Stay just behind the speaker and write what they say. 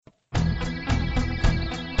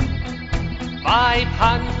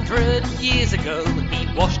500 years ago, he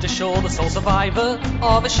washed ashore the sole survivor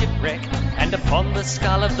of a shipwreck. And upon the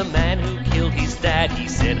skull of the man who killed his dad, he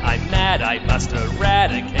said, I'm mad, I must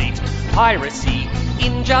eradicate piracy,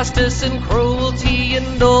 injustice and cruelty,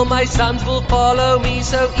 and all my sons will follow me,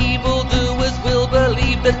 so evildoers will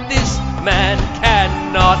believe that this man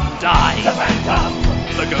cannot die. The Phantom,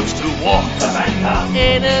 the ghost who walks, the Phantom,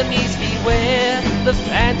 enemies beware, the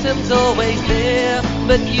Phantom's always there,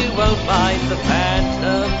 but you won't find the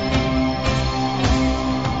Phantom.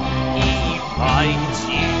 He finds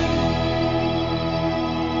you.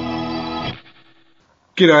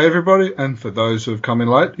 G'day everybody, and for those who have come in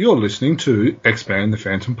late, you're listening to Expand the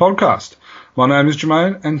Phantom podcast. My name is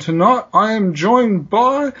Jermaine, and tonight I am joined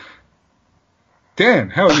by Dan.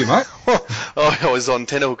 How are you, mate? I was on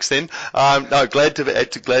tenterhooks then. No, glad to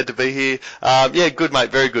be here. Yeah, good,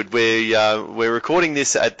 mate. Very good. We're recording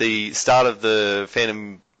this at the start of the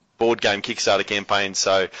Phantom board game Kickstarter campaign,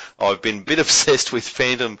 so I've been a bit obsessed with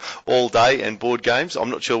Phantom all day and board games.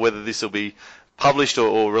 I'm not sure whether this will be published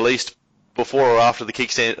or released before or after the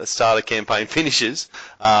Kickstarter campaign finishes.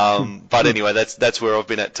 But anyway, that's where I've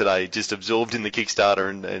been at today, just absorbed in the Kickstarter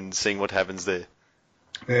and seeing what happens there.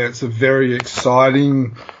 Yeah, it's a very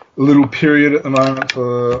exciting little period at the moment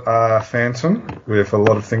for Phantom, with a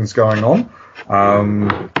lot of things going on.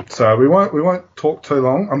 So we won't talk too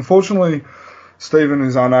long. Unfortunately, Stephen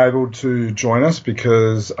is unable to join us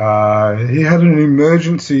because he had an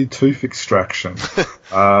emergency tooth extraction.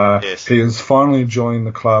 Yes. He has finally joined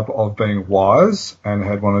the club of being wise and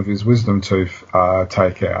had one of his wisdom tooth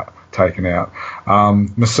taken out.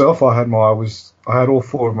 Myself, I had all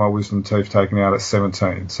four of my wisdom teeth taken out at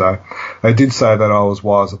 17, so they did say that I was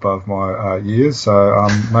wise above my years, so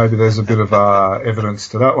maybe there's a bit of evidence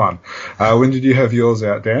to that one. When did you have yours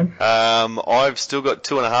out, Dan? I've still got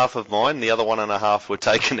 2.5 of mine. The other 1.5 were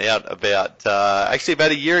taken out about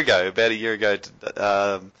a year ago.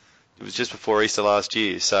 It was just before Easter last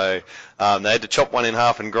year, so they had to chop one in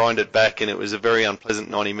half and grind it back, and it was a very unpleasant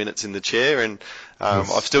 90 minutes in the chair, and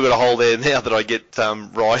yes. I've still got a hole there now that I get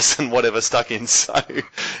rice and whatever stuck in, so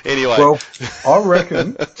anyway. Well, I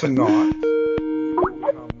reckon tonight we'll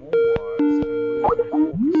become more wise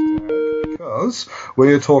and we'll because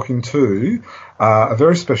we are talking to a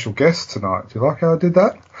very special guest tonight. Do you like how I did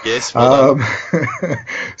that? Yes, well done.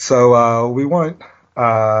 So we won't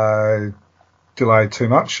delay too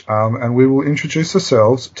much, and we will introduce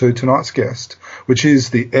ourselves to tonight's guest, which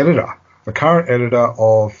is the current editor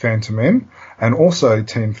of Phantom Men, and also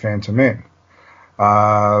Team Phantom Men.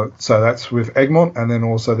 So that's with Egmont, and then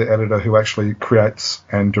also the editor who actually creates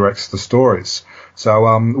and directs the stories. So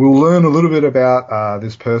we'll learn a little bit about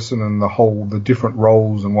this person and the different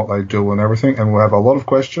roles and what they do and everything, and we'll have a lot of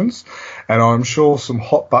questions, and I'm sure some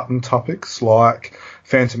hot button topics like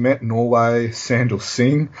Phantom Met Norway, Sandal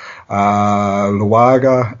Singh,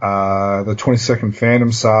 Luaga, the 22nd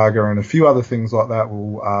Phantom Saga, and a few other things like that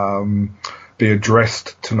will be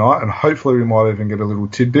addressed tonight, and hopefully we might even get a little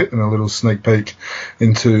tidbit and a little sneak peek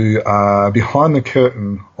into behind the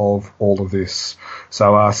curtain of all of this.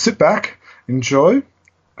 So sit back, enjoy,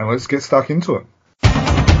 and let's get stuck into it.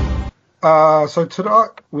 So tonight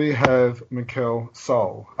we have Mikkel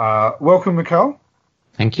Sol. Welcome, Mikkel.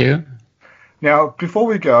 Thank you. Now, before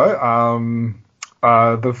we go,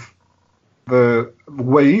 the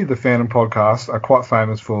Phantom Podcast, are quite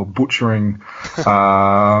famous for butchering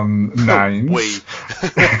names. We.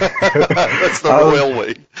 That's the royal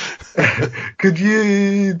we. Could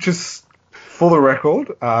you just, for the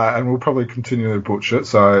record, and we'll probably continue to butcher it,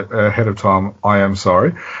 so ahead of time, I am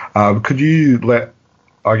sorry. Could you let,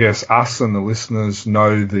 I guess, us and the listeners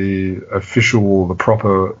know the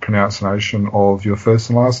proper pronunciation of your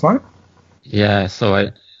first and last name? Yeah, so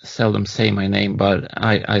I seldom say my name, but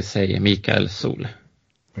I say Mikkel Sol.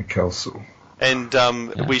 Mikkel Sol. And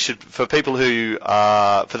we should, for people who,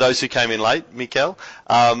 for those who came in late, Mikkel,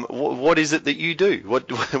 what is it that you do?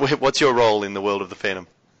 What's your role in the world of the Phantom?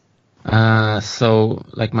 So,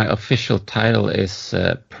 like, my official title is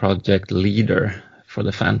project leader for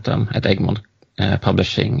the Phantom at Egmont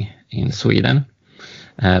Publishing in Sweden,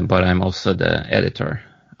 but I'm also the editor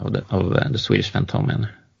of the Swedish Phantom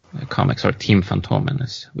comics, or Team Phantom,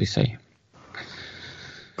 as we say.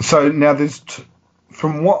 So now there's,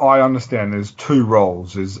 from what I understand, there's two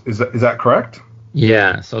roles. Is that correct?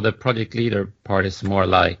 Yeah. So the project leader part is more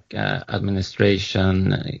like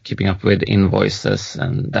administration, keeping up with invoices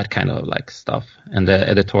and that kind of like stuff, and the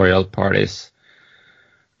editorial part is,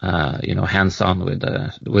 hands-on with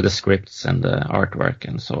the scripts and the artwork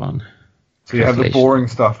and so on. So you have the boring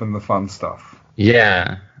stuff and the fun stuff.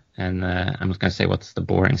 Yeah. And I'm not going to say what's the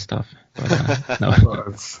boring stuff. But, no. Well,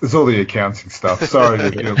 it's all the accounting stuff. Sorry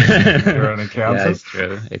that you're an accountant. Yeah, it's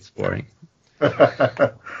true. It's boring.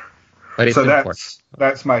 But it's so important.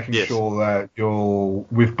 that's making sure that you're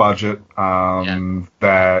with budget,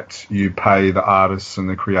 that you pay the artists and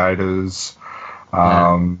the creators,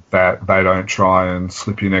 that they don't try and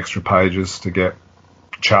slip in extra pages to get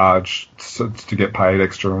charged, to get paid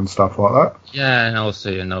extra and stuff like that. Yeah, and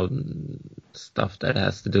also, stuff that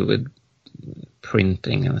has to do with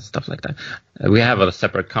printing and stuff like that. We have a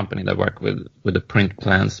separate company that work with the print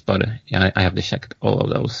plans, but I have to check all of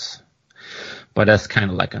those. But that's kind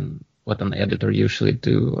of like what an editor usually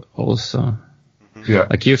do also. Yeah.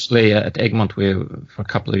 Like usually at Egmont, for a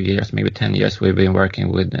couple of years, maybe 10 years, we've been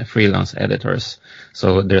working with freelance editors.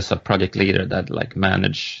 So there's a project leader that like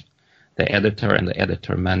manage the editor, and the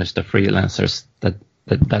editor manage the freelancers that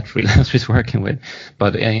freelancer is working with.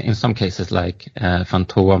 But in some cases, like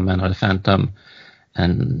Fantomen or the Phantom,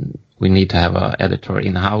 and we need to have an editor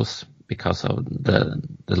in-house because of the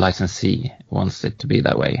licensee wants it to be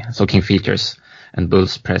that way. So King Features and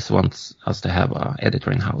Bulls Press wants us to have an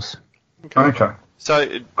editor in-house. Okay.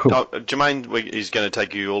 So, cool. Jermaine is going to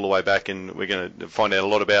take you all the way back, and we're going to find out a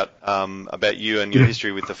lot about you and your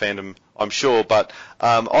history with the fandom, I'm sure. But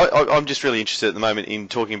I'm just really interested at the moment in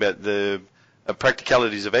talking about the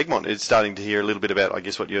practicalities of Egmont. It's starting to hear a little bit about, I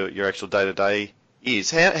guess, what your actual day-to-day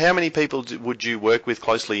is. How many people would you work with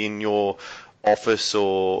closely in your office,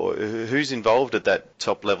 or who's involved at that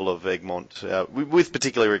top level of Egmont, with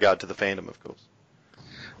particular regard to the fandom, of course?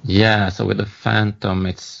 Yeah, so with the Phantom,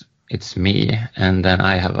 it's me, and then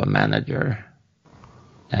I have a manager,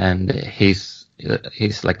 and he's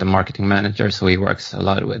like the marketing manager, so he works a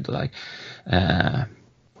lot with like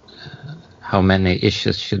how many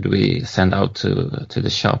issues should we send out to the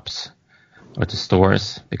shops or to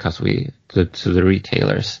stores, because we to the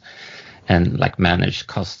retailers, and like manage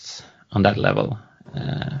costs on that level,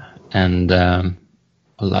 and a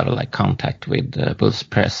lot of like contact with Bulls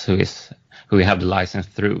Press, who we have the license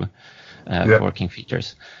through for King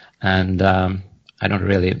Features. And I don't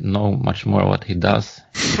really know much more what he does,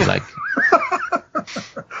 like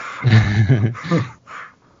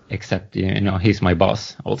except he's my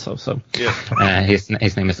boss also. So his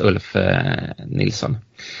name is Ulf Nilsson,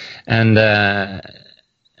 and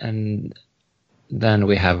then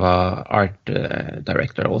we have a art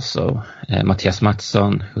director also, Matthias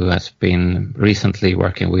Mattsson, who has been recently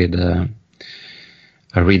working with a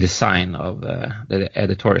redesign of the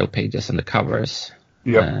editorial pages and the covers.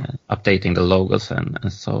 Updating the logos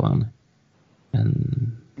and so on.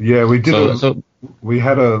 And we did. We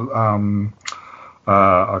had I don't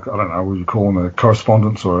know what you call them, a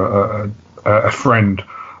correspondence or a friend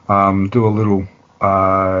do a little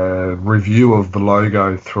review of the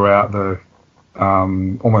logo throughout the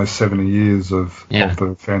almost 70 years of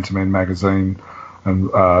the Phantom Men magazine, and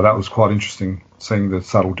that was quite interesting, seeing the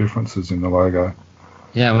subtle differences in the logo.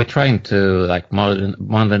 Yeah, we're trying to like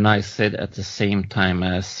modernize it at the same time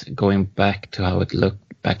as going back to how it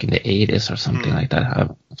looked back in the 80s or something like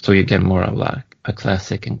that. So you get more of like a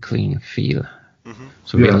classic and clean feel. Mm-hmm.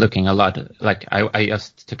 So we've been looking a lot. Like I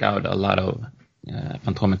just took out a lot of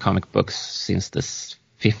Fantomen comic books since the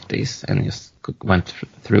 50s and just went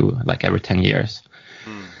through like every 10 years.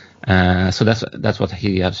 So that's what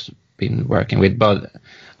he has been working with. But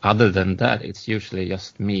other than that, it's usually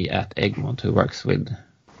just me at Egmont who works with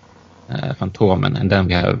Fantomen, and then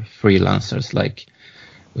we have freelancers. Like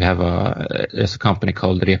we have there's a company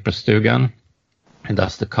called Reprostugan, and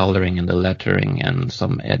does the coloring and the lettering and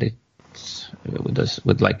some edits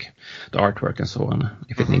with like the artwork and so on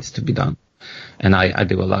if it needs to be done. And I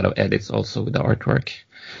do a lot of edits also with the artwork.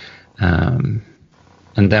 And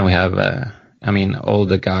then we have all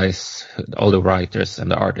the guys, all the writers and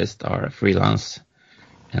the artists are freelance,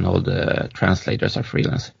 and all the translators are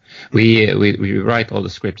freelance. We write all the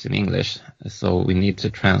scripts in English, so we need to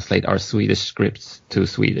translate our Swedish scripts to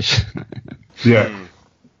Swedish.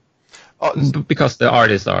 Because the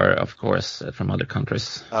artists are, of course, from other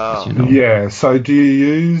countries. As you know. Yeah. So do you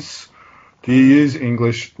use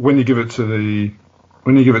English when you give it to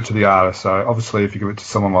the artist? So obviously, if you give it to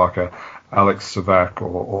someone like Alex Savac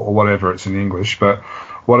or whatever, it's in English. But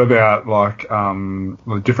what about like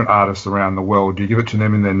the different artists around the world? Do you give it to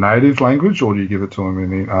them in their native language, or do you give it to them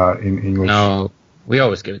in English? No, we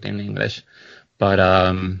always give it in English. But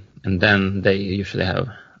and then they usually have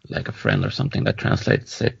like a friend or something that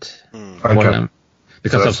translates it for them,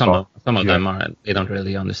 because some of them they don't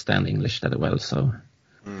really understand English that well. So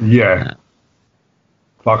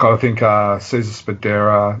like I think Cesar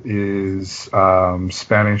Spadera is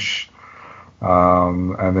Spanish.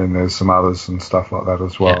 And then there's some others and stuff like that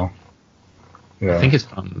as well. Yeah. I think it's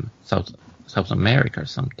from South America or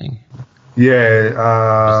something.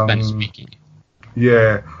 Yeah. Spanish speaking.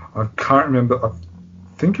 Yeah, I can't remember. I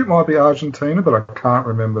think it might be Argentina, but I can't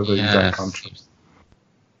remember the exact country.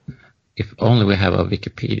 If only we have a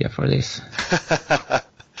Wikipedia for this.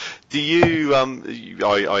 Do you?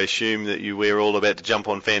 I assume that we're all about to jump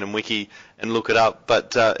on Fandom Wiki and look it up.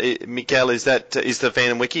 But Mikael, is the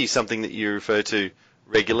Fandom Wiki something that you refer to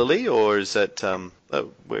regularly, or is that?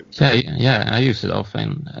 Yeah, I use it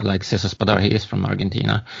often. Like Cesar Spadar, he is from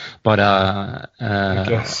Argentina, but I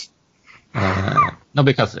guess. no,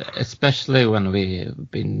 because especially when we've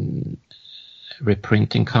been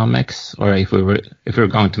reprinting comics, or if we were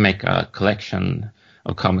going to make a collection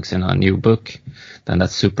of comics in a new book, then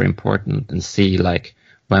that's super important, and see like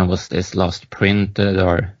when was this last printed,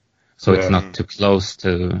 or so it's not too close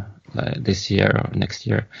to this year or next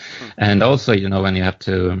year. And also, when you have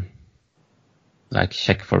to like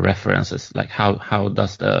check for references, like how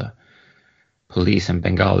does the police in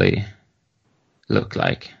Bengali look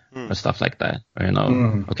like, or stuff like that, or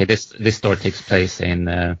okay, this story takes place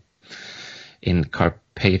in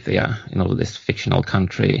Carpathia, this fictional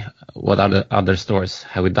country. What other stories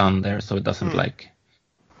have we done there, so it doesn't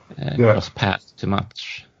cross paths too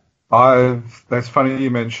much? That's funny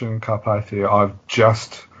you mentioned Carpathia. I've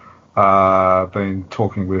just been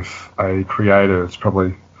talking with a creator. It's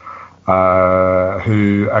probably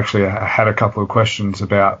who actually had a couple of questions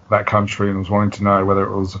about that country and was wanting to know whether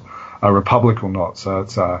it was a republic or not. So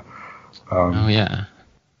it's so I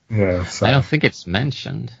don't think it's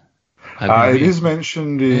mentioned. It is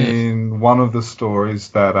mentioned in one of the stories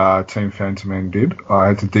that Team Phantom Men did. I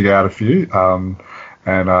had to dig out a few, and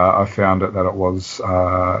I found that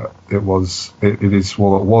it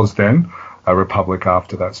was then a republic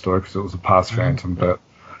after that story, because it was a past Phantom. But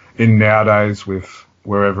in nowadays, with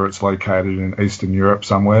wherever it's located in Eastern Europe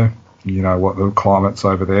somewhere, what the climate's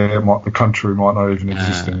over there, the country might not even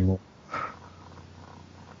exist anymore.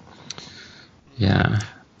 Yeah.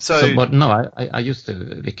 But no, I used to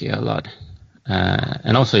wiki a lot,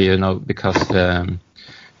 and also because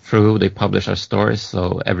through they publish our stories,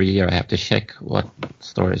 so every year I have to check what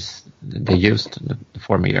stories they used the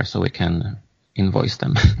former year, so we can invoice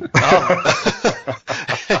them.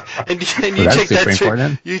 And you so check that through.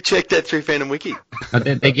 Important. You check that through Fandom Wiki. No,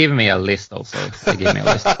 they give me a list also. They give me a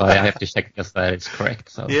list, but I have to check just that it's correct.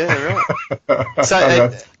 So yeah, right.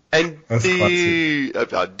 So. And do you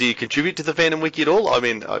contribute to the Fandom Wiki at all? I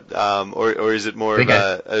mean, or is it more of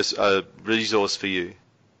a resource for you?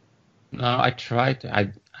 No, I try to.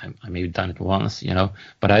 I maybe done it once,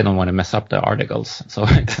 but I don't want to mess up the articles, so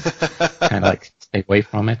I kind of like stay away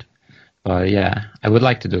from it. But yeah, I would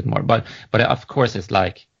like to do it more. But of course, it's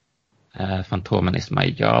like Fantomen is my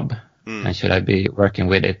job, and should I be working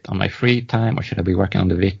with it on my free time, or should I be working on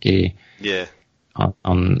the wiki? Yeah.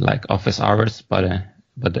 On like office hours, but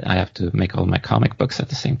I have to make all my comic books at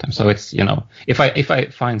the same time. So it's, if I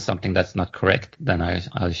find something that's not correct, then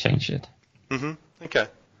I'll change it. Mm-hmm. Okay.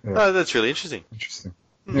 Yeah. Oh, that's really interesting.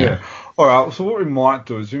 Yeah. All right. So what we might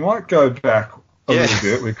do is we might go back a little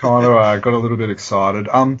bit. We kind of got a little bit excited.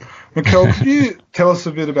 Mikael, could you tell us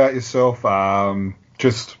a bit about yourself?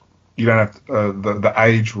 Just, you don't have the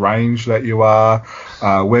age range that you are,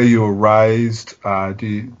 where you were raised.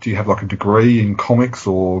 Do you have like a degree in comics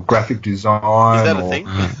or graphic design? Is that a thing?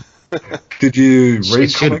 Did you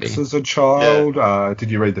read comics as a child? Yeah.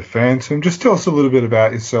 Did you read The Phantom? Just tell us a little bit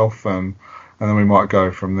about yourself, and then we might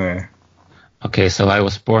go from there. Okay, so I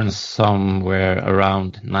was born somewhere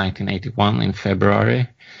around 1981 in February,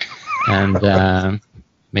 and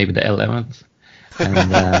maybe the 11th, and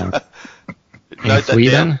in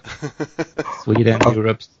Sweden,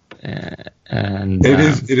 Europe, and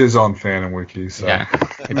it is on Fandom Wiki. So. Yeah,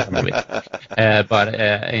 it's on the wiki. But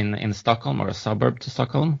in Stockholm, or a suburb to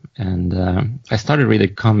Stockholm, and I started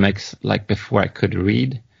reading comics like before I could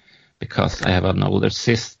read, because I have an older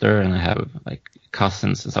sister and I have like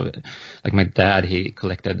cousins and stuff. Like my dad, he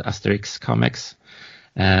collected Asterix comics,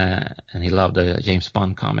 and he loved the James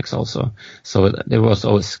Bond comics also. So there was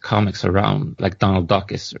always comics around. Like Donald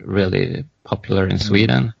Duck is really popular in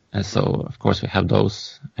Sweden, and so of course we have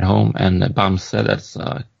those at home. And Bamse, that's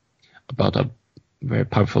about a very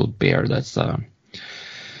powerful bear. That's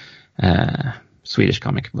Swedish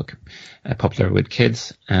comic book, popular with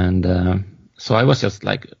kids. And so I was just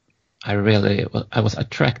like, I was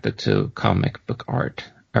attracted to comic book art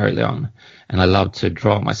early on, and I loved to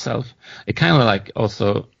draw myself. It kind of like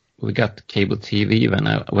also, we got cable TV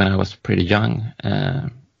when I was pretty young,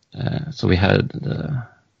 so we had the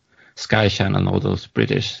Sky Channel and all those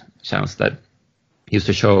British channels that used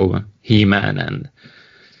to show He-Man and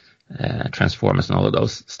Transformers and all of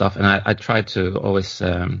those stuff, and I tried to always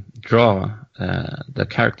draw the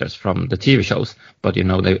characters from the TV shows, but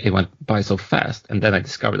it went by so fast, and then I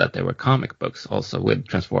discovered that there were comic books also with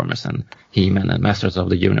Transformers and He-Man and Masters of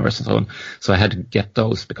the Universe and so on, so I had to get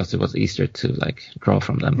those because it was easier to like draw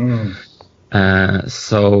from them.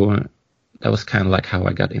 So that was kind of like how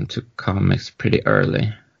I got into comics pretty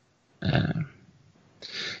early.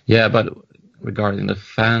 But regarding the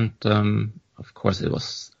Phantom, of course, it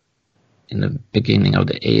was in the beginning of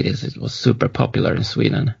the 80s, it was super popular in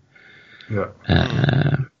Sweden. Yeah.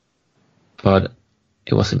 But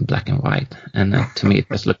it was in black and white, and to me it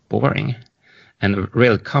just looked boring and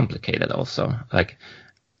real complicated also. Like,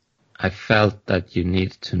 I felt that you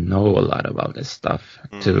need to know a lot about this stuff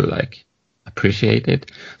to like appreciate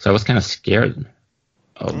it. So I was kind of scared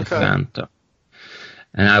of the Phantom.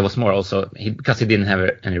 And I was more also, because he didn't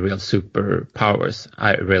have any real superpowers.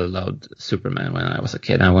 I really loved Superman when I was a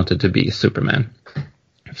kid. I wanted to be Superman,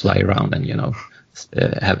 fly around and,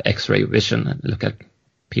 have X-ray vision and look at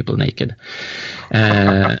people naked.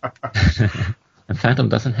 And Phantom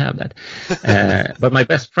doesn't have that. But my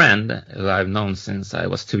best friend, who I've known since I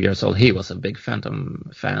was 2 years old, he was a big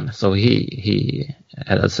Phantom fan. So he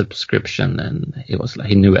had a subscription, and it was like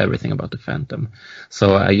he knew everything about the Phantom.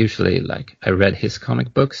 So I usually I read his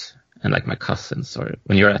comic books, and like my cousins, or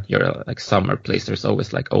when you're at your like summer place, there's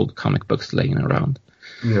always like old comic books laying around.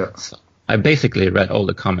 Yeah. So I basically read all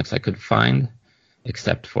the comics I could find,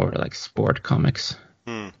 except for like sport comics.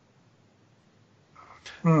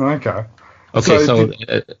 Okay. Okay, so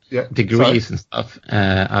degrees and stuff.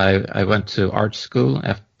 I went to art school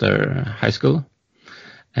after high school,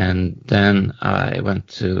 and then I went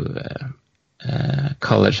to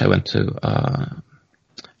college. I went to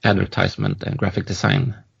advertisement and graphic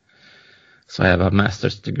design. So I have a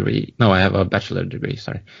master's degree. No, I have a bachelor degree,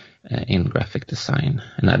 in graphic design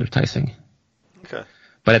and advertising. Okay.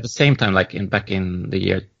 But at the same time, back in the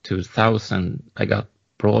year 2000, I got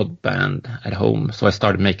broadband at home, so I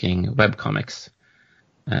started making webcomics.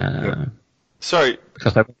 Sorry,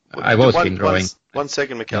 because I've always been drawing. 1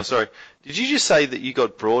 second, Mikhail. Yeah. Sorry, did you just say that you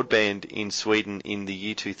got broadband in Sweden in the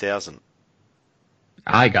year 2000?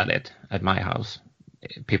 I got it at my house.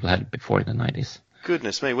 People had it before in the 90s.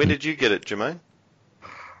 Goodness me, when did you get it, Jermaine?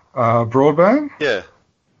 Broadband? Yeah.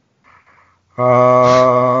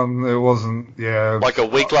 It wasn't, like a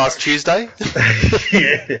week last Tuesday.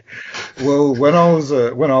 Yeah. Well, when I was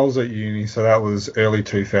at uni, so that was early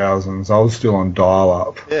 2000s. I was still on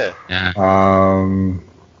dial-up. Yeah. And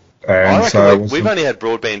I reckon we've only had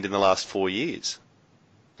broadband in the last 4 years.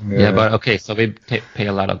 Yeah, but okay, so we pay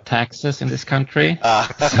a lot of taxes in this country. So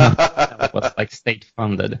it was like state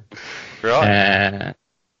funded. Right.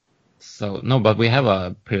 But we have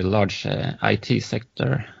a pretty large IT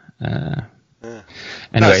sector.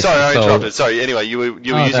 Anyway, sorry, I interrupted. Sorry. Anyway, you were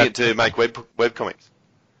using it to make webcomics.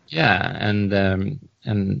 Yeah, and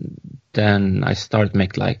then I started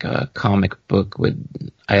make like a comic book with.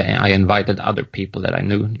 I invited other people that I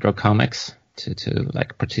knew draw comics to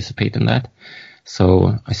like participate in that.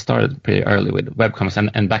 So I started pretty early with webcomics,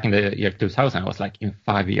 and back in the year 2000, I was like, in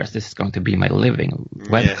 5 years, this is going to be my living,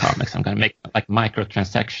 webcomics. I'm going to make like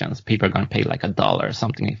microtransactions. People are going to pay like $1 or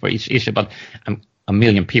something for each issue, but a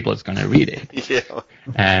million people is going to read it. Yeah.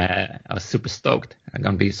 I was super stoked. I'm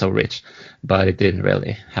going to be so rich, but it didn't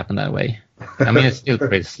really happen that way. I mean, it's still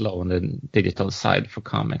pretty slow on the digital side for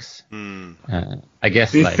comics. I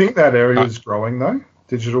guess. Do you think that area is growing though?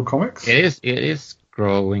 Digital comics? It is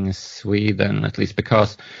growing in Sweden, at least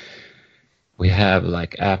because we have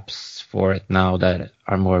like apps for it now that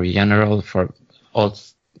are more general for all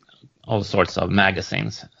sorts of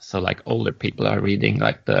magazines. So like older people are reading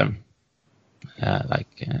like the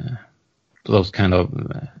those kind of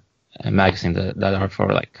magazines that are for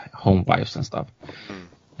like home wives and stuff.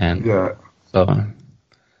 And so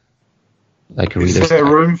like is there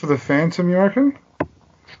room for the Phantom, you reckon?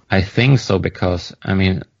 I think so, because I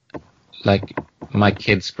mean, like my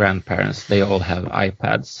kids' grandparents, they all have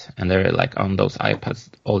iPads, and they're like on those iPads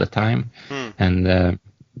all the time. And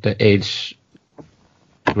the age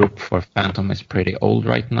group for Phantom is pretty old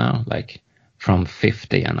right now, like from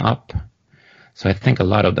 50 and up. So I think a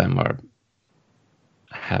lot of them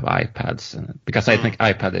have iPads, because I think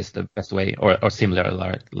iPad is the best way, or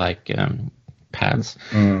similar like pads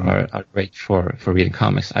are great for reading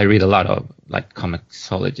comics. I read a lot of like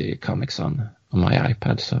Comixology comics on my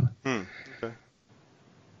iPad. So. Okay.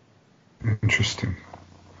 Interesting.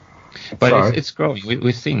 But it's growing.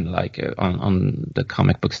 We've seen like on the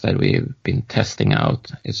comic books that we've been testing out,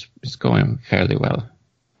 it's going fairly well.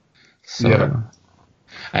 So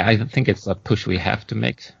I think it's a push we have to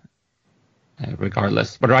make,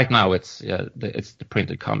 regardless. But right now, it's the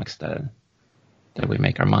printed comics that we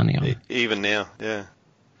make our money on. Even now, yeah.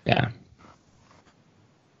 Yeah.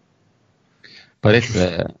 But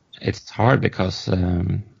it's hard because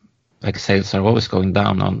like sales are always going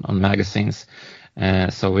down on magazines,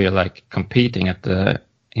 so we're like competing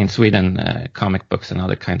in Sweden. Comic books and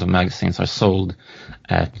other kinds of magazines are sold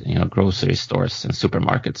at grocery stores and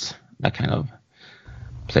supermarkets, that kind of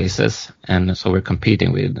places, and so we're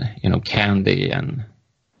competing with candy and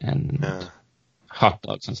hot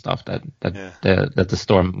dogs and stuff that the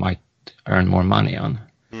store might earn more money on.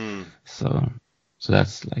 So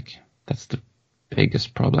that's the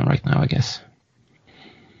biggest problem right now, I guess.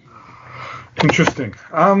 Interesting.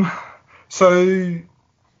 So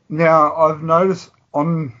now I've noticed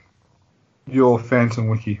on your Phantom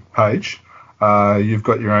Wiki page, you've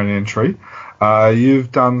got your own entry.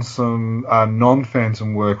 You've done some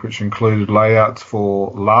non-Phantom work, which included layouts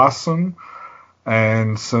for Larson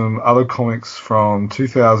and some other comics from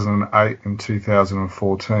 2008 and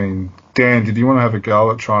 2014. Dan, did you want to have a go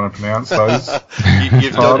at trying to pronounce those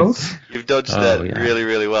titles? You've dodged that really,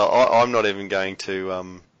 really well. I'm not even going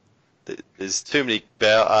to. There's too many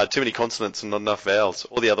consonants and not enough vowels,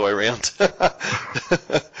 or the other way around. I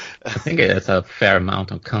think it's a fair amount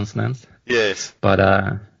of consonants. Yes. But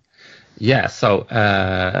so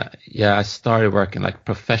I started working like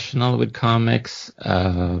professional with comics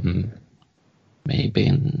maybe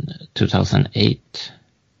in 2008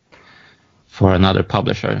 for another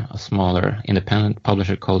publisher, a smaller independent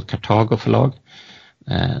publisher called Cartago Förlag.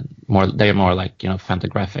 They're more like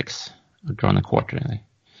Fantagraphics, drawn a quarterly.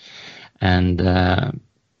 And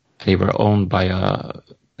they were owned by a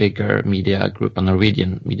bigger media group, a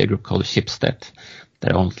Norwegian media group called Schibsted,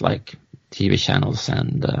 that owns like TV channels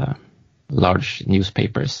and large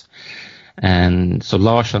newspapers. And so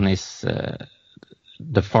Larsson is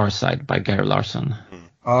The Far Side by Gary Larson.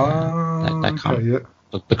 The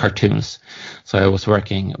cartoons. So I was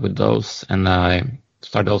working with those, and I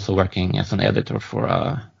started also working as an editor for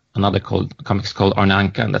another comics called Arne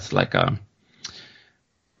Anka, and that's like a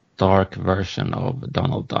dark version of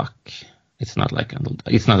Donald Duck. It's not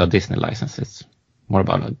a Disney license. It's more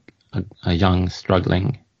about a young,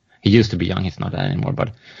 struggling. He used to be young. He's not that anymore,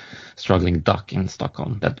 but struggling duck in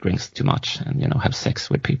Stockholm that drinks too much and have sex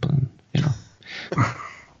with people and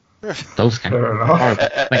those kind of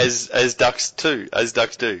as ducks do.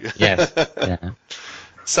 Yes. Yeah.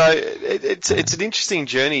 So it's an interesting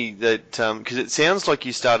journey that because it sounds like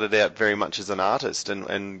you started out very much as an artist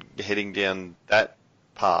and heading down that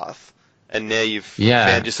path, and now you've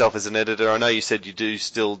found yourself as an editor. I know you said you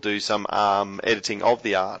still do some editing of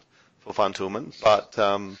the art for Fantomen, but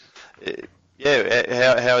how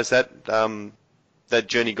has that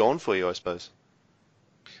journey gone for you, I suppose?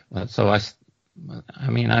 So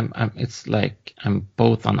it's like I'm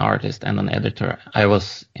both an artist and an editor. I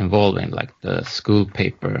was involved in like the school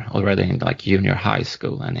paper already in like junior high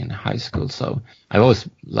school and in high school, so I always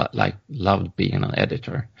loved being an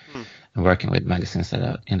editor and working with magazines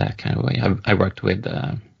in that kind of way. I worked with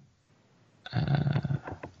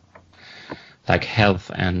like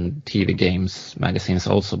health and TV games magazines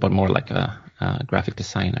also, but more like a graphic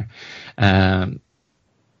designer.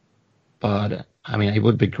 But it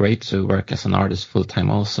would be great to work as an artist full time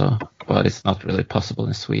also, but it's not really possible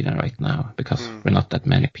in Sweden right now because we're not that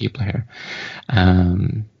many people here.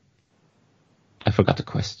 I forgot the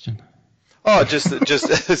question. Oh, just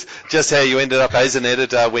how you ended up as an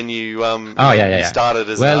editor when you started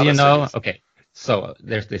as an artist. Okay. So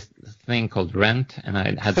there's this thing called rent, and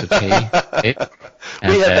I had to pay it.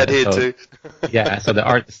 We had that here too. Yeah, so the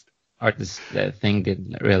artist thing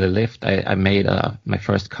didn't really lift. I made my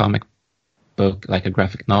first comic book, like a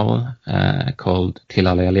graphic novel, called Till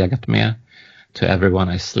alla jag legat med, To Everyone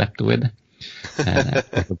I Slept With.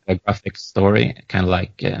 A graphic story, kind of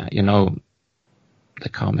like, the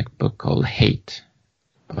comic book called Hate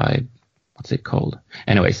by, what's it called?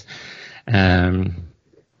 Anyways,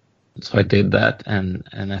 so I did that, and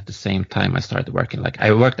at the same time I started working,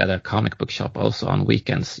 I worked at a comic book shop also on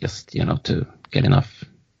weekends, just, to get enough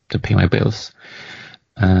to pay my bills.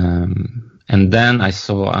 And then I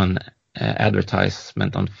saw an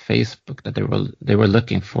advertisement on Facebook that they were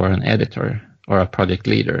looking for an editor or a project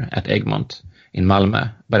leader at Egmont in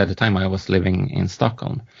Malmö, but at the time I was living in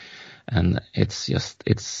Stockholm, and it's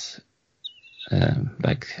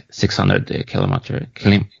like 600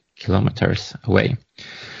 kilometers away.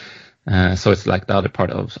 So it's like the other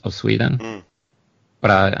part of Sweden.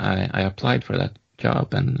 But I applied for that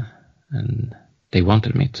job, and they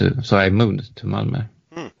wanted me to, so I moved to Malmö.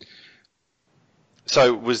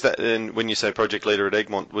 So was that, and when you say project leader at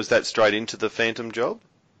Egmont, was that straight into the Phantom job?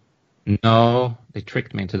 No, they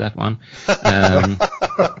tricked me into that one.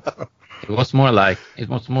 It was more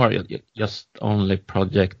just only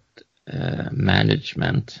project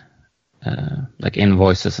management, like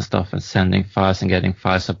invoices and stuff, and sending files and getting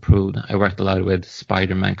files approved. I worked a lot with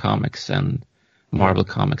Spider-Man comics and Marvel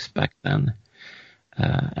comics back then,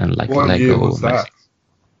 and like What Lego. year was that?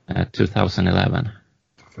 2011.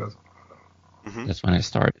 Mm-hmm. That's when I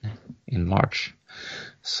started in March.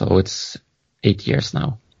 So it's 8 years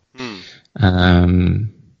now.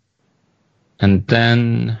 And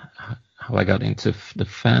then how I got into the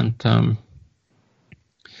Phantom.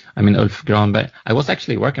 I mean, Ulf Granberg. I was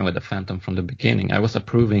actually working with the Phantom from the beginning. I was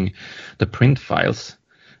approving the print files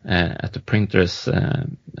at the printer's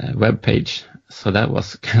web page. So that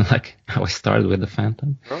was kind of like how I started with the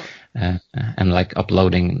Phantom, and like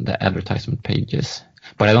uploading the advertisement pages.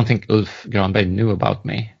 But I don't think Ulf Granberg knew about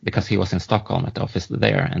me because he was in Stockholm at the office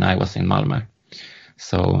there, and I was in Malmö.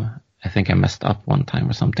 So I think I messed up one time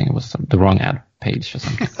or something. It was the wrong ad page or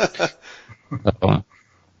something. So,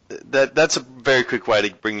 That's a very quick way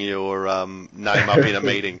to bring your name up in a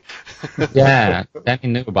meeting. yeah, then he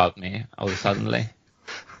knew about me all of a sudden.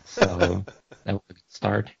 So that was a good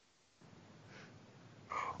start.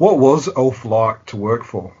 What was Ulf like to work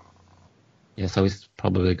for? Yeah, so he's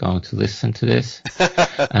probably going to listen to this.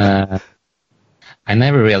 I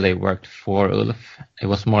never really worked for Ulf. It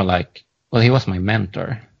was more like, well, he was my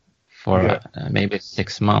mentor for maybe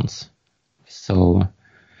 6 months. So,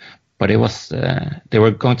 but it was, they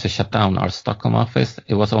were going to shut down our Stockholm office.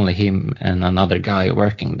 It was only him and another guy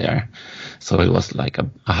working there. So it was like a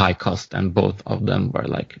high cost, and both of them were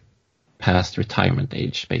like past retirement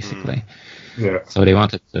age, basically. Yeah. So they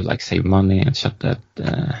wanted to like save money and shut that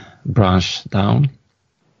branch down.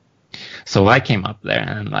 So I came up there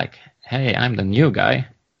and like, hey, I'm the new guy,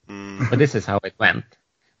 but this is how it went.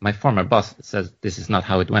 My former boss says this is not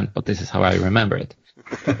how it went, but this is how I remember it.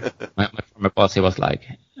 my former boss, he was like,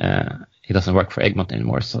 he doesn't work for Egmont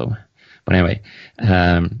anymore. So, but anyway,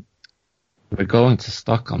 we're going to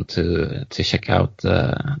Stockholm to check out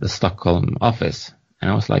the Stockholm office,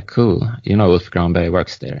 and I was like, cool, Ulf Granberg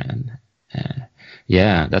works there, and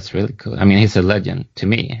yeah, that's really cool. I mean, he's a legend to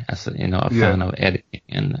me as a fan of editing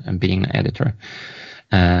and being an editor.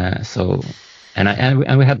 So,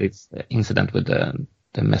 and we had this incident with the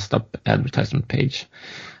messed up advertisement page.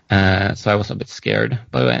 So I was a bit scared,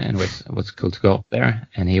 but anyways, it was cool to go up there.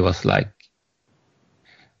 And he was like,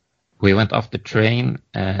 we went off the train,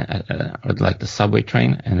 or like the subway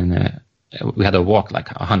train, and we had to walk like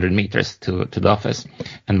 100 meters to the office.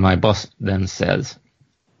 And my boss then says,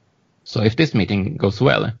 so if this meeting goes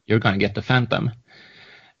well, you're going to get the Phantom.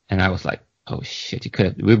 And I was like, oh shit,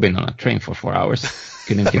 we've been on a train for 4 hours.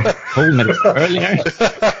 Couldn't you told me this earlier?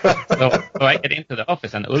 So I get into the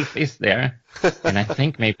office and Ulf is there. And I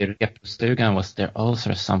think maybe Repo Stugan was there also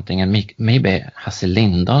or something. And maybe Hasse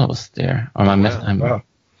Lindahl was there. Or I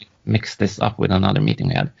mixed this up with another meeting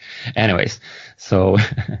we had. Anyways, so,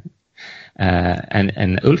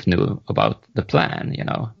 and Ulf knew about the plan,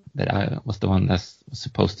 that I was the one that was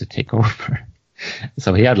supposed to take over.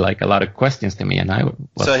 So he had like a lot of questions to me, and I was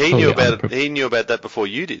so he knew about it. He knew about that before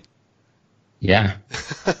you did. Yeah.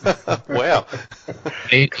 Wow.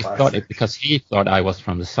 He thought it because he thought I was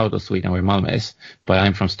from the south of Sweden where Malmö is, but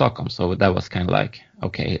I'm from Stockholm, so that was kind of like,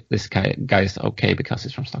 okay, this guy is okay because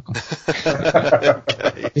he's from Stockholm.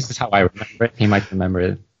 Okay. This is how I remember it. He might remember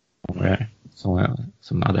it somewhere,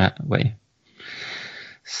 some other way.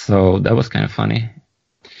 So that was kind of funny.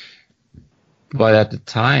 But at the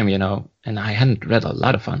time, and I hadn't read a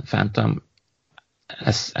lot of Phantom.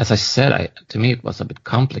 As I said, to me it was a bit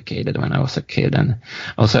complicated when I was a kid, and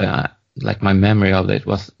also like my memory of it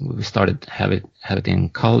was we started have it in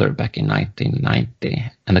color back in 1990,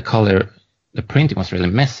 and the printing was really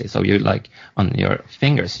messy. So you like on your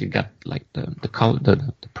fingers you got like the color,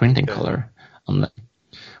 the printing color on the,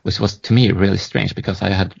 which was to me really strange because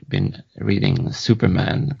I had been reading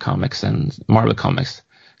Superman comics and Marvel comics.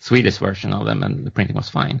 Swedish version of them, and the printing was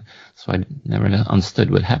fine. So I never understood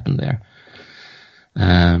what happened there.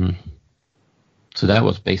 So that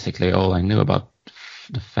was basically all I knew about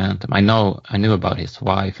the Phantom. I knew about his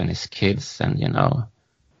wife and his kids, and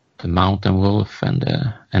the Mountain Wolf and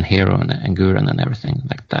Hero and Gurren and everything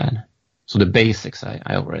like that. So the basics I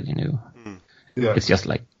already knew. Yeah. It's just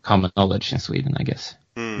like common knowledge in Sweden, I guess.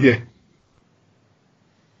 Yeah.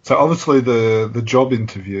 So obviously the job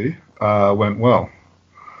interview went well.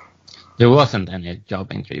 There wasn't any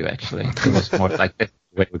job interview, actually. It was more like this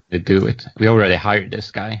way we could do it. We already hired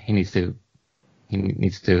this guy. He needs to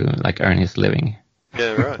like earn his living.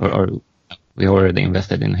 Yeah, right. or we already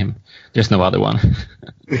invested in him. There's no other one.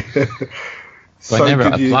 So I never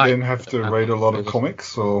did you applied then have to read a lot of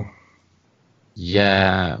comics, or?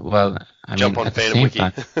 Yeah, well, I Jump mean, on at the Phantom same Wiki.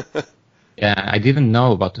 time, yeah, I didn't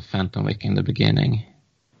know about the Phantom Wiki in the beginning.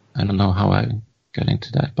 I don't know how I got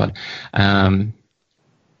into that, but I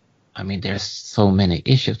mean, there's so many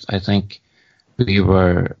issues. I think we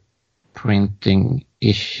were printing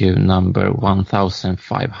issue number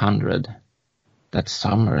 1,500 that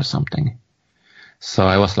summer or something. So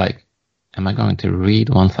I was like, am I going to read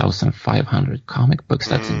 1,500 comic books?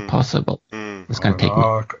 That's impossible. It's going to take me.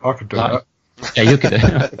 I could do that. Yeah, you could.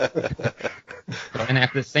 And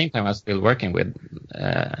at the same time, I was still working with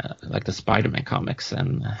like the Spider-Man comics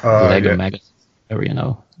and Lego magazines, you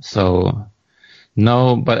know. So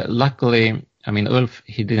no, but luckily, I mean, Ulf,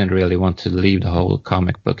 he didn't really want to leave the whole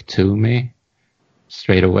comic book to me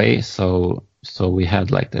straight away. So we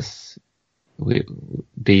had like this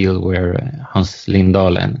deal where Hans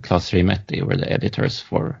Lindahl and Claes Rimetti were the editors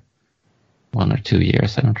for 1 or 2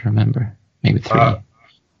 years. I don't remember, maybe 3.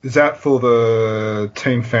 Is that for the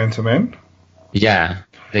Team Phantom Men? Yeah,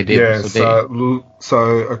 they did. Yeah,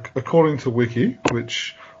 so according to Wiki,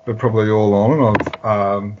 which we're probably all on,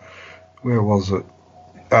 and where was it?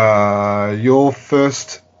 Your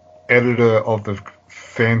first editor of the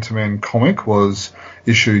Phantom Men comic was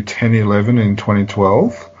issue 1011 in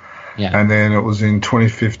 2012. Yeah. And then it was in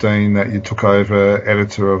 2015 that you took over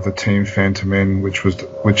editor of the Team Phantom Men, which is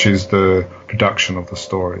the production of the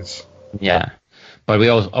stories. Yeah. But we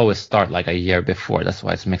always start like a year before. That's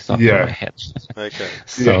why it's mixed up in my head. Okay.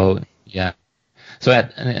 So, yeah. So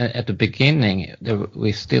at the beginning,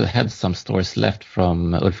 we still had some stories left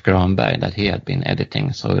from Ulf Granberg that he had been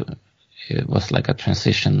editing. So it was like a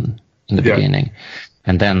transition in the beginning.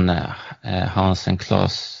 And then Hans and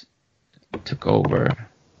Claes took over,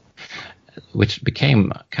 which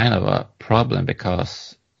became kind of a problem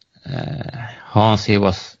because Hans,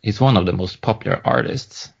 he's one of the most popular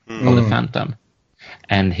artists of the Phantom.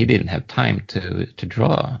 And he didn't have time to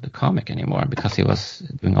draw the comic anymore because he was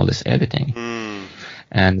doing all this editing.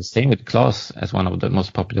 And the same with Claes as one of the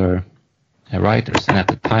most popular writers. And at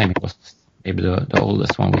the time, he was maybe the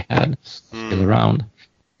oldest one we had still around.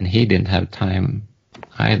 And he didn't have time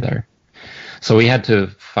either. So we had to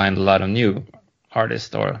find a lot of new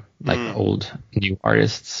artists or like old new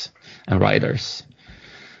artists and writers.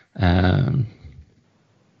 But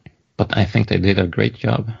I think they did a great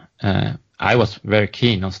job. I was very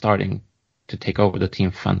keen on starting to take over the Team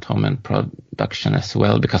Phantom and production as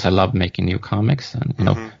well because I love making new comics, and you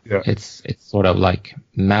know it's sort of like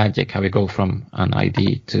magic how we go from an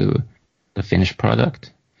idea to the finished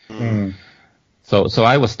product. So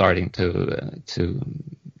I was starting to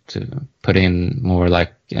put in more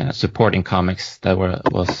like supporting comics that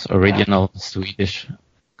was original Swedish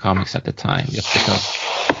comics at the time, just because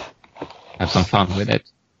I have some fun with it.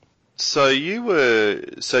 So you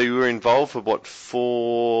were involved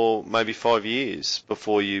for maybe 5 years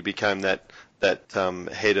before you became that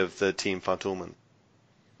head of the Team Phantom.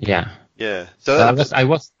 Yeah. Yeah. So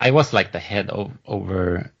I was like the head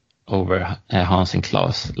over Hans and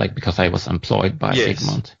Claes, like because I was employed by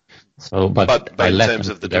Egmont. So, but in terms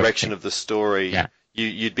of the direction of the story,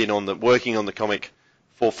 you'd been working on the comic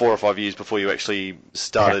for 4 or 5 years before you actually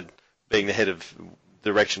started being the head of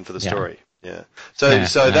direction for the story. Yeah.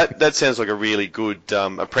 So that sounds like a really good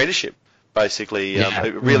apprenticeship, basically.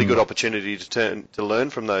 A really good opportunity to learn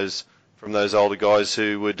from those older guys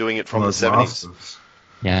who were doing it from the 70s.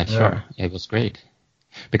 Yeah, sure. It was great.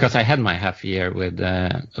 Because I had my half year with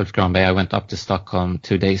Ulf Granberg. I went up to Stockholm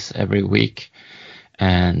 2 days every week,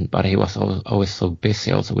 but he was always so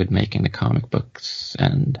busy also with making the comic books.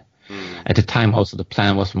 And at the time, also the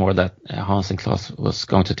plan was more that Hans and Claes was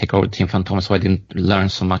going to take over Team Phantom, so I didn't learn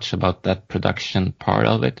so much about that production part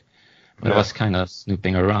of it. But I was kind of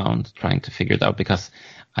snooping around trying to figure it out because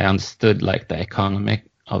I understood like the economy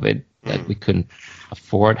of it, that we couldn't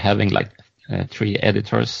afford having like 3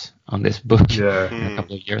 editors on this book in a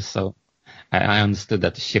couple of years. So I understood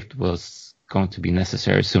that the shift was going to be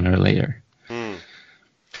necessary sooner or later.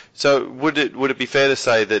 So would it be fair to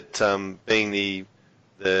say that being the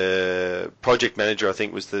project manager, I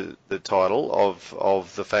think was the title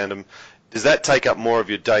of the Phantom, does that take up more of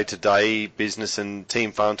your day-to-day business, and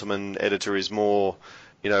Team Phantom and editor is more,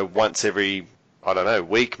 once every, I don't know,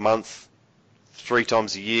 week, month, 3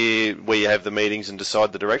 times a year where you have the meetings and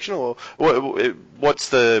decide the direction, or what's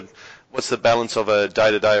the balance of a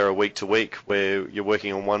day-to-day or a week-to-week where you're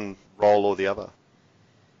working on one role or the other?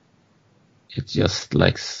 It's just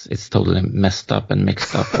like it's totally messed up and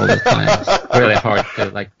mixed up all the time. It's really hard to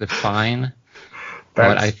like define.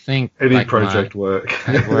 But I think any project work.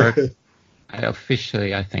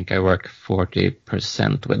 officially, I think I work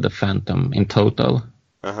 40% with the Phantom in total.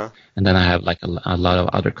 Uh-huh. And then I have like a lot of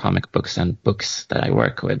other comic books and books that I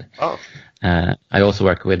work with. Oh. I also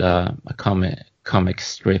work with a comic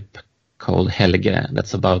strip called Helge.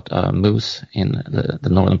 That's about a moose in the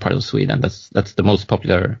northern part of Sweden. That's the most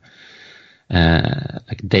popular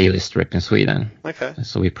like daily strip in Sweden. Okay.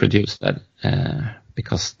 So we produced that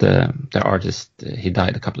because the artist he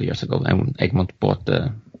died a couple of years ago, and Egmont bought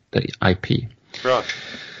the IP. Right.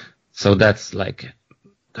 So that's like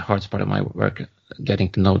the hardest part of my work, getting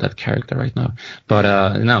to know that character right now. But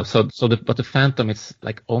but the Phantom, it's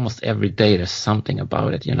like almost every day there's something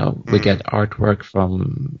about it. We get artwork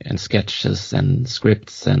and sketches and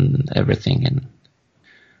scripts and everything, and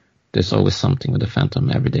there's always something with the Phantom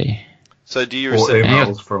every day. So do you Or receive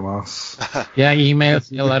emails from us? Yeah,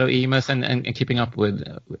 emails, a lot of emails, and keeping up with.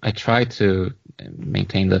 I try to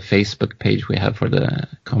maintain the Facebook page we have for the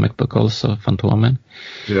comic book also, Fantomen.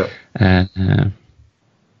 Yeah.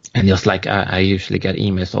 And just like I usually get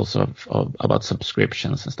emails also about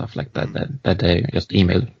subscriptions and stuff like that they just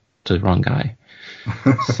email to the wrong guy.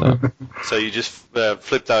 So So you just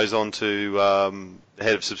flip those onto the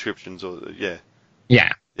head of subscriptions, or yeah.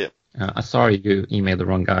 Yep. Sorry, you emailed the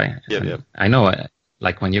wrong guy. Yep. I know,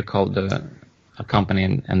 like when you called a company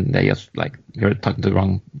and they just like you're talking to the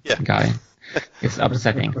wrong guy. It's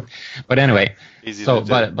upsetting. But anyway, Easy so to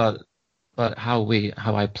do. but how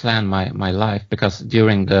I plan my life, because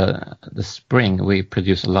during the spring we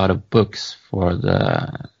produce a lot of books for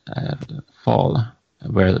the fall,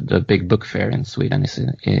 where the big book fair in Sweden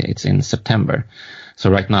it's in September. So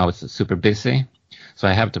right now it's super busy. So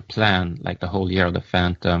I have to plan like the whole year of the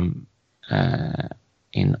Phantom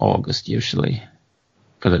in August usually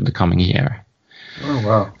for the coming year. Oh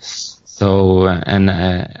wow! So and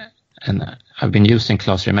I've been using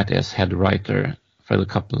Claes Rimetti as head writer for the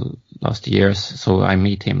couple last years. So I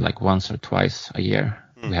meet him like once or twice a year.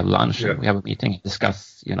 We have lunch, and we have a meeting, and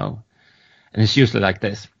discuss, and it's usually like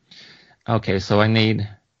this. Okay, so I need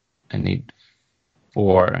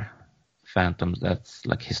 4 Phantoms that's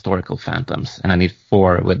like historical Phantoms, and I need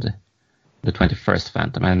 4 with the 21st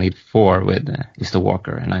Phantom, and I need 4 with Mr.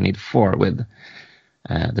 Walker, and I need 4 with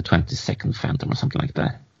the 22nd Phantom or something like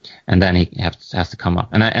that. And then he has to come up,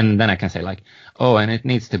 and then I can say like, oh, and it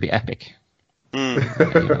needs to be epic.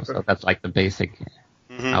 So that's like the basic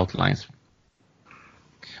outlines.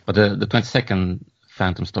 But the 22nd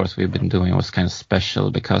Phantom stories we've been doing was kind of special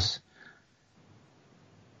because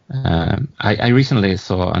I recently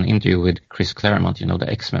saw an interview with Chris Claremont, the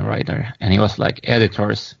X-Men writer, and he was like,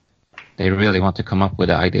 editors, they really want to come up with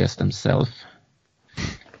the ideas themselves.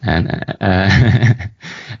 And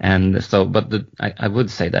so, but I would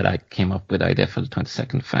say that I came up with the idea for the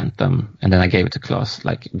 22nd Phantom, and then I gave it to Claes,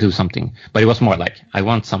 like, do something. But it was more like, I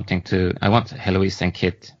want Heloise and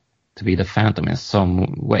Kit to be the Phantom in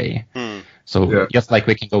some way. So just like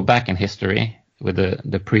we can go back in history with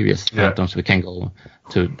the previous Phantoms, we can go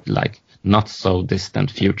to like not so distant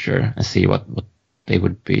future and see what they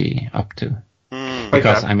would be up to.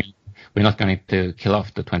 Because I mean, we're not going to kill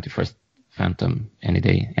off the 21st Phantom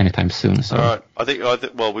anytime soon. So. All right. I think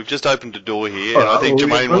well, we've just opened a door here, and I think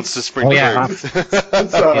Jermaine wants to spring through. Let's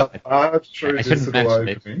throw this little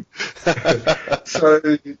opening.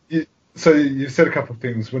 So you've said a couple of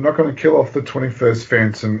things. We're not going to kill off the 21st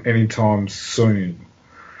Phantom anytime soon.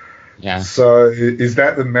 Yeah. So is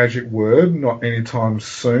that the magic word, not anytime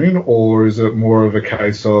soon, or is it more of a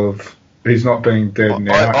case of he's not being dead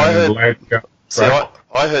now?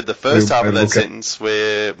 I heard the first half of that sentence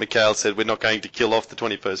where Mikhail said we're not going to kill off the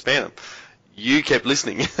 21st Phantom. You kept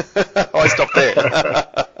listening. I stopped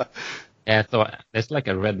there. Yeah, so there's like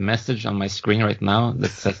a red message on my screen right now that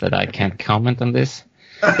says that I can't comment on this.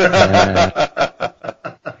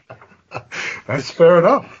 That's fair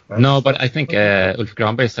enough. No, but I think Ulf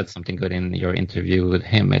Granberg said something good in your interview with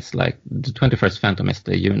him. It's like the 21st Phantom is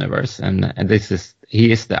the universe, and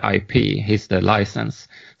he is the IP, he's the license.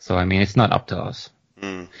 So I mean, it's not up to us.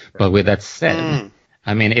 But with that said,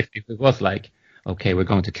 I mean, if it was like, okay, we're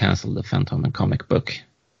going to cancel the Phantom and comic book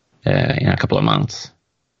in a couple of months,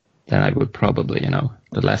 then I would probably,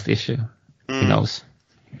 the last issue. Who knows?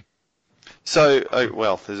 So,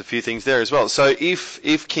 well, there's a few things there as well. So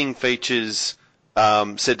if King Features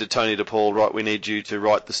said to Tony DePaul, right, we need you to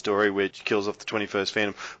write the story which kills off the 21st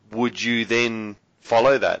Phantom, would you then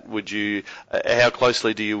follow that? Would you? How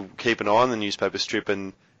closely do you keep an eye on the newspaper strip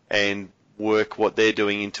and work what they're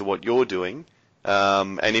doing into what you're doing?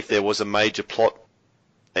 And if there was a major plot,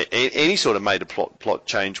 any sort of major plot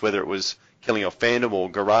change, whether it was killing off Phantom or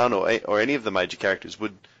Garan or any of the major characters,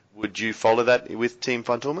 would you follow that with Team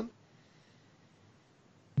Fantomen?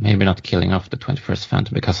 maybe not killing off the 21st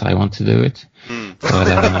Phantom because I want to do it.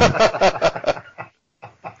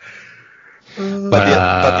 But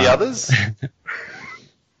the others?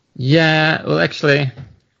 Yeah, well, actually,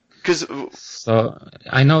 Because so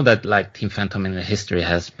I know that like Team Phantom in the history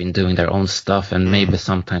has been doing their own stuff, and maybe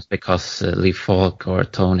sometimes because Lee Falk or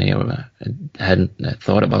Tony or hadn't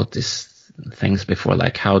thought about these things before,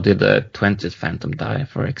 like how did the 20th Phantom die,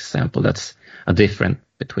 for example. That's a different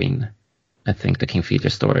between, I think, the King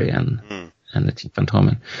Feature story and the Team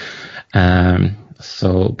Phantom.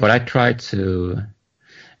 So, but I try to,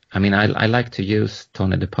 I mean, I like to use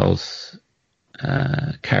Tony DePaul's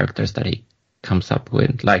characters that he comes up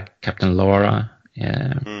with, like Captain Laura,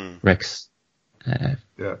 Rex,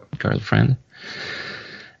 girlfriend.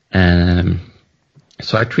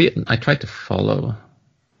 So I try to follow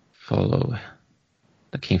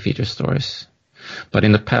the King Feature stories, but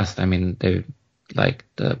in the past, I mean, they like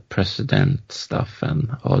the president stuff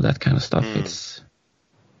and all that kind of stuff.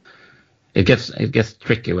 It gets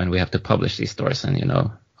tricky when we have to publish these stories, and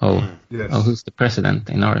who's the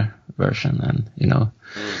president in our version, and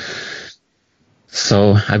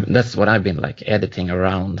So that's what I've been like editing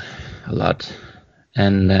around a lot,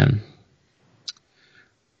 and I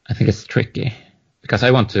think it's tricky because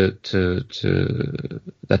I want to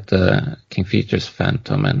that the King Features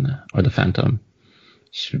Phantom or the Phantom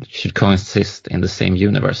should coexist in the same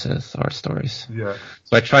universe as our stories. Yeah.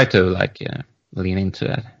 So I try to lean into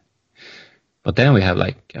that, but then we have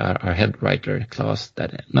like our head writer Klaus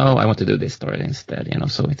that no, I want to do this story instead.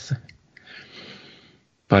 So it's.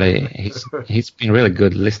 But he's been really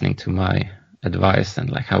good listening to my advice and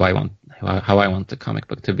like how I want the comic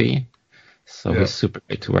book to be. So he's super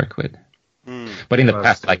great to work with. But in the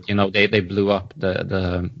past, they blew up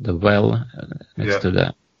the well next to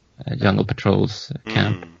the Jungle Patrol's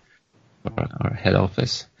camp or head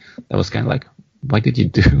office. That was kind of like, why did you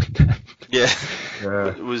do that? Yeah.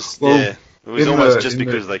 It was almost just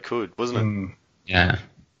because they could, wasn't it? Yeah.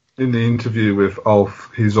 In the interview with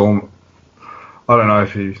Ulf, I don't know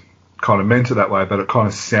if he kind of meant it that way, but it kind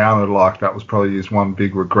of sounded like that was probably his one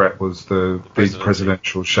big regret was the big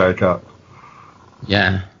presidential shake-up.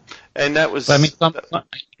 Yeah. And that was... But, I mean, I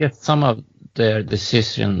guess some of their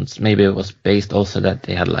decisions, maybe it was based also that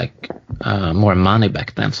they had more money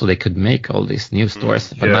back then, so they could make all these new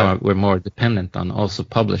stories. But now we're more dependent on also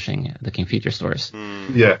publishing the King Feature stories.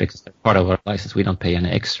 Yeah. Because they're part of our license, we don't pay any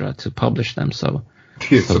extra to publish them. So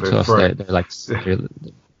to us, they're like...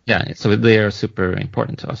 Yeah, so they are super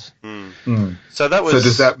important to us. So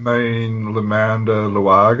does that mean Lamanda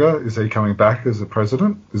Luaga, is he coming back as the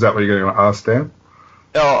president? Is that what you're going to ask, Dan?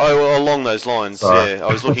 Along those lines, yeah.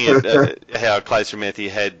 I was looking at how Claes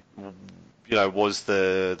Ramethi was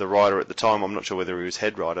the writer at the time. I'm not sure whether he was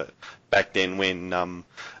head writer back then when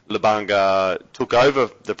Lubanga took over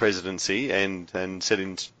the presidency and set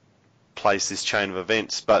in place this chain of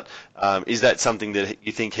events. But is that something that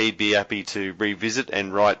you think he'd be happy to revisit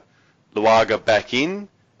and write Luaga back in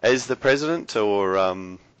as the president? Or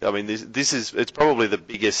it's probably the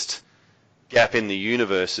biggest gap in the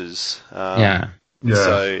universes. So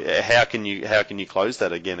how can you close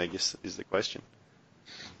that again, I guess, is the question.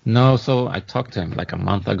 No, so I talked to him like a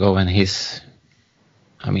month ago, and he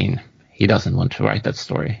doesn't want to write that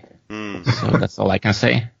story. So that's all I can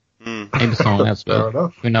say. Maybe someone else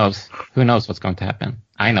will. Who knows? Who knows what's going to happen?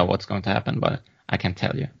 I know what's going to happen, but I can't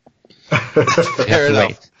tell you. Fair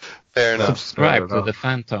enough. Subscribe to the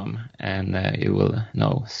Phantom, and you will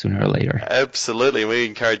know sooner or later. Absolutely, we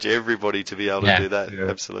encourage everybody to be able to do that. Yeah.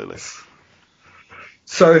 Absolutely.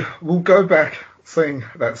 So we'll go back. Seeing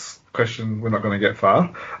that's a question we're not going to get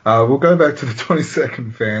far. We'll go back to the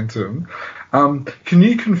 22nd Phantom. Can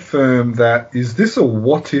you confirm that is this a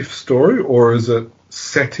what if story or is it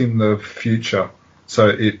set in the future? So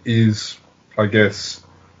it is, I guess,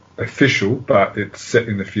 official, but it's set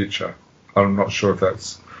in the future. I'm not sure if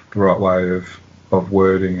that's the right way of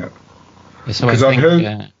wording it. Because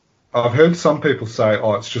I've heard some people say,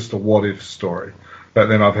 oh, it's just a what if story. But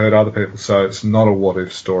then I've heard other people say it's not a what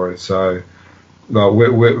if story. So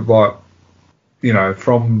we're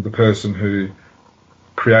from the person who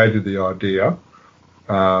created the idea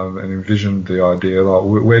and envisioned the idea,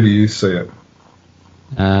 where do you see it?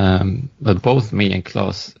 But both me and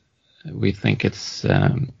Klaus, we think it's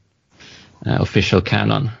official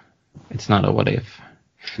canon. It's not a what if.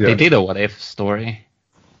 Yeah. They did a what if story.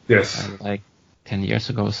 Yes. 10 years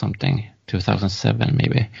ago or something, 2007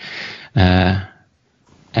 maybe.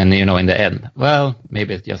 And in the end, well,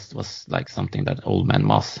 maybe it just was like something that Old Man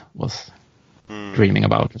Moss was dreaming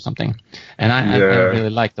about or something. And I really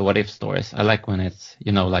like the what if stories. I like when it's,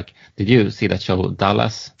 did you see that show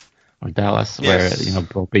Dallas? or Dallas, Yes. where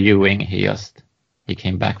Bobby Ewing, he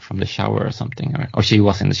came back from the shower or something, or she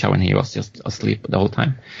was in the shower and he was just asleep the whole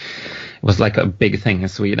time. It was like a big thing in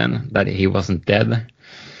Sweden that he wasn't dead.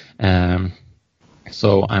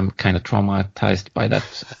 So I'm kind of traumatized by that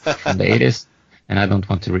from the 80s, and I don't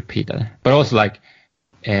want to repeat that. But also, like,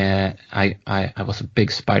 I was a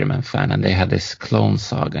big Spider-Man fan, and they had this clone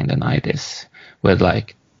saga in the 90s with,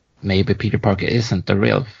 like, maybe Peter Parker isn't the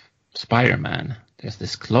real Spider-Man. There's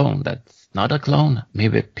this clone that's not a clone.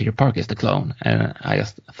 Maybe Peter Parker is the clone. And I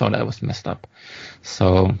just thought that was messed up.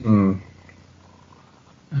 So I'm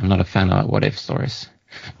not a fan of what if stories.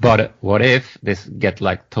 But what if this get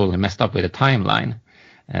like totally messed up with the timeline?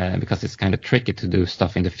 Because it's kind of tricky to do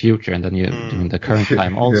stuff in the future and then you're doing the current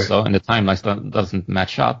time also, and the timeline doesn't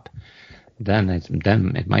match up. Then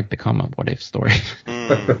it might become a what if story.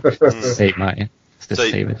 Save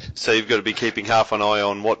it. So you've got to be keeping half an eye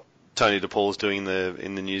on what Tony DePaul's doing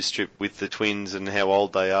in the news strip with the twins and how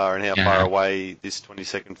old they are and how far away this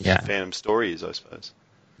 22nd Phantom story is, I suppose.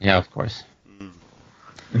 Yeah, of course.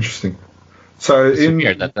 Interesting. So it's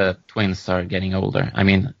weird that the twins are getting older. I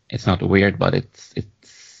mean, it's not weird, but it's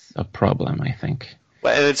a problem, I think.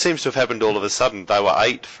 Well, and it seems to have happened all of a sudden. They were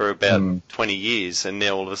 8 for about 20 years, and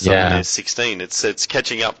now all of a sudden they're 16. It's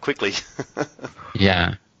catching up quickly.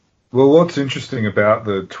 Yeah. Well, what's interesting about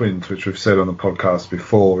the twins, which we've said on the podcast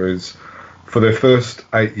before, is for their first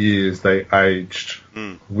 8 years they aged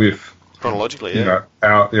with chronologically,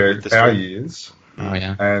 our years. Oh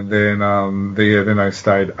yeah. And then then they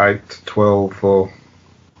stayed 8 to 12 for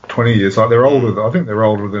 20 years. Like they're older. I think they're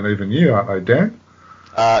older than even you, aren't they, Dan?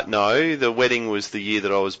 No, the wedding was the year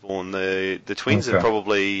that I was born. The twins are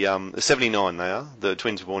probably 79. They are. The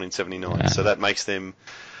twins were born in 79, so that makes them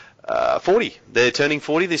 40. They're turning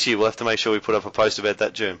 40 this year. We'll have to make sure we put up a post about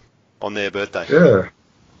that, Germ, on their birthday. Yeah.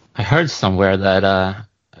 I heard somewhere that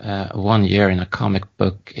 1 year in a comic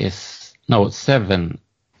book is 7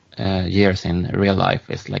 years in real life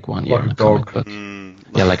is like 1 year in a comic book.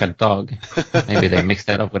 Yeah, like a dog. Maybe they mixed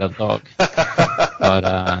that up with a dog. But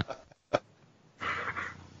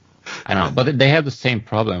I don't know. But they have the same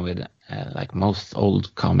problem with like most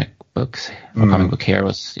old comic books or comic book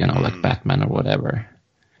heroes, like Batman or whatever.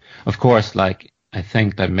 Of course, like I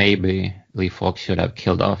think that maybe Lee Falk should have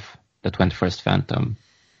killed off the 21st Phantom.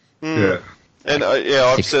 Yeah. And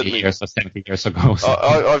I've 60 certainly years or 70 years ago.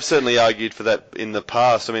 I've certainly argued for that in the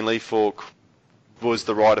past. I mean, Lee Falk was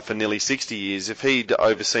the writer for nearly 60 years. If he'd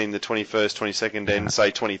overseen the 21st, 22nd, and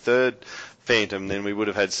say 23rd Phantom, then we would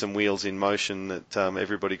have had some wheels in motion that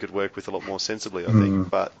everybody could work with a lot more sensibly, I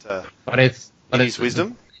think. But it's his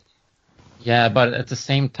wisdom. Yeah, but at the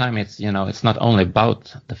same time, it's it's not only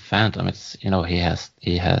about the Phantom. It's he has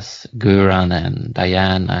Guran and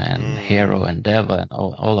Diana and Hero and Deva and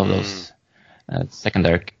all of those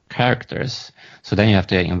secondary characters. So then you have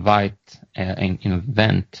to invent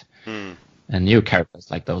new characters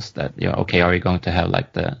like those that are you going to have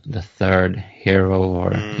like the third hero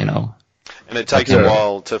or And it takes a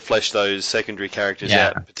while to flesh those secondary characters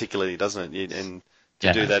out, particularly, doesn't it? And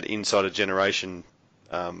to do that inside a generation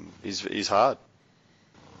is hard.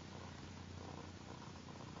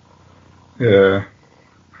 Yeah.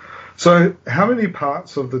 So, how many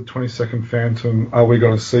parts of the 22nd Phantom are we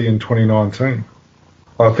going to see in 2019?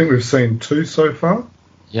 I think we've seen 2 so far.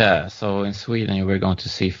 Yeah, so in Sweden we're going to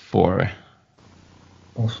see 4.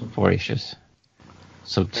 Awesome. 4 issues.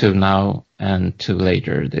 So 2 now and 2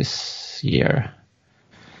 later this year.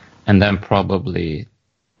 And then probably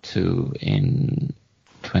 2 in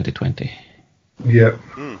 2020. Yeah.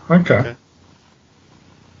 Okay.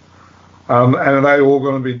 And are they all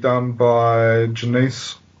going to be done by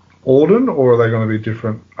Janice Auden, or are they going to be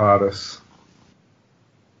different artists?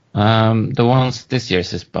 The ones this year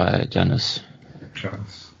is by Janus.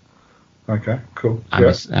 Janice. Okay, cool.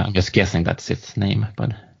 I'm just guessing that's its name,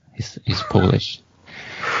 but he's Polish.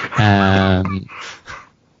 I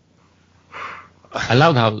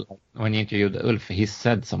love how when you interviewed Ulf, he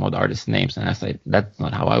said some of the artists' names, and I said that's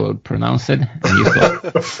not how I would pronounce it, and you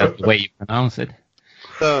thought that's the way you pronounce it.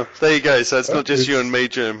 Oh, there you go. So it's not just you and me,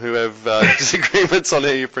 Germ, who have disagreements on how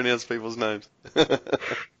you pronounce people's names.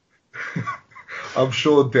 I'm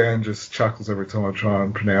sure Dan just chuckles every time I try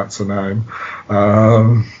and pronounce a name.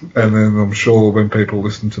 And then I'm sure when people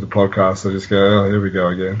listen to the podcast, they just go, oh, here we go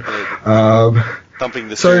again. Thumping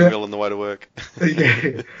the steering wheel on the way to work.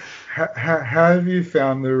 Yeah. How have you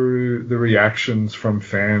found the reactions from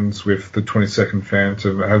fans with the 22nd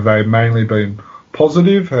Phantom? Have they mainly been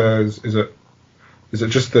positive? Is it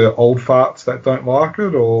just the old farts that don't like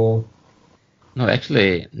it, or? No,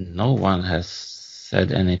 actually, no one has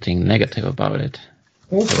said anything negative about it.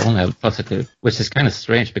 So only have positive, which is kind of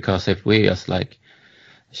strange because if we just like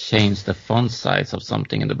change the font size of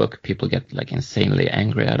something in the book, people get like insanely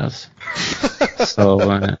angry at us. So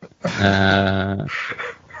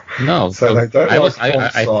no. So they don't like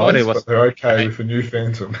font I thought it was, but they're okay with a new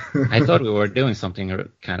Phantom. I thought we were doing something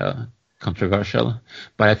kind of controversial,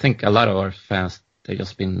 but I think a lot of our fans, they've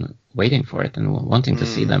just been waiting for it and wanting to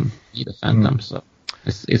see them be the Phantom. So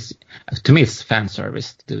it's to me, it's fan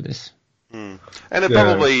service to do this. And it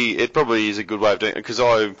probably is a good way of doing it, because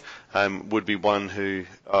I would be one who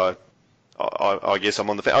I guess I'm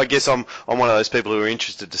on the. I guess I'm one of those people who are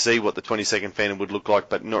interested to see what the 22nd Phantom would look like,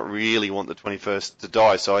 but not really want the 21st to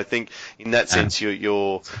die. So I think in that sense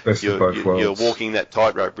you're walking that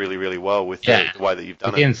tightrope really, really well with the way that you've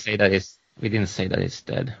done it. We didn't say that it's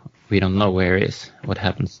dead. We don't know where he is, what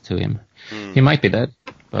happens to him. He might be dead,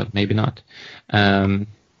 but maybe not. And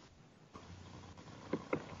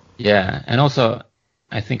also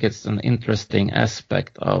I think it's an interesting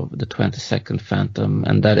aspect of the 22nd Phantom,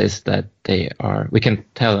 and that is that we can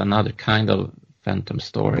tell another kind of Phantom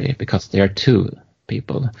story because they are two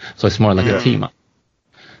people. So it's more like a team up.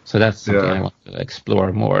 So that's something I want to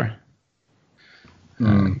explore more.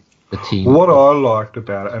 The team. What I liked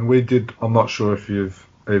about it, and I'm not sure if you've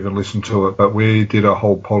even listened to it, but we did a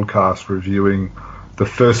whole podcast reviewing the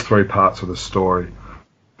first 3 parts of the story.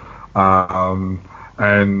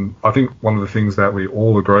 And I think one of the things that we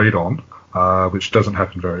all agreed on, which doesn't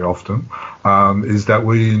happen very often, is that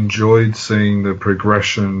we enjoyed seeing the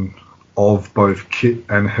progression of both Kit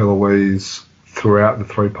and Heloise throughout the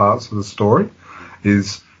 3 parts of the story.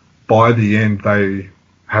 Is by the end they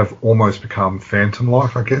have almost become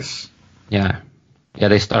Phantom-like, I guess. Yeah,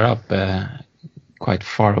 they start up quite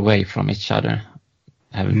far away from each other,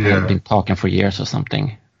 having been talking for years or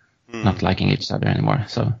something, not liking each other anymore.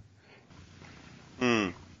 So.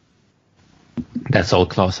 That's all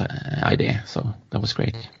Klaus' idea, so that was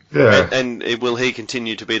great. Yeah. And will he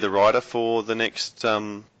continue to be the writer for the next,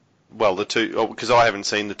 the 2, because I haven't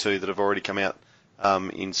seen the 2 that have already come out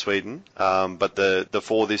in Sweden, but the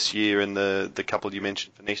 4 this year and the couple you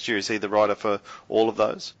mentioned for next year, is he the writer for all of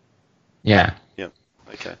those? Yeah. Yeah,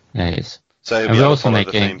 okay. Yeah, he is. So he'll be able to follow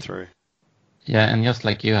the theme through. Yeah, and just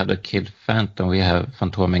like you have the Kid Phantom, we have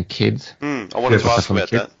Fantomen Kids. I wanted to ask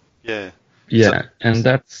about that. Yeah. Yeah, and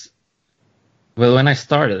that's... Well, when I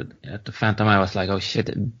started at the Phantom, I was like, oh shit.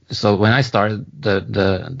 So when I started,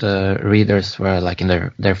 the readers were like in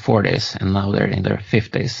their 40s, and now they're in their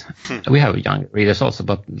 50s. We have young readers also,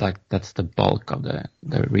 but like that's the bulk of the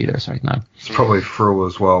readers right now. It's probably through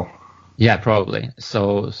as well. Yeah, probably.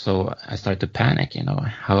 So I started to panic,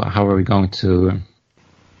 how are we going to...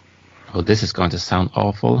 Oh, this is going to sound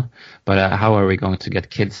awful, but how are we going to get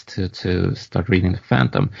kids to start reading the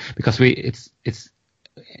Phantom? Because we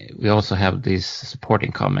also have these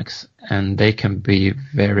supporting comics, and they can be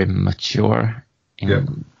very mature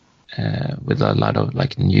with a lot of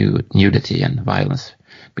like nudity and violence,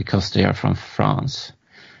 because they are from France,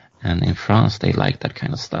 and in France they like that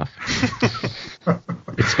kind of stuff.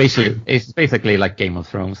 It's basically like Game of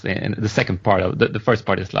Thrones. And the second part of the first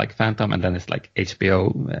part is like Phantom, and then it's like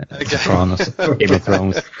HBO, Sopranos, Game of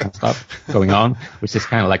Thrones and stuff going on, which is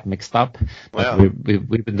kind of like mixed up. But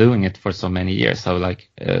we've been doing it for so many years. So like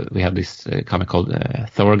we have this comic called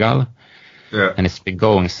Thorgal. Yeah. And it's been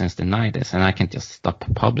going since the 90s, and I can't just stop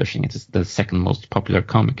publishing it. It's the second most popular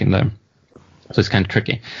comic in there. So it's kind of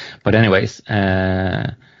tricky. But anyways,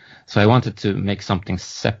 so I wanted to make something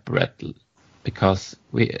separate, because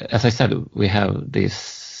as I said, we have this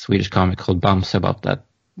Swedish comic called Bamse about that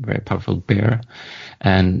very powerful bear,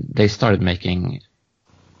 and they started making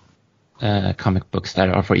comic books that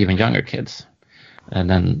are for even younger kids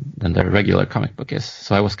than their regular comic book is.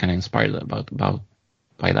 So I was kind of inspired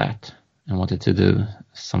by that and wanted to do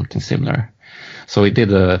something similar. So we did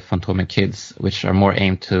the Fantomen Kids, which are more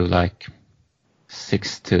aimed to like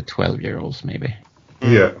 6 to 12-year-olds maybe.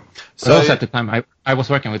 Yeah. So also at the time, I was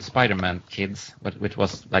working with Spider-Man Kids, which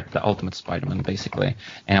was like the ultimate Spider-Man basically,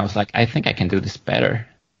 and I was like, I think I can do this better.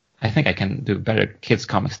 I think I can do better kids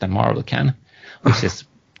comics than Marvel can, which is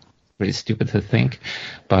really stupid to think,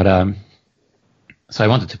 but so I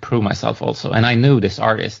wanted to prove myself also, and I knew this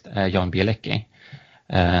artist Jan Bielecki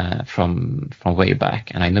from way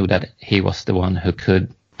back, and I knew that he was the one who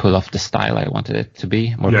could pull off the style I wanted it to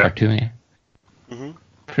be, more cartoony. Mm-hmm.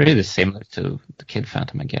 Pretty similar to the Kid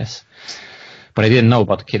Phantom, I guess. But I didn't know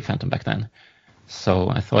about the Kid Phantom back then. So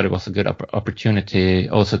I thought it was a good opportunity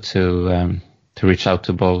also to to reach out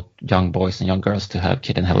to both young boys and young girls to have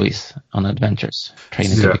Kit and Heloise on adventures,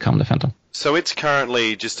 training to become the Phantom. So it's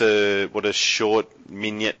currently just a short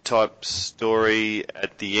vignette type story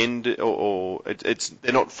at the end, or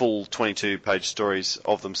they're not full 22-page stories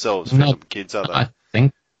of themselves. Phantom Kids, are they? I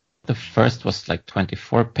think the first was like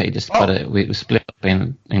 24 pages, but we split up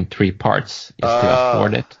in 3 parts just to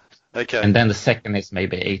afford it. Okay. And then the second is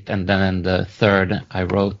maybe 8, and then the third I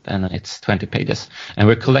wrote, and it's 20 pages. And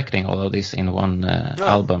we're collecting all of these in one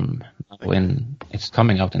album when it's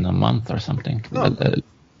coming out in a month or something. We do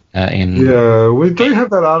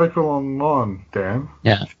have that article online, Dan.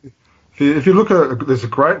 Yeah. If you look at, there's a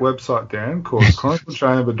great website, Dan, called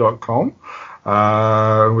chroniclechamber.com.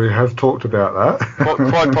 We have talked about that.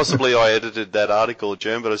 Quite possibly I edited that article,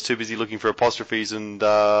 Germ, but I was too busy looking for apostrophes and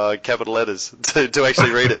capital letters to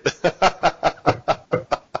actually read it.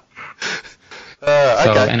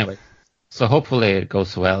 So okay. anyway, so hopefully it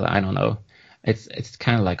goes well. I don't know. It's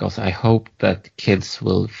kind of like also I hope that kids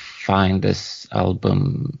will find this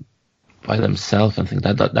album by themselves and think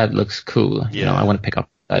that looks cool. Yeah. You know, I want to pick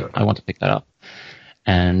that up.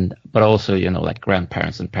 But also, you know, like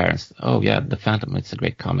grandparents and parents. Oh yeah, the Phantom, it's a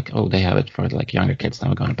great comic. Oh, they have it for like younger kids. Now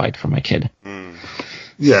I'm going to buy it for my kid.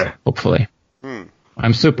 Yeah. Hopefully.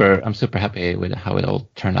 I'm super happy with how it all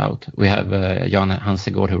turned out. We have Jan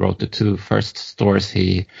Hansegård, who wrote the 2 first stories.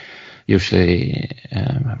 He usually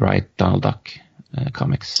write Donald Duck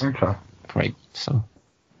comics. Okay. Right. So.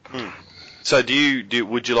 So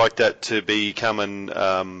would you like that to become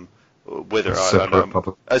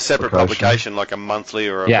a separate publication, like a monthly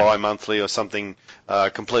or a bi-monthly or something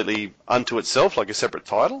completely unto itself, like a separate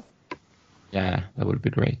title? Yeah, that would be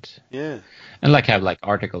great. Yeah. And like have like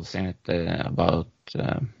articles in it about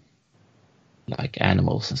like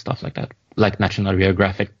animals and stuff like that, like National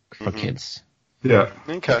Geographic for kids. Yeah.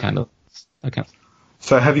 Okay. Okay.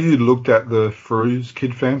 So have you looked at the Fruz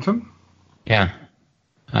Kid Phantom? Yeah.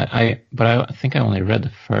 I think I only read the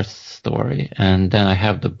first story, and then I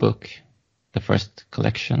have the book, the first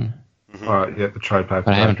collection. All right, the trade paperback.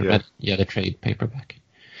 But I haven't read the trade paperback.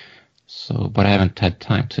 So, but I haven't had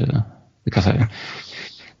time to, because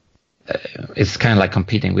it's kind of like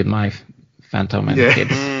competing with my Phantom and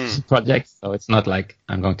Kids project. So it's not like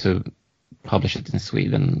I'm going to publish it in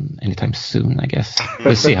Sweden anytime soon, I guess.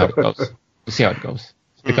 We'll see how it goes.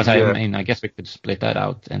 Because I guess we could split that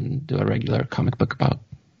out and do a regular comic book about.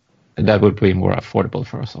 That would be more affordable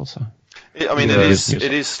for us also. I mean, it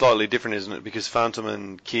is slightly different, isn't it? Because Phantom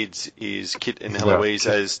and Kids is Kit and Heloise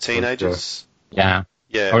as teenagers. Yeah.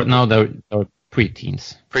 Yeah. Or no, they're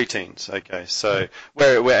pre-teens. Pre-teens. Okay. So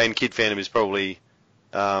where and Kid Phantom is probably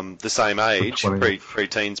the same age,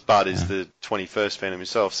 pre-teens, but is the 21st Phantom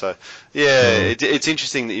himself. So it's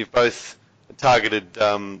interesting that you've both targeted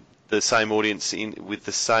the same audience with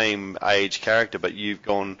the same age character, but you've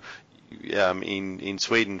gone in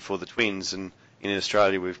Sweden for the twins, and in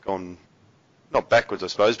Australia we've gone not backwards, I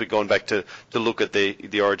suppose, but gone back to look at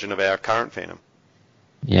the origin of our current Phantom.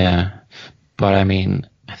 Yeah, but I mean,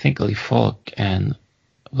 I think Lee Falk and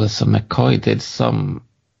Wilson McCoy did some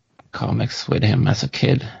comics with him as a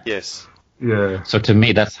kid. Yes. Yeah. So to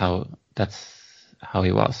me, that's how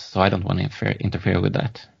he was. So I don't want to interfere with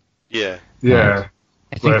that. Yeah. Yeah.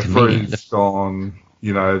 I think Fruz's on,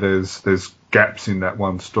 you know, there's gaps in that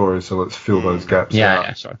one story, so let's fill those gaps out.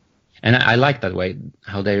 Yeah, sure. And I like that way,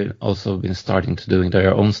 how they've also been starting to doing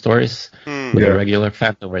their own stories with a regular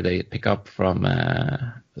Phantom, where they pick up from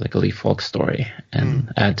like a Lee Falk story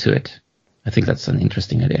and add to it. I think that's an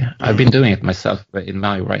interesting idea. I've been doing it myself in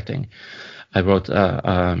my writing. I wrote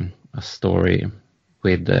a story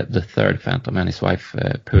with the third Phantom and his wife,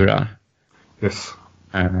 Pura. Yes.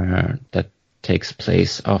 That takes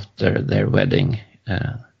place after their wedding.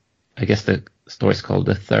 I guess the story's called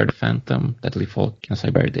The Third Phantom, that Lee Falk and Cy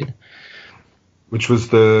Berry did. Which was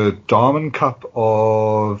the Diamond Cup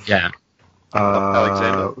of...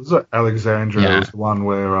 Alexandria. Was it Alexandria? Yeah. Was the one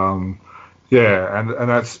where... and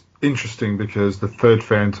that's interesting because the Third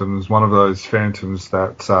Phantom is one of those Phantoms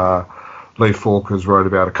that Lee Falk has wrote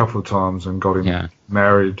about a couple of times and got him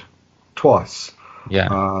married twice.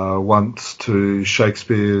 Yeah. Once to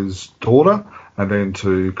Shakespeare's daughter and then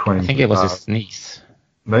to Queen... I think it was his niece.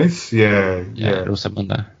 Niece? Yeah.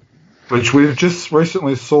 Rosamunda. Which we just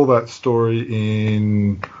recently saw that story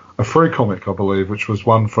in a free comic, I believe, which was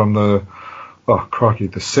one from the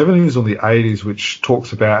 70s or the 80s, which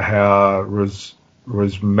talks about how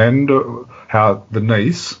Rosmenda, how the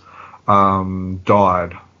niece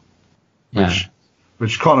died.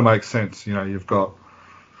 Which kind of makes sense. You know, you've got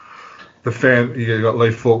you've got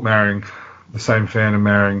Lee Falk marrying the same Phantom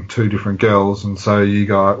marrying two different girls, and so you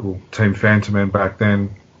got Team Phantom Men back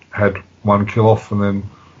then had one kill off, and then,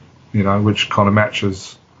 which kind of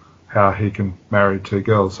matches how he can marry 2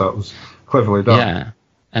 girls. So it was cleverly done. Yeah,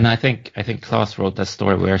 and I think Klaus wrote that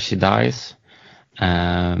story where she dies,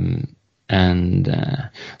 so in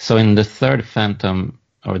the third Phantom,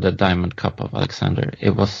 or the Diamond Cup of Alexander,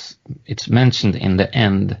 it's mentioned in the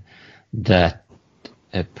end that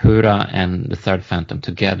Pura and the third Phantom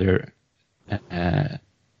together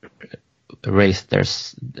raised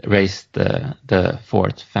the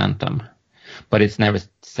fourth Phantom, but it's never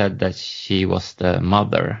said that she was the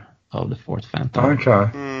mother of the fourth Phantom.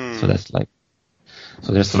 Okay. So that's like,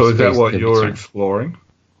 so there's some. So is that space what to you're return. exploring?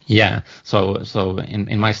 Yeah. So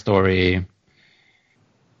in my story,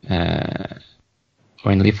 or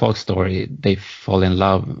in Lee Falk's story, they fall in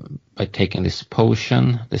love by taking this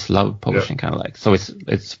love potion, kind of like. So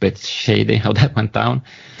it's a bit shady how that went down,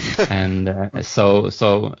 and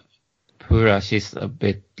so Pura, she's a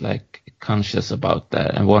bit like conscious about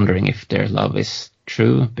that and wondering if their love is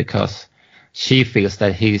true, because she feels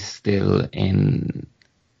that he's still in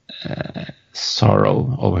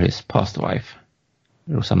sorrow over his past wife,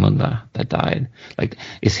 Rosamunda, that died. Like,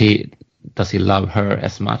 does he love her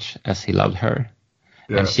as much as he loved her?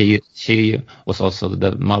 Yeah. And she was also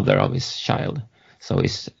the mother of his child. So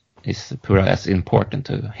is Pura as important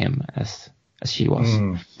to him as she was?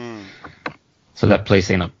 So that plays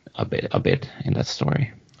in a bit in that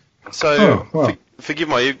story. So, wow. forgive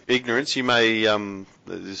my ignorance. You may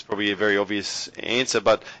this is probably a very obvious answer,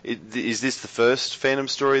 but is this the first Phantom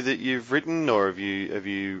story that you've written, or have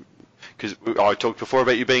you? Because I talked before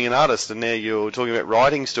about you being an artist, and now you're talking about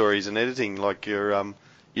writing stories and editing. Like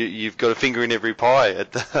you've got a finger in every pie.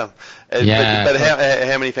 Yeah. But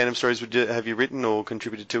how many Phantom stories have you written or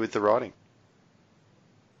contributed to with the writing?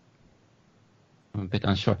 I'm a bit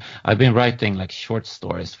unsure. I've been writing like short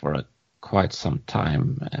stories for quite some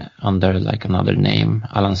time under like another name,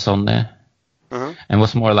 Alan Sonne. And it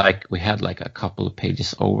was more like we had like a couple of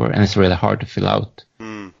pages over, and it's really hard to fill out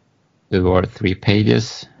 2 or 3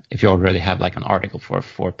 pages if you already have like an article for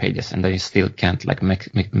 4 pages, and then you still can't like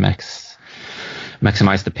maximize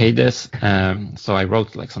the pages. So I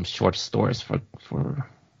wrote like some short stories for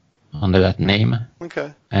under that name.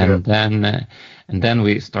 Okay. And then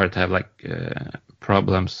we started to have like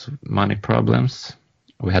money problems.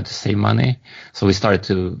 We had to save money, so we started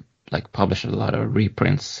to like publish a lot of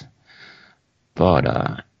reprints. But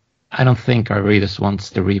I don't think our readers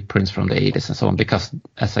wants the reprints from the 80s and so on, because,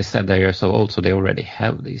 as I said, they are so old, so they already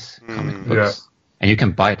have these comic books, and you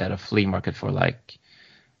can buy it at a flea market for like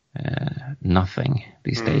nothing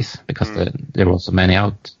these days, because there were so many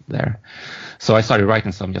out there. So I started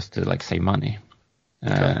writing some just to like save money,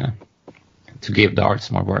 to give the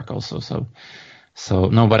arts more work also. So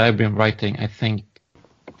no, but I've been writing. I think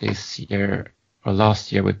this year or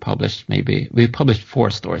last year we published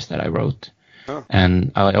 4 stories that I wrote. Oh.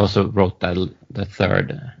 And I also wrote the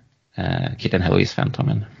third Kit and Heloise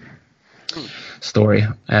Phantom story,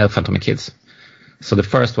 Phantom and Kids. So the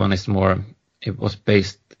first one is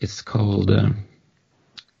it's called, I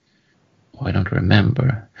don't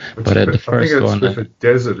remember. The first one... I think it's with a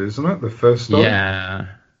desert, isn't it? The first story? Yeah,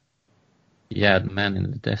 The Man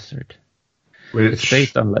in the Desert. Which...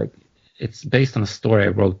 It's based on a story I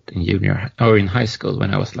wrote in high school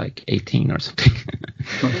when I was like 18 or something.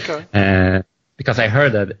 Okay. Because I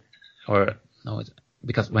heard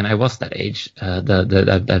because when I was that age,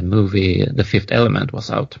 that movie, The Fifth Element, was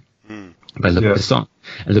out by Luc Besson.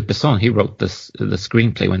 And Luc Besson, he wrote the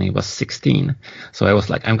screenplay when he was 16. So I was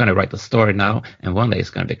like, I'm going to write the story now, and one day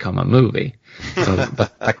it's going to become a movie.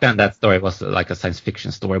 But back then that story was like a science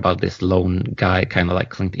fiction story about this lone guy, kind of like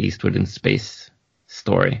Clint Eastwood in space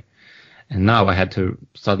story. And now I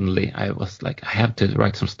was like, I have to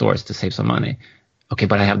write some stories to save some money. Okay,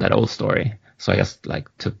 but I have that old story. So I just like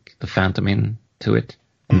took the Phantom into it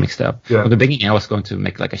and mixed it up. Yeah. At the beginning, I was going to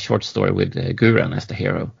make like a short story with Guran as the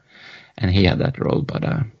hero, and he had that role, but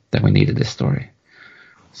then we needed this story.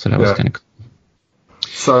 So that was kind of cool.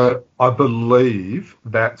 So I believe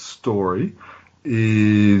that story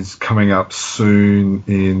is coming up soon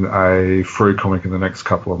in a free comic in the next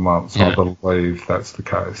couple of months. Yeah. I believe that's the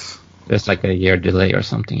case. There's like a year delay or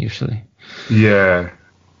something usually. Yeah.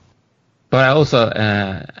 But I also,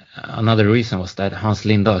 another reason was that Hans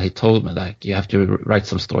Lindahl, he told me like, you have to write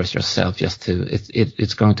some stories yourself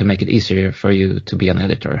it's going to make it easier for you to be an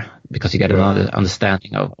editor, because you get another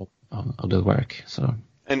understanding of the work. So.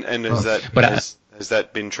 And has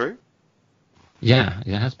that been true? Yeah,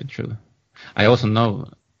 it has been true. I also know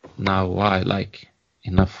now why, like,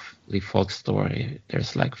 in a Lee Falk story,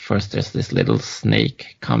 there's this little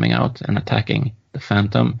snake coming out and attacking the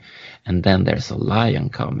Phantom, and then there's a lion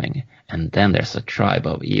coming, and then there's a tribe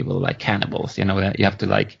of evil like cannibals. You know, you have to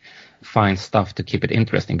like find stuff to keep it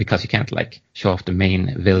interesting, because you can't like show off the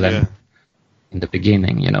main villain in the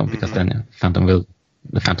beginning, you know, because then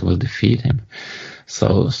the Phantom will defeat him.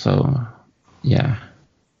 So yeah,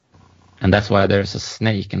 and that's why there's a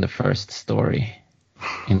snake in the first story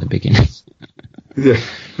in the beginning. Yeah.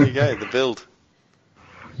 There you go, the build.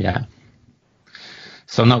 Yeah.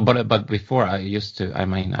 So no, but before I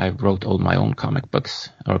wrote all my own comic books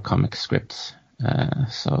or comic scripts.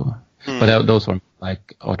 But those were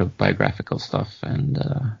like autobiographical stuff and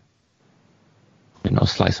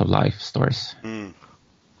slice of life stories.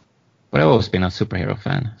 But I've always been a superhero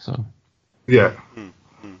fan, so. Yeah.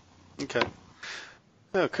 Okay.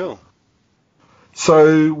 Oh, cool.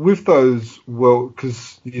 So with those, well,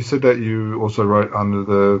 because you said that you also wrote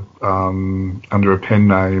under a pen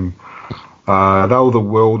name, they were the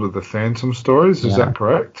World of the Phantom stories. Is that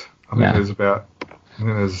correct? I think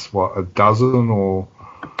there's a dozen or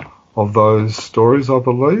of those stories, I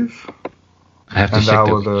believe. I have to check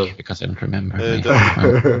the wiki because I don't remember.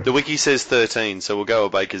 The wiki says 13, so we'll go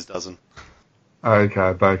with Baker's dozen.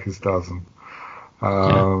 Okay, Baker's dozen.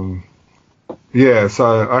 So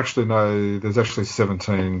actually, no, there's actually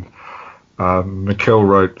 17. McKell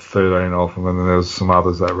wrote 13 of them, and then there's some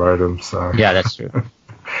others that wrote them. So yeah, that's true.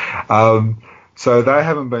 So they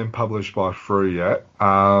haven't been published by Frew yet.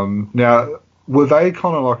 Now, were they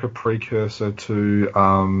kind of like a precursor to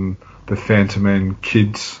the Phantom Men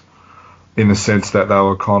Kids, in the sense that they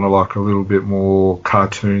were kind of like a little bit more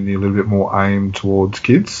cartoony, a little bit more aimed towards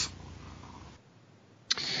kids?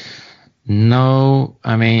 No,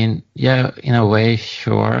 I mean, yeah, in a way,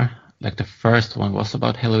 sure. Like the first one was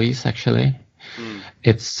about Heloise, actually.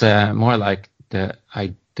 It's more like the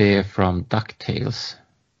idea from DuckTales.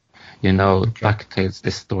 You know, DuckTales,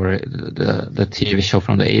 this story, the TV show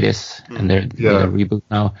from the 80s, and they're a reboot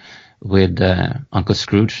now with Uncle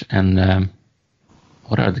Scrooge and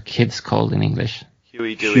what are the kids called in English?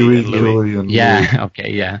 Huey, Dewey, and Louie. And yeah,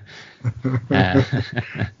 okay, yeah.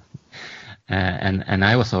 And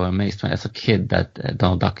I was so amazed when, as a kid, that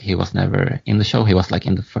Donald Duck, he was never in the show. He was like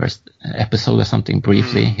in the first episode or something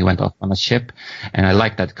briefly. He went off on a ship, and I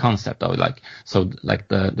like that concept of like, so like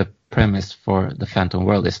the premise for the Phantom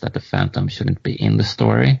world is that the Phantom shouldn't be in the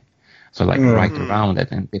story. So like right around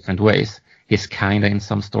it in different ways. He's kind of in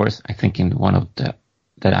some stories. I think in one of the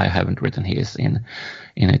that I haven't written, he is in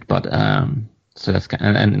it. But so that's kind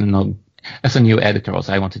of, and you know, as a new editor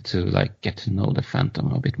also, I wanted to like get to know the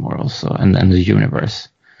Phantom a bit more also, and the universe.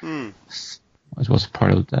 It was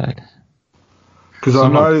part of that. Because I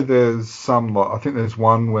know there's some, like, I think there's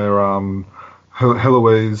one where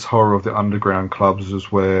Heloise Horror of the Underground Clubs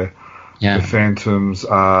is where the Phantom's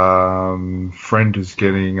friend is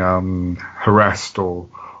getting harassed or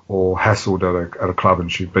hassled at a club,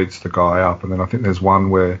 and she beats the guy up. And then I think there's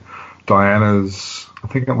one where Diana's, I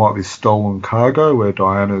think it might be Stolen Cargo, where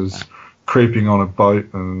Diana's creeping on a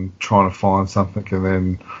boat and trying to find something, and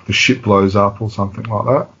then the ship blows up or something like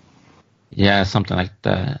that. Yeah, something like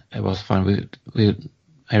that. It was fun.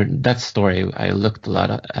 That story, I looked a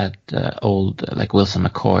lot at old, like Wilson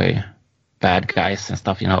McCoy bad guys and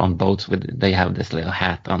stuff, you know, on boats they have this little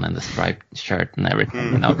hat on and the striped shirt and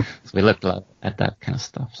everything, you know. So we looked a lot at that kind of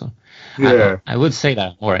stuff. So I would say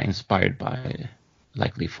that I'm more inspired by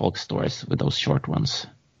like the folk stories with those short ones.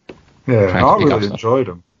 Yeah, I really enjoyed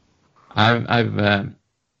them. I've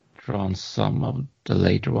drawn some of the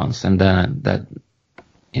later ones, and then that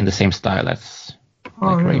in the same style as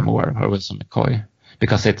Ray Moore or Wilson McCoy,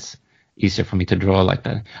 because it's easier for me to draw like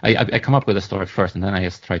that. I come up with a story first, and then I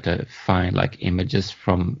just try to find like images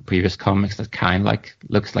from previous comics that kind of like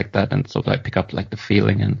looks like that, and so I pick up like the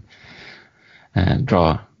feeling and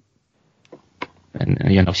draw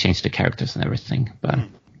and you know, change the characters and everything. But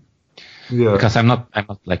because I'm not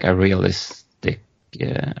like a realistic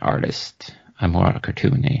artist, I'm more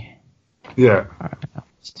cartoony. Yeah.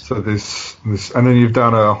 So this, and then you've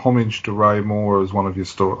done a homage to Ray Moore as one of your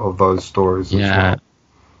those stories as well.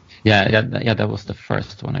 Yeah, that was the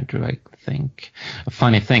first one I drew, I think. A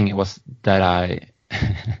funny thing was that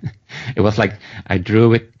it was like I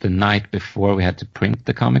drew it the night before we had to print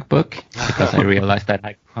the comic book, because I realized that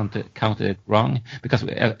I counted it wrong. Because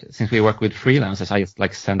since we work with freelancers, I just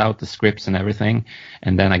like send out the scripts and everything,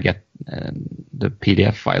 and then I get the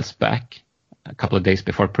PDF files back a couple of days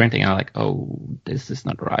before printing, and I'm like, oh, this is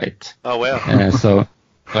not right. Oh, wow. So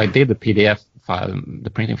I did the PDF file,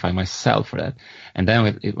 the printing file myself for that, and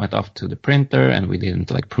then it went off to the printer, and we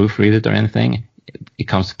didn't like proofread it or anything. It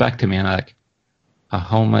comes back to me, and I'm like, a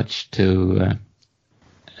homage to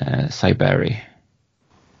Cyberry,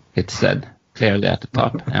 it said. clearly at the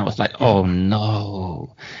top. And I was like, oh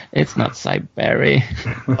no, it's not Cy Berry.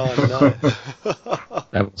 Oh no.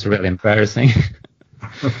 That was really embarrassing.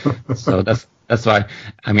 So that's why,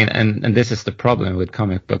 I mean, and this is the problem with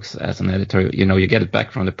comic books as an editor. You know, you get it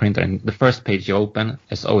back from the printer, and the first page you open,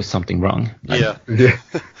 there's always something wrong. Like, Yeah.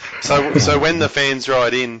 So when the fans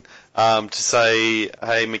write in to say,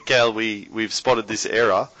 hey, Mikkel, we've spotted this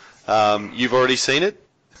error, you've already seen it?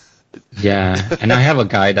 yeah, and I have a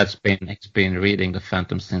guy that's been reading the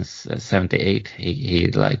Phantom since '78. He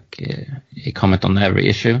comment on every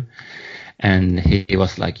issue, and he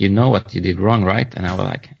was like, you know what you did wrong, right? And I was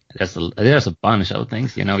like, there's a bunch of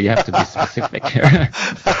things, you know, you have to be specific here.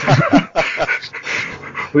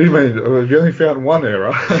 What do you mean? Have you only found one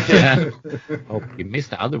error? Yeah. Oh, you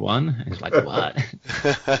missed the other one. And it's like, what?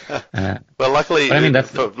 Well, luckily, but I mean,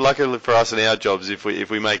 luckily for us in our jobs, if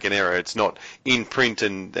we make an error, it's not in print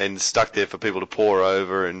and stuck there for people to pore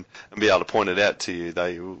over and be able to point it out to you.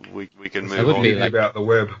 We can move would on. be like- about the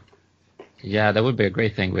web. Yeah, that would be a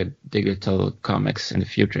great thing with digital comics in the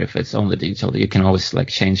future. If it's only digital, you can always like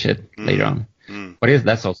change it later on. But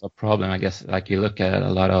that's also a problem, I guess. Like you look at a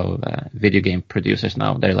lot of video game producers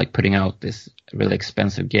now, they're like putting out these really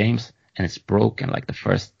expensive games, and it's broken like the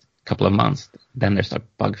first couple of months. Then they start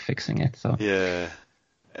bug fixing it. So Yeah.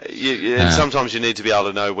 And sometimes you need to be able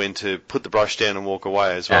to know when to put the brush down and walk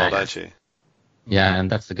away as well, don't you? yeah, and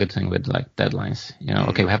that's the good thing with like deadlines. You know,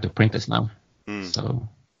 okay, we have to print this now, so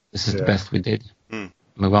this is the best we did.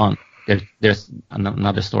 Move on. There's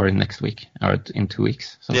another story next week or in 2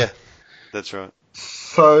 weeks. So. Yeah, that's right.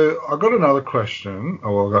 So I got another question.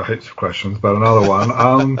 Oh, well, I've got heaps of questions, but another one.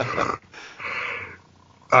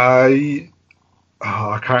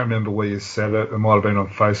 I can't remember where you said it. It might have been on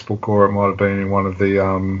Facebook or it might have been in one of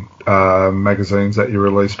the magazines that you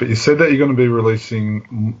released. But you said that you're going to be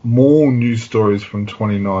releasing more news stories from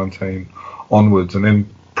 2019 onwards. And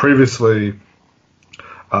then previously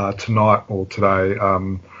tonight or today,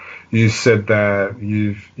 you said that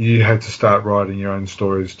you had to start writing your own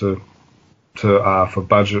stories for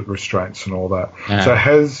budget restraints and all that. Yeah. So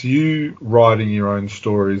has you writing your own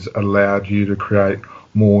stories allowed you to create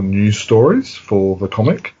more news stories for the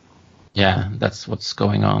comic? Yeah, that's what's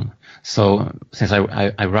going on. So since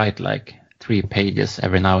I write like 3 pages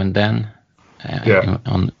every now and then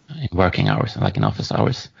in working hours, like in office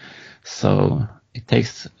hours, so it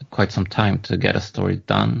takes quite some time to get a story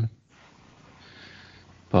done.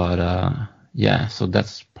 But so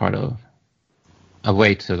that's part of a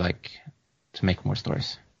way to make more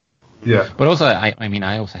stories. Yeah. But also, I mean,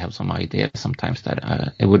 I also have some ideas sometimes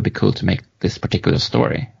that it would be cool to make this particular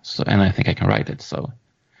story. So, and I think I can write it. So.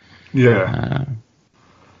 Yeah.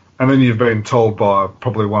 And then you've been told by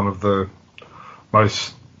probably one of the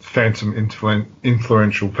most Phantom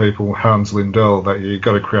influential people, Hans Lindell, that you've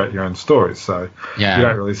got to create your own stories. So you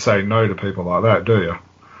don't really say no to people like that, do you?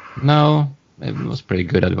 No, it was pretty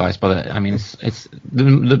good advice. But I mean, it's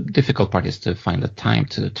the difficult part is to find the time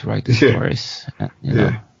to write the stories. You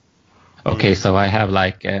know. Okay, so I have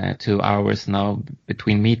 2 hours now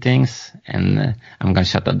between meetings, and I'm going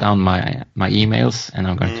to shut down my emails, and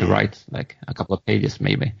I'm going to write a couple of pages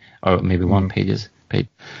maybe, or maybe 1 page.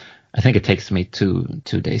 I think it takes me 2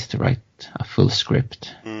 days to write a full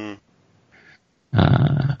script.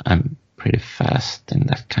 I'm pretty fast in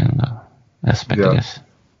that kind of aspect, I guess.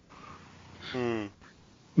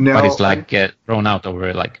 Now, but it's thrown out over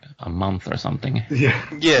a month or something. Yeah.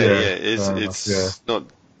 It's not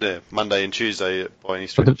Monday and Tuesday by any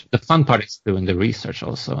stretch. But the fun part is doing the research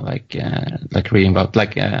also, reading about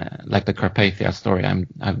the Carpathia story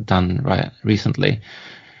I've done recently.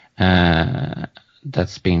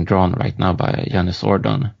 That's being drawn right now by Janus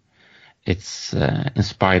Ordon. It's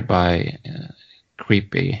inspired by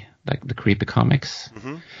creepy, the creepy comics.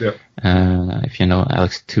 If you know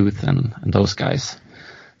Alex Tooth and those guys,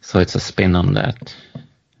 so it's a spin on that.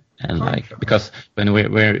 And because when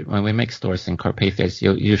we make stories in Carpathia, it's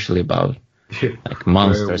usually about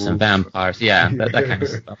monsters and vampires, that kind of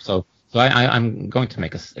stuff. So I'm going to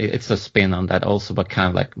make it's a spin on that also, but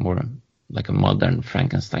kind of more like a modern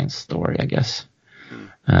Frankenstein story, I guess.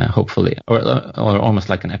 Hopefully, or almost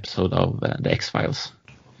like an episode of the X-Files.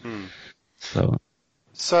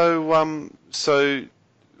 So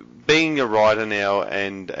being a writer now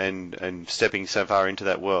and stepping so far into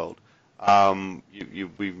that world,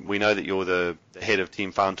 we know that you're the head of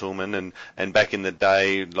Team Phantom, and back in the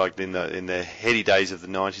day, like in the heady days of the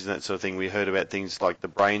 90s and that sort of thing, we heard about things like the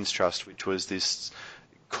Brains Trust, which was this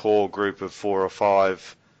core group of 4 or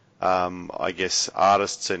 5, I guess,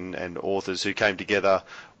 artists and authors who came together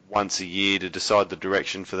once a year to decide the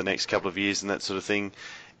direction for the next couple of years and that sort of thing.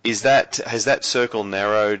 has that circle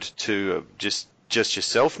narrowed to just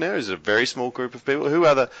yourself now? Is it a very small group of people? Who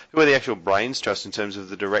are the actual brains trust in terms of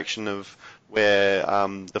the direction of where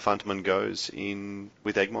the Fantomen goes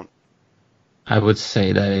with Egmont? I would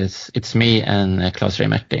say that it's me and Klaus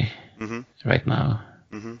Reimerti right now.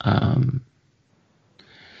 Mm-hmm.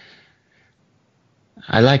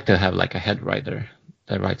 I like to have like a head writer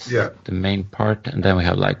that writes the main part, and then we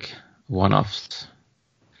have like one-offs.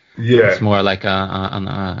 Yeah, it's more like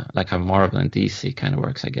a Marvel and DC kind of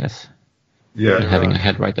works, I guess. Yeah, and having a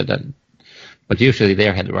head writer but usually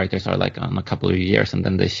their head writers are like on a couple of years, and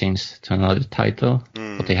then they change to another title,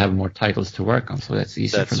 but they have more titles to work on, so that's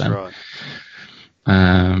easier for them. Right.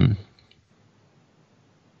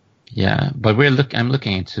 But I'm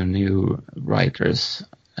looking into new writers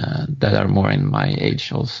that are more in my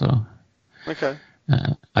age also. Okay.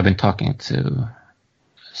 I've been talking to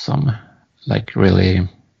some like really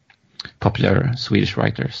popular Swedish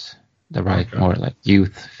writers that write more like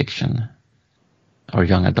youth fiction or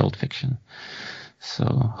young adult fiction. So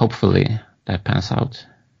hopefully that pans out.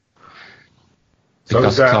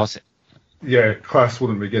 Because Klaus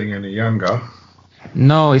wouldn't be getting any younger.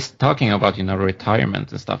 No, he's talking about,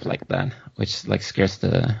 retirement and stuff like that, which like scares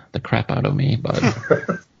the crap out of me, but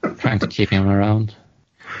trying to keep him around.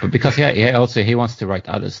 But because he wants to write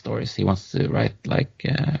other stories. He wants to write like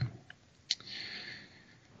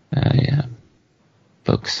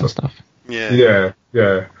books and stuff. Yeah.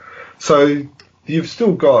 So you've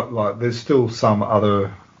still got there's still some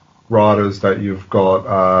other writers that you've got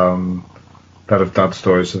that have done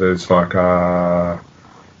stories. So there's like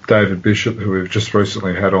David Bishop, who we've just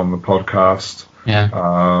recently had on the podcast. Yeah.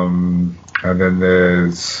 And then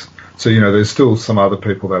there's still some other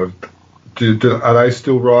people that have. Are they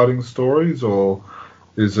still writing stories, or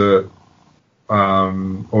is it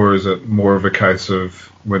more of a case of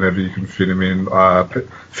whenever you can fit him in?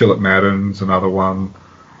 Philip Madden's another one.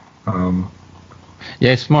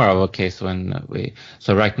 It's more of a case when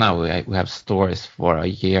so right now we have stories for a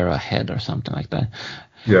year ahead or something like that.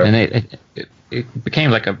 Yeah. And it became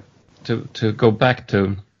like to go back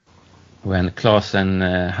to when Klaus and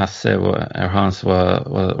Hasse or Hans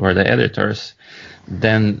were the editors.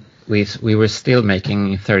 Then we were still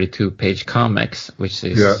making 32-page comics, which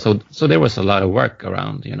is so there was a lot of work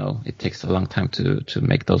around. It takes a long time to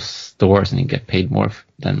make those stories, and you get paid more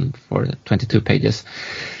than for 22 pages.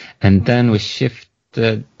 And then we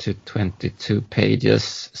shifted to 22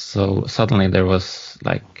 pages, so suddenly there was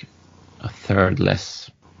like a third less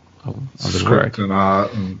of the work. And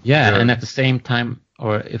art. And at the same time,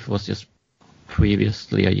 or if it was just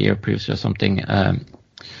previously, a year previous or something,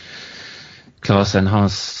 Klaus and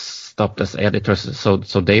Hans stopped as editors, so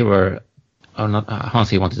they were, or not, Hans,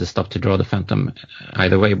 he wanted to stop to draw the Phantom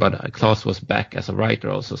either way, but Klaus was back as a writer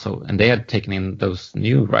also, and they had taken in those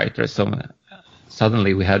new writers, so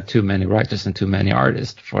suddenly we had too many writers and too many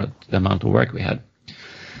artists for the amount of work we had.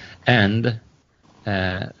 And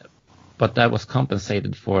but that was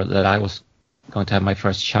compensated for that I was going to have my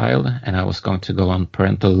first child, and I was going to go on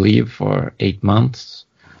parental leave for 8 months.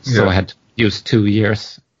 So I had to use 2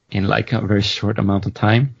 years in like a very short amount of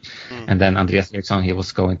time. And then Andreas Eriksson, he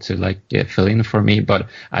was going to fill in for me, but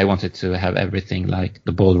I wanted to have everything like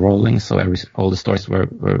the ball rolling. So all the stories were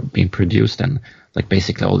being produced, and like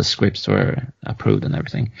basically all the scripts were approved and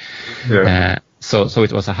everything. Yeah. So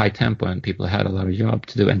it was a high tempo, and people had a lot of job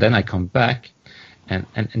to do. And then I come back, and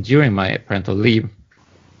during my parental leave,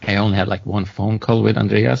 I only had like one phone call with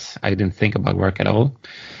Andreas. I didn't think about work at all.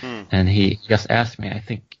 And he just asked me,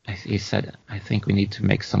 he said, I think we need to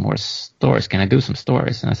make some more stories. Can I do some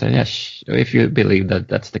stories? And I said, yes, if you believe that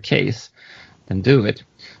that's the case, then do it.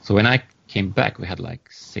 So when I came back, we had like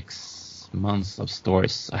 6 months of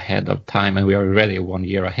stories ahead of time, and we were already 1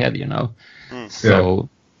 year ahead, So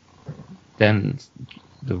then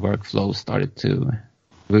the workflow started to,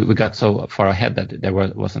 we got so far ahead that there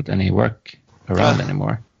wasn't any work around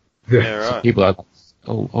anymore. Yeah, so people are,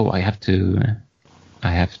 I have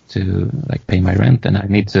to like pay my rent, and I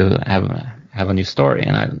need to have a new story,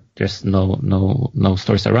 and there's no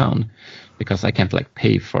stories around because I can't like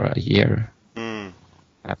pay for a year,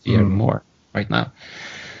 half a year more right now.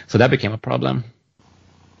 So that became a problem,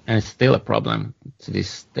 and it's still a problem to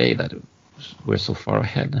this day that we're so far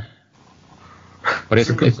ahead. But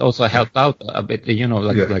it's also helped out a bit,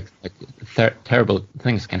 terrible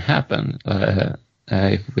things can happen.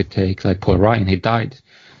 If we take like Paul Ryan, he died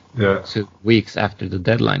 2 weeks after the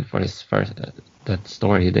deadline for his first that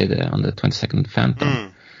story he did on the 22nd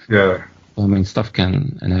Phantom. I mean, stuff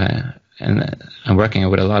can, and I'm working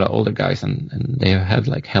with a lot of older guys, and they have had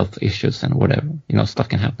like health issues and whatever, stuff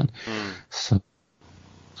can happen. So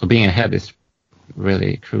being ahead is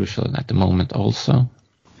really crucial at the moment also.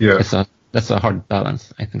 Yeah. That's a hard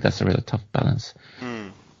balance. I think that's a really tough balance.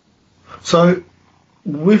 So,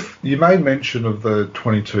 you made mention of the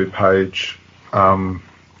 22-page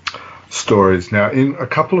stories. Now, in a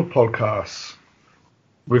couple of podcasts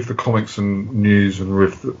with the comics and news, and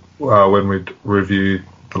with when we review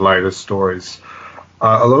the latest stories,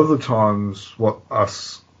 a lot of the times what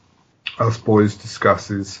us boys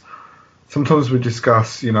discuss is, sometimes we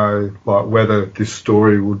discuss, like whether this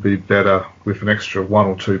story would be better with an extra 1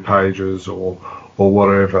 or 2 pages or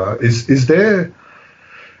whatever. Is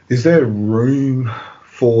there room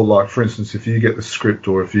for, like, for instance, if you get the script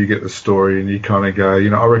or if you get the story and you kind of go,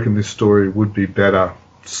 I reckon this story would be better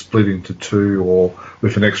split into 2 or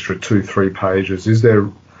with an extra 2-3 pages. Is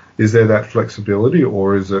there that flexibility,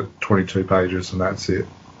 or is it 22 pages and that's it?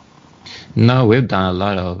 No, we've done a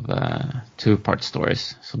lot of 2-part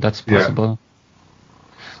stories, so that's possible.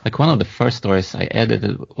 Yeah. Like one of the first stories I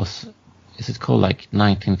edited was, is it called like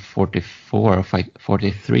 1944 or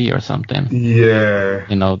 43 or something? Yeah.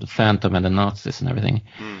 The Phantom and the Nazis and everything.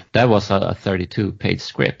 That was a 32-page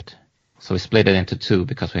script, so we split it into 2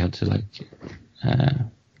 because we had to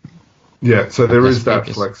so there is that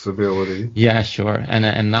flexibility. Yeah, sure.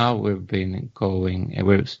 And now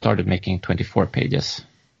we've started making 24 pages.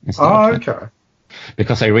 Okay.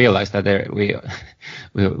 Because I realized that we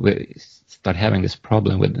start having this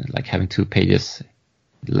problem with like having 2 pages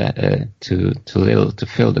too little to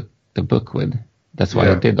fill the book with. That's why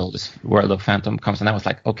I did all this World of Phantom Comics, and I was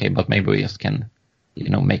like, okay, but maybe we just can,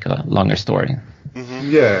 make a longer story. Mm-hmm.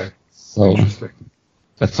 Yeah. So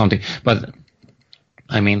that's something. But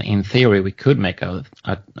I mean, in theory, we could make a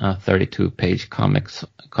 32-page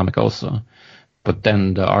comic also, but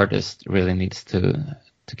then the artist really needs to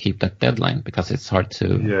keep that deadline, because it's hard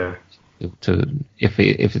to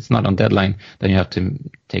if it's not on deadline, then you have to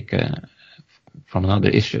take from another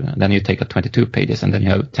issue, and then you take 22 pages, and then you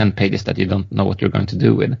have 10 pages that you don't know what you're going to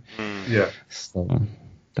do with. Yeah. So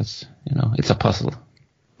that's, it's a puzzle.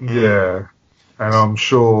 Yeah, and I'm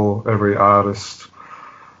sure every artist.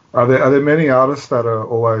 Are there many artists that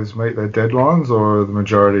always meet their deadlines, or are the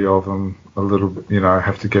majority of them a little bit,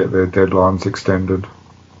 have to get their deadlines extended?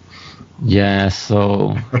 Yeah,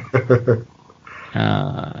 so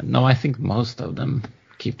no, I think most of them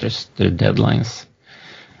keep their deadlines.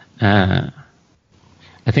 I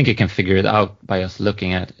think you can figure it out by us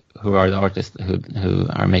looking at who are the artists who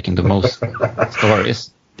are making the most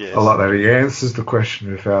stories. Yes. I like that he answers the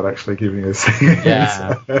question without actually giving us the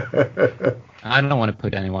answer. I don't want to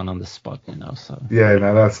put anyone on the spot, So yeah,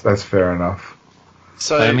 no, that's fair enough.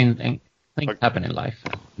 So but, I mean, things happen in life.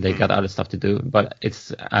 They got other stuff to do, but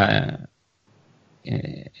it's a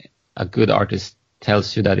good artist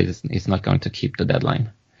tells you that it's not going to keep the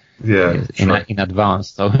deadline. Yeah, in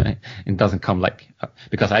advance, so it doesn't come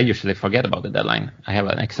because I usually forget about the deadline. I have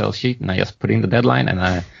an Excel sheet and I just put in the deadline,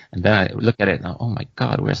 and then I look at it and oh my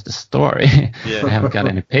God, where's the story? I haven't got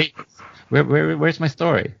any pages. Where's my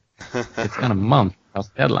story? It's gone a month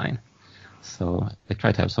past deadline. So I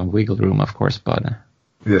try to have some wiggle room, of course, but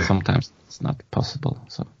sometimes it's not possible.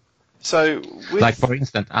 So like for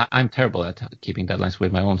instance, I'm terrible at keeping deadlines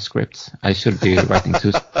with my own scripts. I should be writing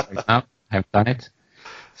 2 scripts right now. I haven't done it.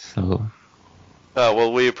 So.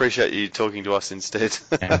 Well, we appreciate you talking to us instead.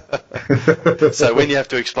 Yeah. So when you have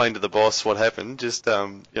to explain to the boss what happened, just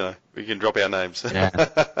we can drop our names.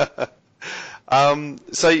 Yeah.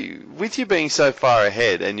 So with you being so far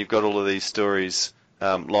ahead, and you've got all of these stories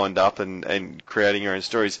lined up and creating your own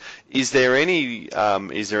stories, is there any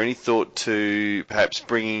thought to perhaps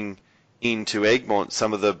bringing into Egmont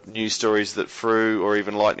some of the new stories that Frew or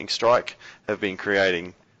even Lightning Strike have been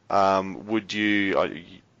creating? Would you?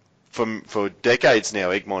 For decades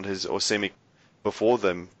now, Egmont or Semic before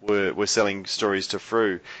them were selling stories to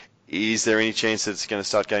Frew. Is there any chance that it's going to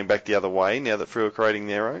start going back the other way now that Frew are creating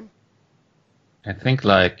their own? I think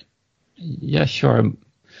sure.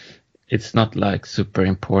 It's not super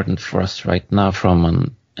important for us right now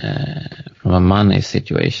from a money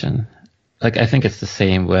situation. I think it's the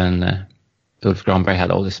same when Ulf Granberg had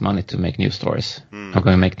all this money to make new stories. I'm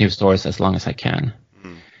going to make new stories as long as I can,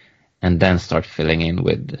 and then start filling in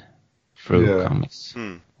with Frew comics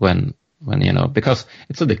when because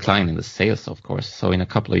it's a decline in the sales, of course. So in a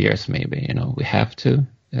couple of years, maybe we have to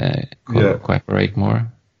cooperate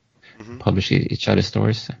more, publish each other's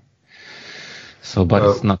stories. So, but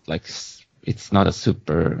it's not a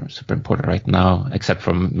super important right now, except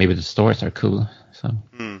for maybe the stories are cool. So,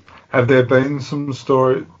 have there been some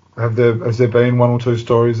story? Has there been 1 or 2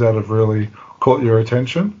 stories that have really caught your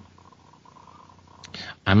attention?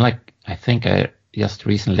 I think just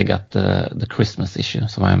recently got the Christmas issue,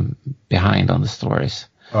 so I'm behind on the stories.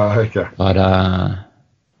 Okay. But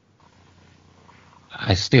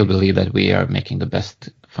I still believe that we are making the best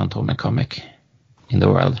Fantomen comic in the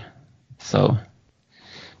world. So,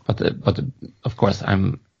 but of course,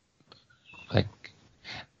 I'm like,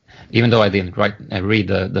 even though I didn't read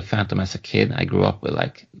the Phantom as a kid, I grew up with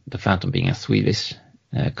like the Phantom being a Swedish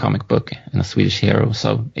comic book and a Swedish hero.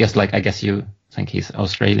 So just like, I guess you think he's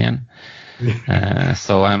Australian.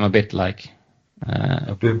 So I'm a bit like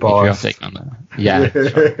a bit biased. Sure.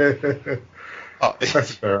 Oh,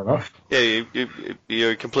 that's fair enough. Yeah,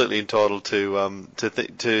 you're completely entitled to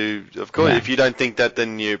of course. Yeah. If you don't think that,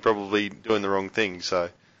 then you're probably doing the wrong thing. So.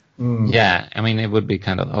 Yeah, I mean, it would be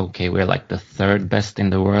kind of, okay, we're like the third best in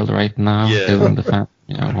the world right now. Yeah. Doing the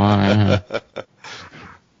why?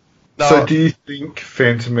 No, So do you think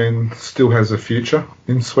Fantomen still has a future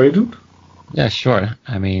in Sweden? Yeah, sure.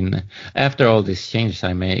 I mean, after all these changes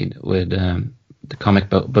I made with the comic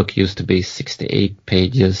book used to be 68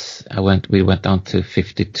 pages. We went down to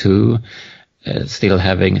 52, still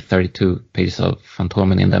having 32 pages of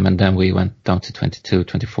Fantomen in them, and then we went down to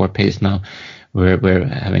 24 pages now.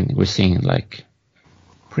 We're seeing like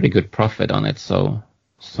pretty good profit on it, so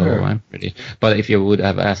Yeah. I'm pretty. But if you would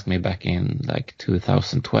have asked me back in like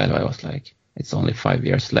 2012, I was like, it's only 5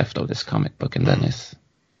 years left of this comic book, and then it's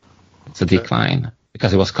a decline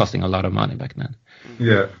because it was costing a lot of money back then.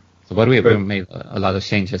 Yeah. So, but we made a lot of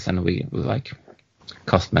changes, and we like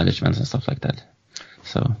cost management and stuff like that.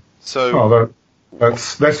 So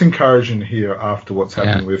That's encouraging to hear after what's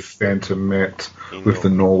happened with Phantom Met, with the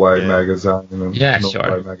Norway magazine and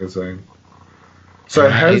Norway magazine. So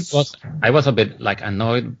I was a bit like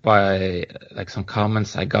annoyed by like some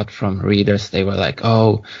comments I got from readers. They were like,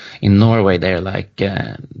 "Oh, in Norway they're like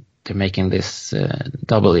they're making this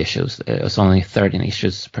double issues. It's only 13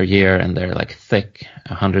 issues per year, and they're like thick,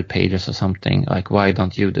 100 pages or something. Like, why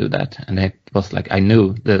don't you do that?" And it was like, I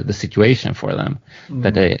knew the situation for them,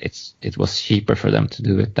 that it was cheaper for them to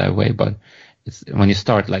do it that way. But it's when you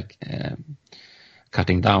start like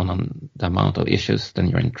cutting down on the amount of issues, then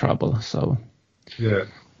you're in trouble. So yeah.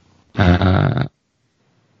 But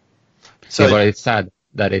it's sad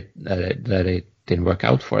that it didn't work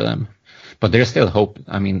out for them. But there's still hope.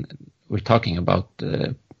 I mean, we're talking about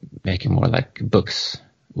making more like books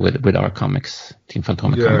with our comics, Team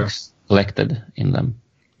Fantomen comics collected in them.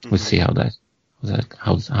 We'll see how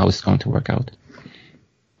it's going to work out.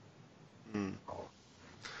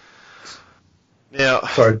 Now,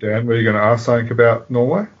 sorry, Dan, were you going to ask something about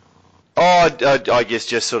Norway? Oh, I guess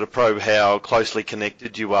just sort of probe how closely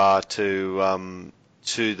connected you are to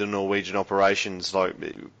the Norwegian operations. Like,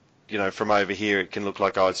 you know, from over here it can look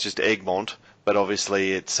like, oh, it's just Egmont, but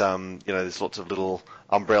obviously it's there's lots of little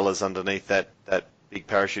umbrellas underneath that big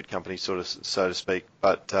parachute company, sort of, so to speak.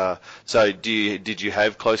 But so did you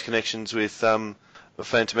have close connections with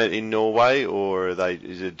Fantomet in Norway, or is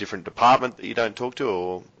it a different department that you don't talk to,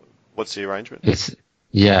 or what's the arrangement?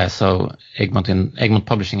 So Egmont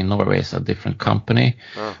Publishing in Norway is a different company.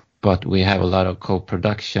 Oh. But we have a lot of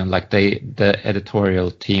co-production. Like the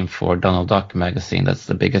editorial team for Donald Duck magazine, that's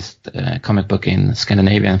the biggest comic book in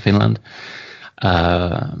Scandinavia and Finland.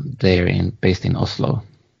 They're based in Oslo,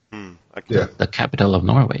 the capital of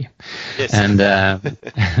Norway. Yes.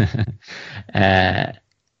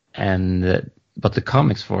 But the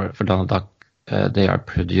comics for Donald Duck, they are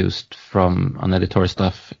produced from an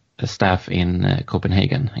editorial staff in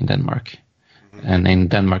Copenhagen, in Denmark. And in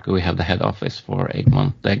Denmark, we have the head office for the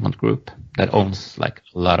Egmont Group that owns like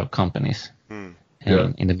a lot of companies in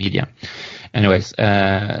the media. Anyways,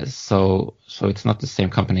 so it's not the same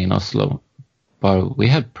company in Oslo, but we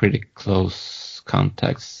had pretty close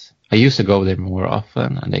contacts. I used to go there more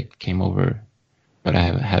often, and they came over, but I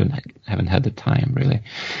haven't had the time really.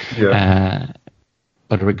 Yeah.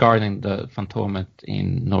 But regarding the Fantomet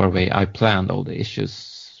in Norway, I planned all the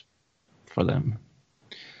issues for them.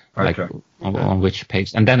 Like on which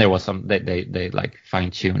page, and then there was some they like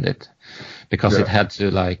fine-tuned it because it had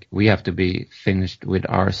to, like, we have to be finished with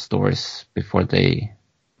our stories before they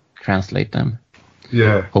translate them,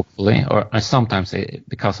 hopefully, or sometimes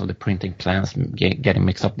because of the printing plans getting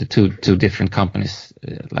mixed up, the two different companies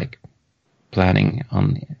like planning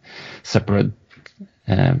on separate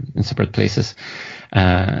in separate places,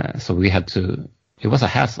 so we had to, it was a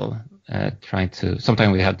hassle.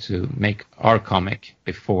 Sometimes we had to make our comic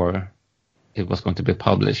before it was going to be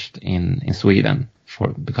published in Sweden,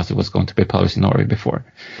 because it was going to be published in Norway before.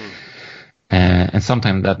 And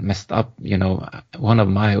sometimes that messed up, one of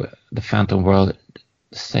the Phantom World,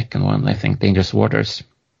 the second one, I think, Dangerous Waters,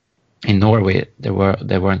 in Norway, there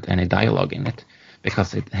weren't any dialogue in it,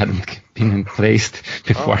 because it hadn't been in place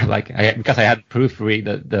before. Oh. Because I had proofread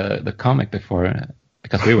the comic before,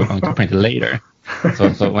 because we were going to print it later.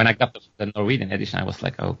 So when I got the Norwegian edition, I was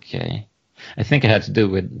like, okay. I think it had to do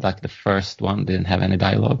with like the first one didn't have any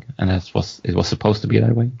dialogue, and it was supposed to be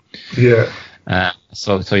that way. Yeah.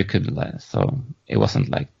 So you could so it wasn't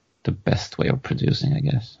like the best way of producing, I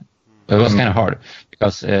guess. But it was kind of hard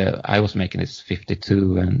because I was making this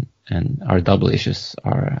 52, and our double issues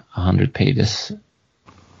are 100 pages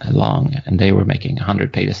long, and they were making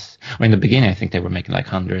 100 pages. Or in the beginning, I think they were making like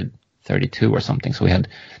 132 or something. So we had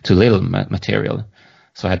too little material,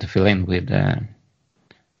 so I had to fill in with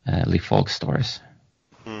Lee Falk stories.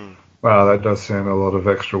 Wow, that does sound a lot of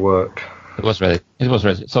extra work. It was really.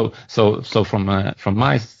 So from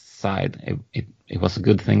my side, it was a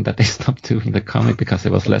good thing that they stopped doing the comic because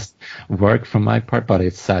it was less work from my part, but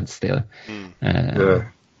it's sad still. Yeah.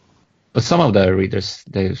 But some of the readers,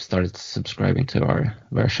 they've started subscribing to our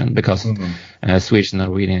version because Swedish and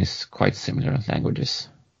Norwegian is quite similar languages.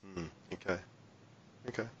 Okay.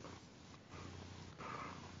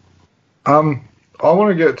 I want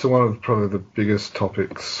to get to one of probably the biggest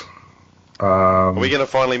topics. Are we going to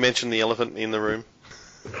finally mention the elephant in the room?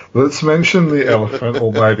 Let's mention the elephant,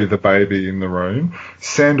 or maybe the baby in the room.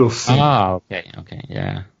 Sandal Singh. Okay,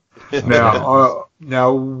 yeah.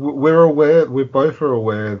 Now we're aware. We both are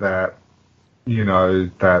aware that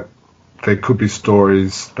that there could be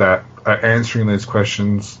stories that are answering these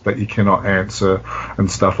questions that you cannot answer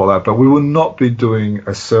and stuff like that. But we will not be doing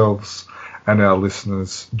ourselves and our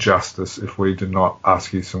listeners justice if we do not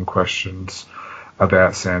ask you some questions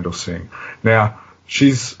about Sandal Singh. Now,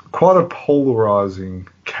 she's quite a polarizing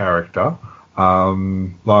character.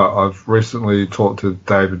 I've recently talked to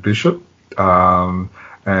David Bishop, and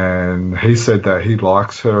he said that he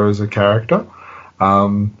likes her as a character.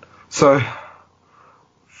 So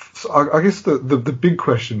I guess the big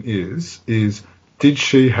question is did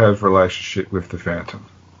she have relationship with the Phantom?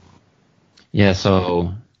 Yeah,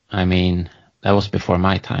 so, I mean, that was before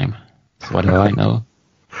my time. So what do I know?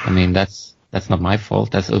 I mean, that's not my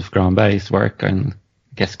fault. That's Ulf Granberg's work, and I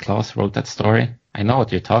guess Klaus wrote that story. I know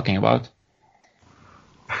what you're talking about.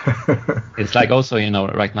 It's like also,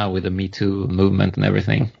 right now with the Me Too movement and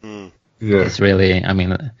everything. Yeah. It's really, I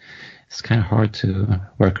mean, it's kind of hard to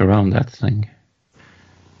work around that thing.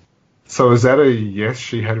 So is that a yes,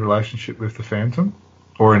 she had a relationship with the Phantom?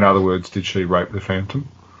 Or in other words, did she rape the Phantom?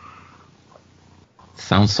 It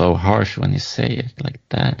sounds so harsh when you say it like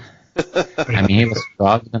that. I mean, he was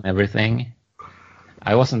drugged and everything.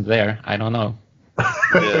 I wasn't there. I don't know.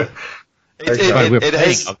 Yeah.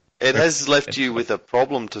 It has left you with a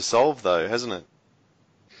problem to solve, though, hasn't it?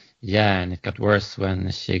 Yeah, and it got worse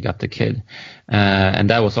when she got the kid. And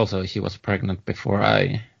that was also, she was pregnant before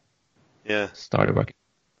I started working.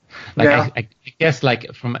 I guess,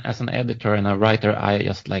 as an editor and a writer, I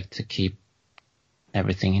just like to keep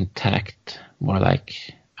everything intact. More like,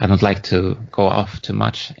 I don't like to go off too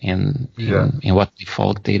much in what Lee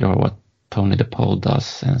Falk did or what Tony DePaul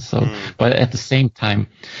does. And so, but at the same time,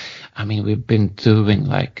 I mean, we've been doing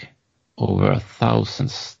like over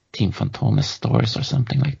 1,000 Team Fantomas stories or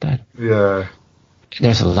something like that. Yeah.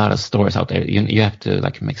 There's a lot of stories out there. You have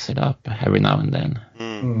to mix it up every now and then.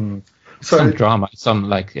 So some drama,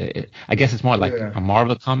 some I guess it's more like a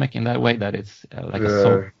Marvel comic in that way, that it's a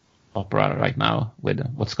soap opera right now with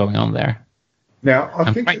what's going on there. Now,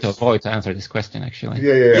 I'm trying to avoid to answer this question, actually.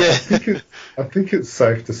 Yeah. I think it's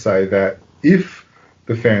safe to say that if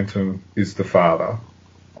the Phantom is the father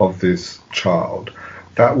of this child,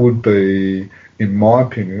 that would be, in my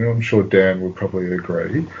opinion, I'm sure Dan would probably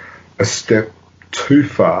agree, a step too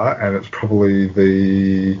far, and it's probably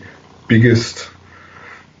the biggest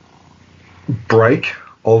break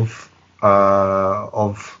of I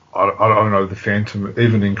don't know, the Phantom,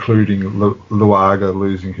 even including Luaga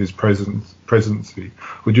losing his presidency.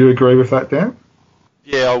 Would you agree with that, Dan?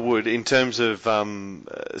 Yeah, I would. In terms of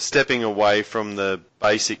stepping away from the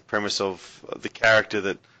basic premise of the character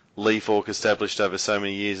that Lee Falk established over so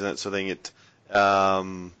many years and that sort of thing,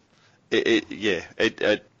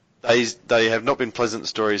 they have not been pleasant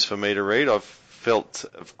stories for me to read. I've felt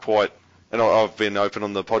quite, and I've been open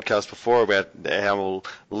on the podcast before about how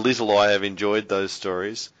little I have enjoyed those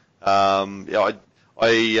stories. I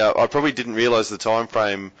probably didn't realise the time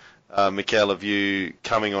frame, Mikhail, of you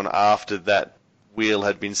coming on after that wheel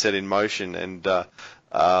had been set in motion, and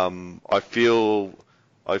I feel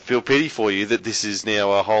pity for you that this is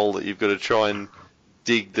now a hole that you've got to try and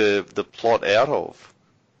dig the plot out of.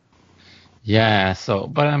 Yeah. So,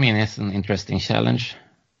 but I mean, it's an interesting challenge.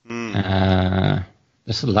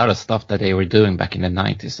 there's a lot of stuff that they were doing back in the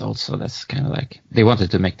 90s also. That's kind of like, they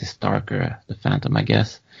wanted to make this darker, the Phantom, I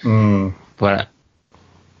guess. But,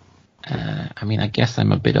 I mean, I guess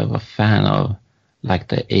I'm a bit of a fan of like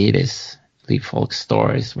the 80s Lee Falk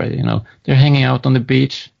stories where, you know, they're hanging out on the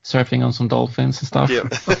beach, surfing on some dolphins and stuff.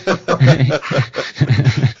 Yep.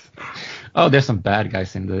 Oh, there's some bad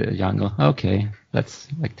guys in the jungle. Okay, let's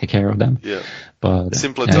like take care of them. Yeah. But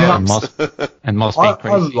simpler and times. Moss being I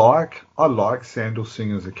crazy. like Sandal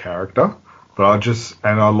Singh as a character, but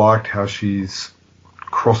I liked how she's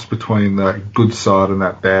crossed between that good side and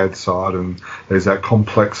that bad side, and there's that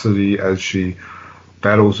complexity as she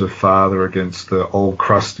battles her father against the old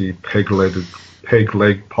crusty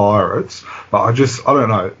peg-leg pirates. But I don't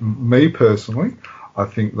know. Me personally, I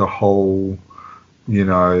think the whole, you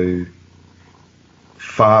know,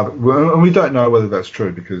 father. Well, and we don't know whether that's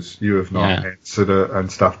true because you have not answered it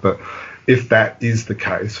and stuff. But if that is the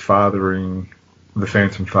case, the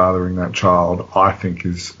Phantom fathering that child, I think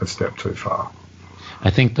is a step too far. I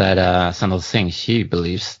think that Sandal Singh, she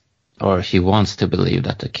believes, or she wants to believe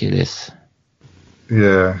that the kid is.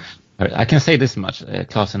 Yeah. I can say this much,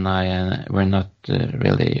 Klaus and I, we're not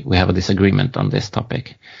we have a disagreement on this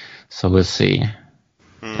topic, so we'll see.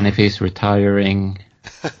 And if he's retiring,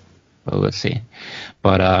 well, we'll see.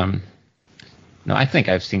 But no, I think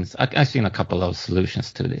I've seen a couple of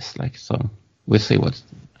solutions to this, like, so we'll see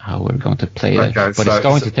how we're going to play it. But it's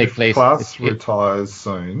going to take place. Klaus retires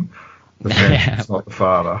soon. The Phantom's not the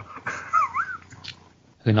father.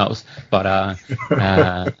 Who knows? But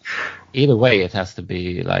either way, it has to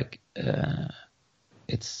be like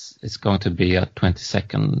it's going to be a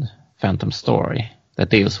 20-second Phantom story that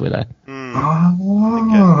deals with that.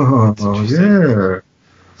 Oh, okay. Yeah.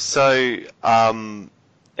 So,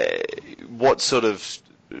 what sort of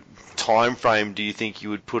time frame do you think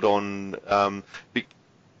you would put on?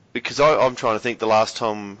 Because I'm trying to think. The last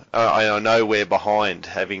time I know we're behind,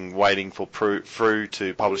 waiting for Frew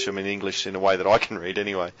to publish them in English in a way that I can read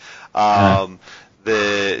anyway. I'm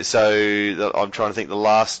trying to think. The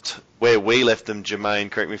last where we left them,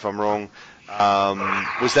 Jermaine, correct me if I'm wrong.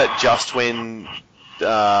 Was that just when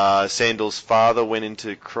Sandal's father went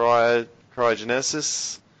into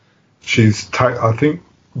cryogenesis? I think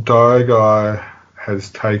Dogai has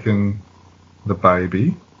taken the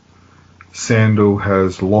baby. Sandal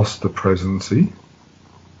has lost the presidency.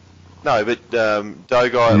 No, but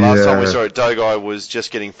Dogai, last time we saw it, Dogai was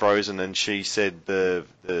just getting frozen, and she said the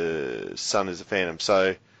son is the Phantom.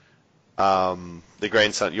 So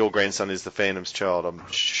your grandson is the Phantom's child. I'm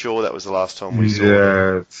sure that was the last time we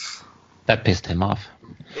saw it. That pissed him off.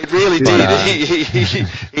 It really did.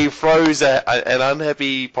 He froze an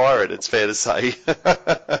unhappy pirate, it's fair to say.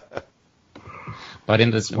 But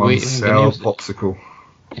in the popsicle.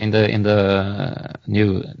 In the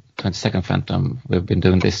new 22nd Phantom we've been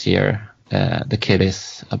doing this year, the kid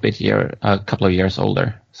is a couple of years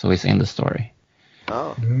older, so he's in the story.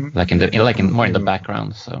 Oh. More in the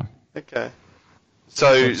background. So. Okay.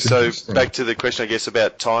 So back to the question, I guess,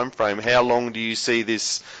 about time frame. How long do you see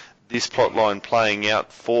this plot line playing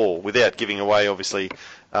out for, without giving away, obviously,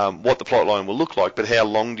 what the plot line will look like, but how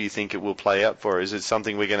long do you think it will play out for? Is it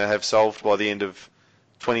something we're going to have solved by the end of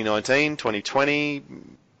 2019, 2020?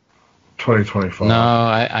 2025. No,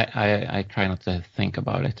 I try not to think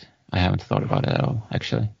about it. I haven't thought about it at all,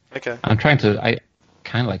 actually. Okay. I'm trying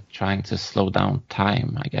to slow down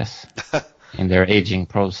time, I guess, in their aging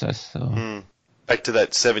process. So. Back to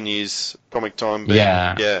that 7 years comic time.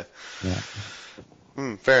 Yeah.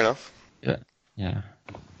 Fair enough. Yeah.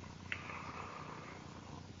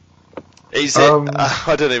 Is it,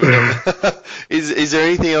 I don't even know. Is there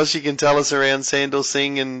anything else you can tell us around Sandal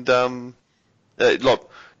Singh and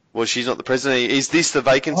well, she's not the president. Is this the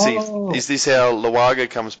vacancy? Oh. Is this how Lawaga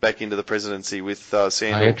comes back into the presidency with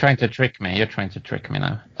Sandal? Oh, you're trying to trick me. You're trying to trick me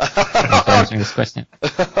now. Answering this question.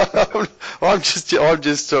 I'm just trying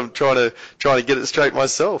to get it straight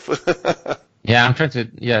myself. Yeah, I'm trying to.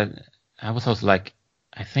 Yeah, I was also like,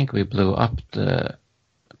 I think we blew up the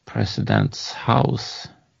president's house.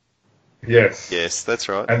 Yes, that's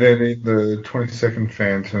right. And then in the 22nd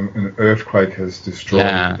Phantom, an earthquake has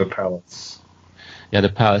destroyed the palace. Yeah, the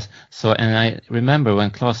palace. So, and I remember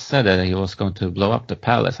when Klaus said that he was going to blow up the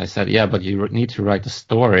palace, I said, yeah, but you need to write a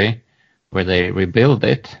story where they rebuild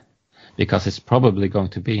it, because it's probably going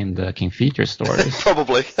to be in the King Feature stories.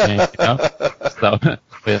 Probably. You know? So,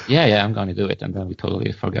 but yeah, I'm going to do it, and then we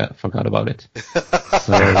totally forgot about it.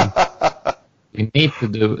 So we need to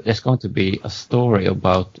do. There's going to be a story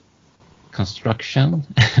about construction,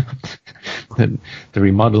 the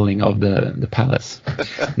remodeling of the palace.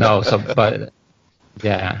 No, but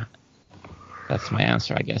yeah, that's my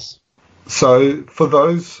answer, I guess. So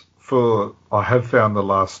I have found the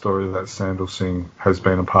last story that Sandal Singh has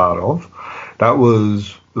been a part of. It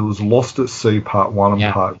was Lost at Sea Part 1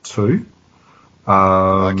 and Part 2.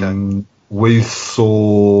 Okay. We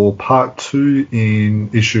saw Part 2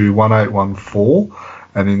 in issue 1814,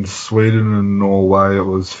 and in Sweden and Norway it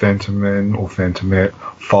was Phantom Men or Phantomette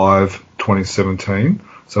 5 2017.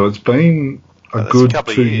 So it's been a good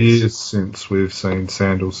 2 years since we've seen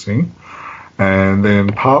Sandal Singh. And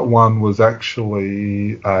then Part 1 was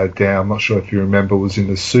actually down, I'm not sure if you remember, was in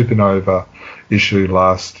the Supernova issue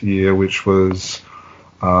last year, which was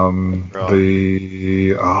what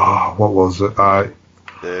was it?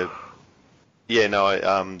 The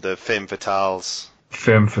Femme Fatales.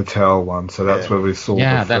 Femme Fatale one, so that's where we saw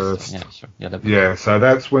the first. So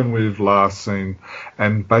that's when we've last seen,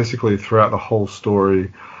 and basically throughout the whole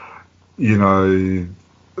story, you know,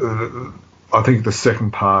 I think the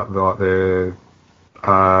second part, like the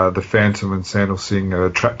Phantom and Sandal Singh are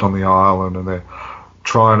trapped on the island and they're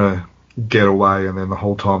trying to get away, and then the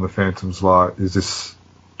whole time the Phantom's like, is this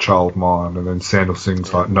child mine? And then Sandal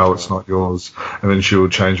Singh's like, no, it's not yours. And then she will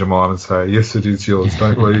change her mind and say, yes, it is yours,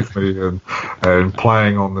 don't leave me. And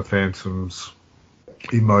playing on the Phantom's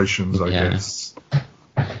emotions, I guess.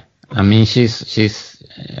 I mean, she's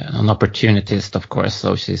an opportunist, of course,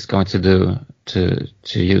 so she's going to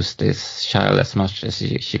use this child as much as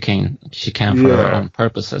she can for her own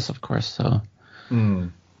purposes, of course. So,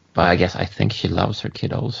 but I think she loves her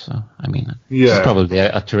kid also. I mean, she's probably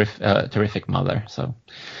a terrific mother. So,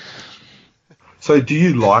 do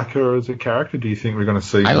you like her as a character? Do you think we're going to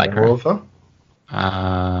see more of her?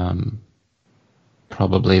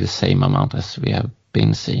 Probably the same amount as we have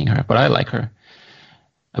been seeing her, but I like her.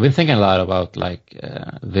 I've been thinking a lot about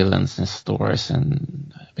villains in stories,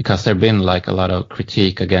 and because there've been a lot of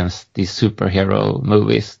critique against these superhero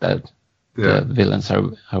movies that the villains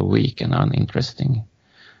are weak and uninteresting.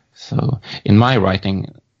 So in my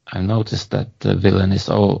writing, I've noticed that the villain is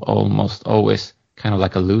almost always kind of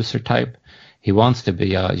like a loser type. He wants to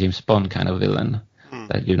be a James Bond kind of villain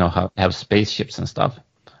that have spaceships and stuff,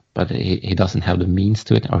 but he doesn't have the means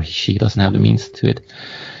to it, or she doesn't have the means to it.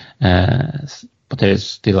 But they're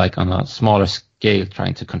still on a smaller scale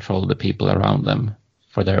trying to control the people around them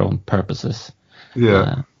for their own purposes.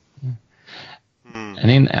 And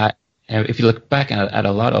if you look back at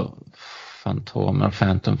a lot of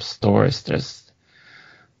Phantom stories,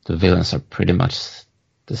 the villains are pretty much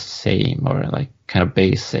the same, or kind of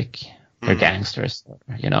basic. They're gangsters,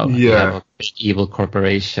 you have a big evil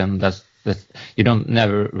corporation that you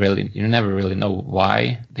never really know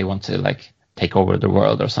why they want to take over the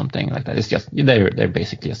world or something like that. It's just they're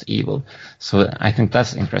basically just evil. So I think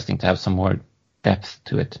that's interesting to have some more depth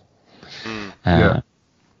to it. And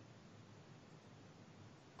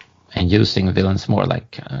using villains more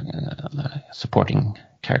like supporting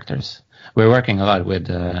characters. We're working a lot with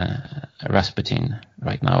Rasputin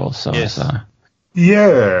right now also as a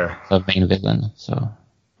main villain. So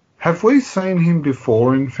have we seen him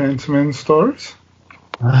before in Phantom Men stories?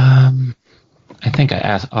 I think I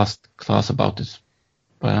asked Klaus about this,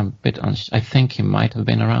 but I'm a bit unsure. I think he might have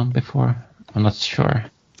been around before. I'm not sure.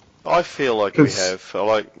 I feel like we have.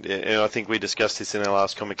 I think we discussed this in our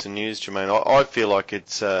last Comics and News, Jermaine. I feel like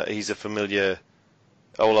he's a familiar.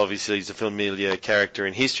 Well, obviously he's a familiar character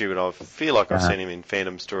in history, but I feel like I've seen him in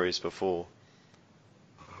Phantom stories before.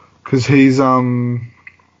 Because he's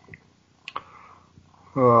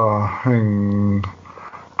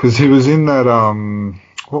because he was in that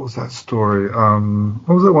what was that story? What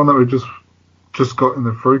was that one that we just got in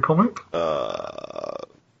the free comic?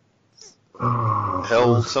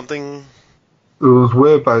 Hell something? It was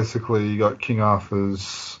where basically you got King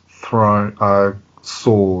Arthur's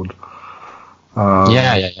sword.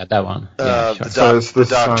 That one. The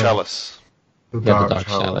Dark Chalice. The Dark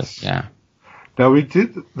Chalice. Yeah. Now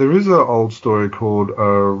there is an old story called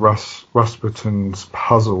Rasputin's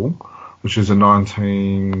Puzzle, which is a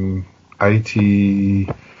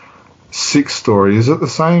 1986 story. Is it the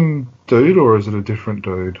same dude or is it a different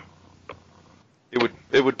dude?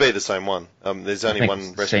 It would be the same one. There's only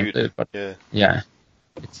one Rasputin.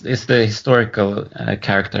 It's the historical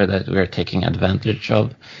character that we're taking advantage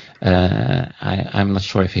of. I'm not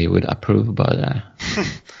sure if he would approve, but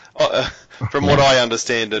from what I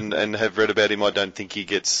understand and have read about him, I don't think he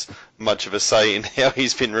gets much of a say in how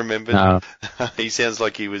he's been remembered. No. He sounds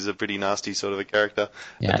like he was a pretty nasty sort of a character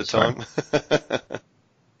at the time.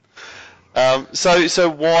 So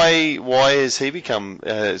why has he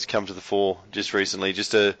has come to the fore just recently?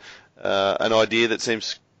 Just an idea that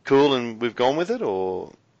seems cool and we've gone with it,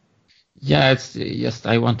 or? Yeah, it's just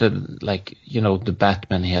I wanted the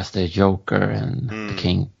Batman. He has the Joker and the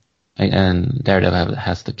King, and Daredevil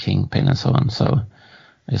has the Kingpin and so on. So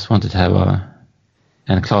I just wanted to have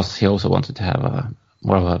and Klaus, he also wanted to have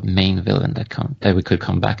more of a main villain that we could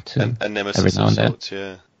come back to a nemesis every now and then. Sorts,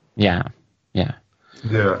 yeah.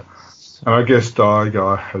 Yeah. And I guess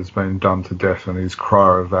Diaguy has been done to death and he's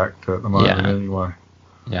cryovac at the moment anyway.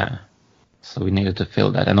 Yeah. So we needed to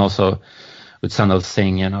fill that. And also with Sandal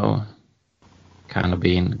Singh, kind of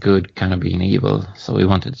being good, kind of being evil. So we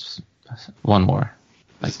wanted one more,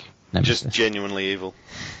 like nemesis. Just genuinely evil.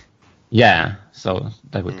 Yeah, so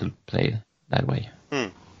that we could play that way.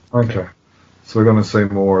 Okay. So we're going to see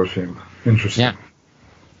more of him. Interesting. Yeah.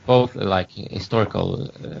 Both like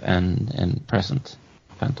historical and present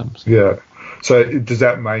phantoms. Yeah. So does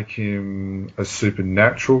that make him a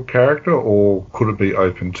supernatural character, or could it be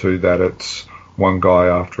open to that it's one guy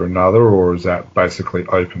after another, or is that basically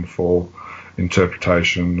open for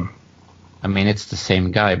interpretation? I mean, it's the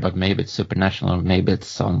same guy, but maybe it's supernatural, or maybe it's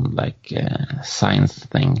some like science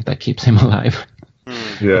thing that keeps him alive.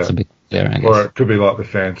 Yeah. It's a bit clear, I guess. Or it could be like the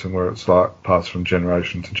Phantom, where it's like passed from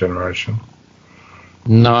generation to generation.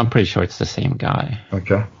 No, I'm pretty sure it's the same guy.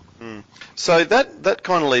 Okay. So that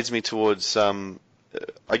kind of leads me towards, I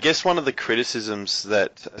guess, one of the criticisms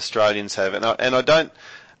that Australians have, and I don't,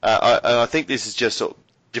 I think this is just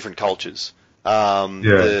different cultures.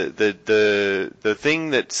 The thing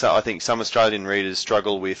that I think some Australian readers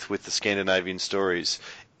struggle with the Scandinavian stories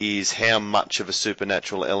is how much of a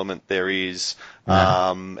supernatural element there is,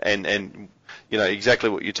 and exactly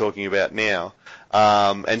what you're talking about now.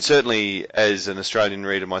 And certainly as an Australian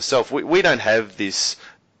reader myself, we don't have this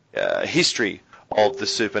history of the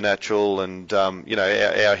supernatural, and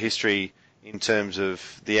our history in terms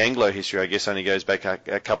of the Anglo history, I guess, only goes back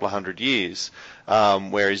a couple of hundred years,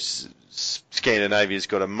 whereas Scandinavia's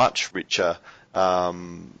got a much richer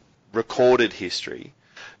recorded history.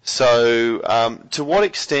 So, to what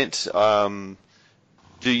extent do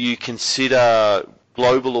you consider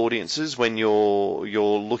global audiences when you're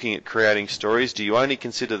looking at creating stories? Do you only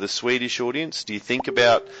consider the Swedish audience? Do you think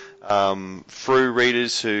about through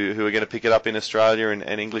readers who are going to pick it up in Australia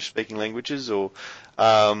and English-speaking languages, or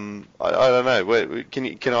I don't know?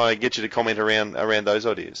 Can I get you to comment around those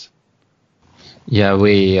ideas? Yeah,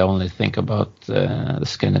 we only think about the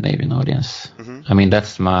Scandinavian audience. Mm-hmm. I mean,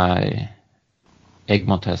 that's my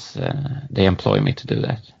Egmont has. They employ me to do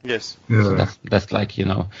that. Yes. Yeah. So that's like,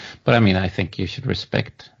 but I mean, I think you should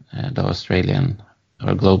respect the Australian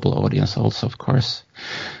or global audience also, of course.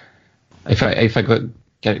 If I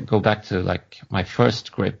go back to like my first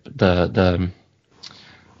script, the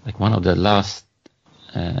like one of the last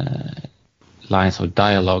lines of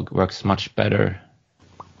dialogue works much better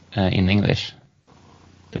in English.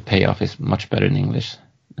 The payoff is much better in English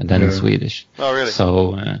than in Swedish. Oh, really?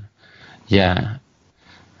 So, yeah.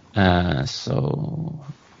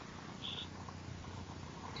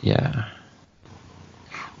 Yeah.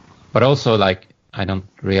 But also, like, I don't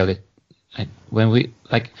really... when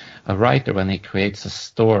a writer, when he creates a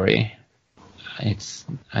story, I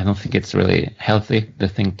don't think it's really healthy to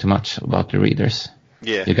think too much about the readers.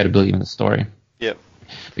 Yeah. You got to believe in the story. Yep.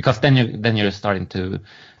 Because then you're starting to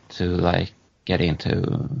like get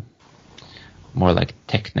into more like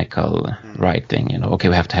technical writing, okay,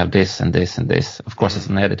 we have to have this and this and this. Of course, as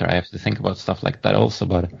an editor, I have to think about stuff like that also,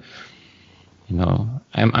 but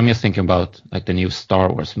I'm just thinking about like the new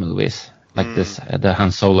Star Wars movies, like the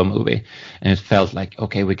Han Solo movie, and it felt like,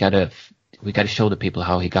 okay, we gotta show the people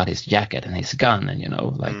how he got his jacket and his gun,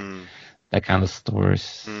 and that kind of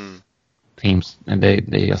stories, themes, and they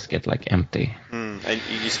just get like empty. And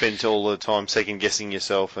you spend all the time second guessing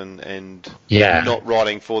yourself and not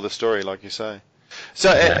writing for the story, like you say.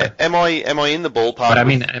 So am I in the ballpark? But I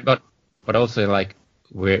mean, but also like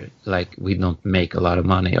we don't make a lot of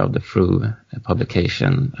money of the through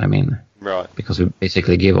publication. I mean, right? Because we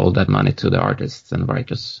basically give all that money to the artists and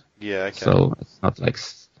writers. Yeah. Okay. So it's not like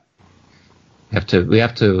we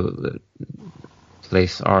have to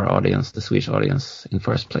place our audience, the Swedish audience, in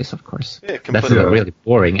first place, of course. Yeah, completely. That's a really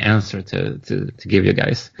boring answer to give you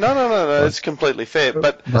guys. No, it's completely fair.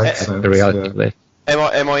 But the reality of it.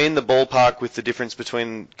 Am I in the ballpark with the difference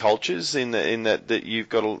between cultures in that you've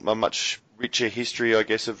got a much richer history, I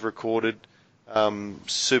guess, of recorded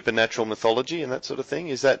supernatural mythology and that sort of thing?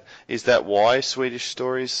 Is that why Swedish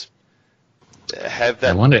stories have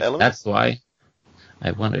that element?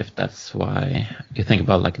 I wonder if that's why you think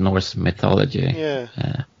about like Norse mythology. Yeah.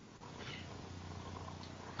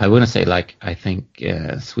 I wouldn't say like I think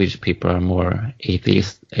Swedish people are more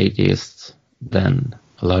atheists than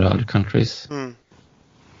a lot of other countries.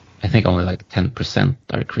 I think only like 10%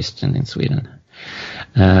 are Christian in Sweden.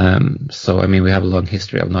 So I mean, we have a long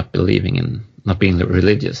history of not believing in not being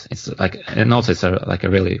religious. It's like, and also it's like a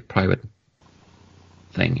really private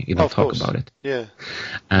thing. You don't Of talk course. about it. Yeah.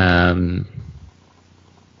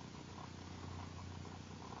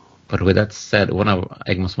 But with that said, one of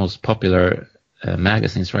Egmont's most popular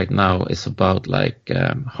magazines right now is about like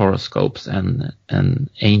horoscopes and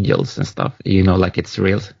angels and stuff. You know, like it's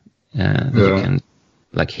real. That you can,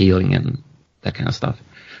 like, healing and that kind of stuff.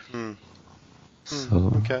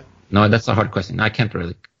 So Okay. no, that's a hard question. I can't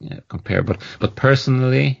really compare, but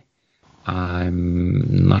personally,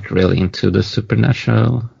 I'm not really into the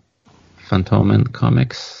supernatural Fantomen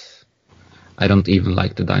comics. I don't even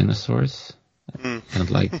like the dinosaurs. I don't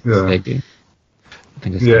like Peggy. I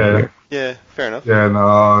think it's kind of weird. Yeah, fair enough. Yeah, no,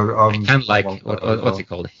 I kind of like what's it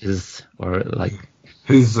called, his, or like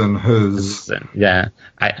his and hers. yeah.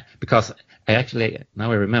 Because I actually,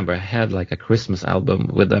 now I remember, I had like a Christmas album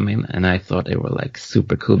with them in, and I thought they were like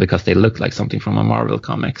super cool because they looked like something from a Marvel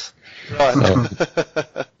comics. Right. So,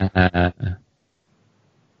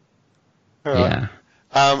 All right. yeah.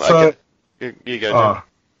 So- okay. You go, Jim.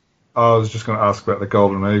 I was just going to ask about the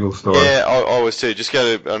Golden Eagle story. Yeah, I was too. Just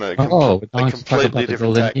go to on a, We're going to talk completely about the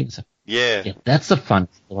different Golden take. Eagles. Yeah. Yeah, that's a fun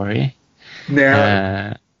story.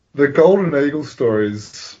 Now, the Golden Eagle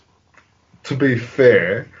stories, to be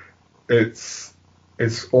fair, it's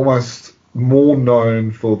almost more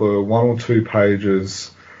known for the 1 or 2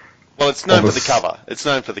 pages. Well, it's known for the cover. It's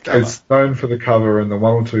known for the cover. It's known for the cover and the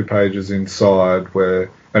 1 or 2 pages inside,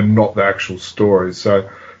 and not the actual story. So,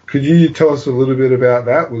 could you tell us a little bit about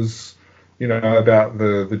that? About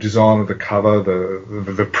the design of the cover,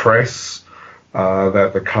 the press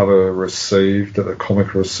that the cover received, that the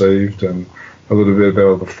comic received, and a little bit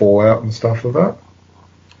about the fallout and stuff of that?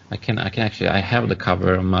 I can actually, I have the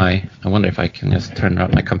cover on I wonder if I can just turn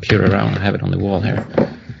my computer around. I have it on the wall here.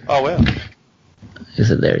 Oh, wow.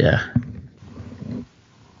 Is it there? Yeah.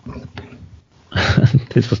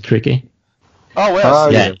 This was tricky. Oh, wow.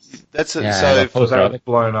 yeah. That's it. Yeah, So, the poster That of was it.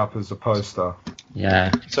 blown up as a poster.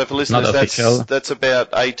 Yeah. so for listeners, Not official. that's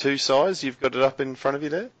about A2 size. You've got it up in front of you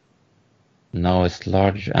there? No, it's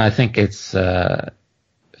large. I think it's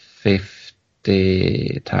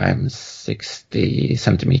 50 times 60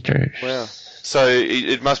 centimeters. Wow. So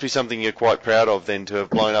it must be something you're quite proud of then, to have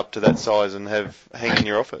blown up to that size and have hang in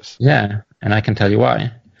your office. Yeah, and I can tell you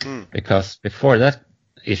why. Because before that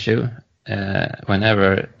issue,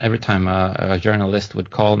 every time a journalist would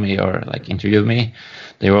call me or like interview me,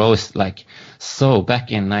 they were always like, "So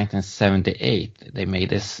back in 1978, they made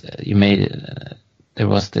this. There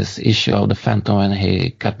was this issue of the Phantom when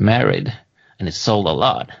he got married, and it sold a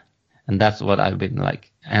lot." And that's what I've been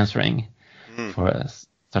like answering for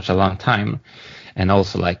such a long time. And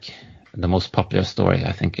also, like, the most popular story,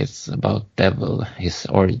 I think, is about Devil, his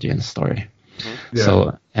origin story. Yeah.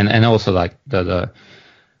 So, and also like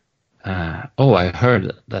I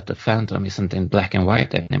heard that the Phantom isn't in black and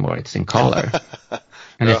white anymore; it's in color,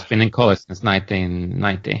 and it's been in color since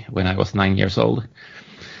 1990 when I was 9 years old.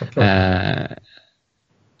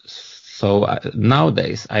 So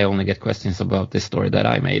nowadays I only get questions about this story that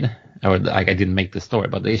I made, or I didn't make the story,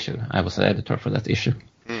 but the issue. I was the editor for that issue.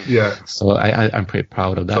 Yeah. So I'm pretty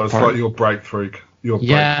proud of that So it's part. like your breakthrough, your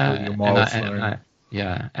milestone.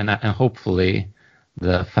 And hopefully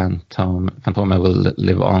the Phantoma will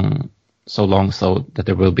live on so long so that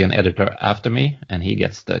there will be an editor after me, and he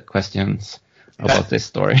gets the questions about this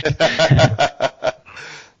story.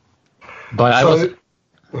 But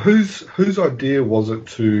whose idea was it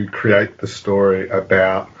to create the story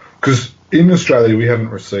about? Because in Australia we haven't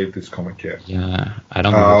received this comic yet. Yeah, I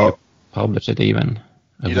don't know if you publish it even.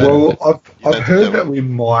 Well, I've heard that we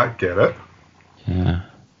might get it. Yeah.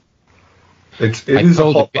 It is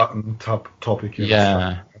a hot button topic. In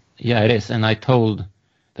Australia. Yeah, it is. And I told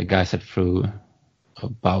the guys at Fru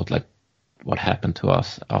about like what happened to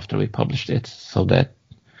us after we published it, so that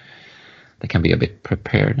they can be a bit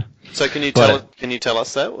prepared. So can you tell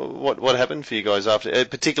us that what happened for you guys after,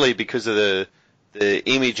 particularly because of the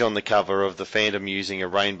image on the cover of the Phantom using a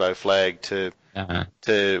rainbow flag to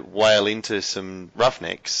whale into some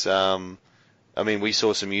roughnecks. I mean, we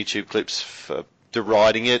saw some YouTube clips for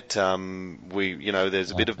deriding it.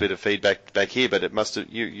 There's a bit of feedback back here, but it must have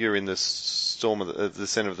you're in the storm of the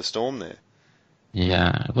center of the storm there.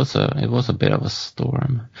 Yeah, it was a bit of a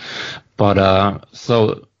storm, but I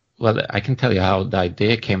can tell you how the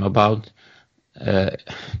idea came about,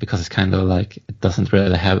 because it's kind of like it doesn't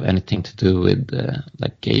really have anything to do with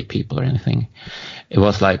like gay people or anything. It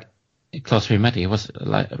was like Klaus Rimetti. He was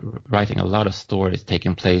like writing a lot of stories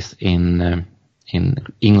taking place in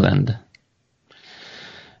England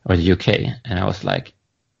or the UK, and I was like,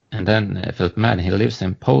 and then Philip Madden, he lives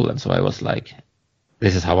in Poland, so I was like,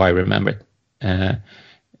 this is how I remember it.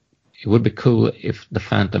 it would be cool if the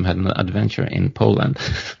Phantom had an adventure in Poland.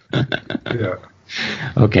 Yeah.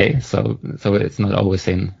 Okay, so it's not always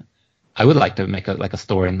in. I would like to make a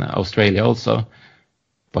store in Australia also,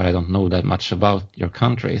 but I don't know that much about your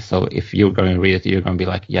country. So if you're going to read it, you're going to be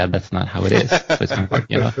like, yeah, that's not how it is. So it's kind of like,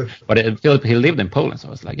 But Philip, he lived in Poland, so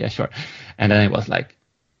I was like, yeah, sure. And then it was like,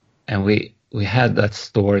 and we had that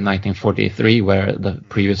store in 1943 where the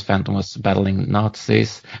previous Phantom was battling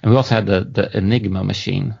Nazis, and we also had the Enigma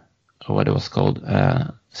machine, or what it was called.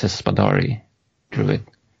 Spadari drew it.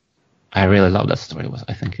 I really love that story.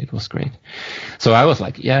 I think it was great. So I was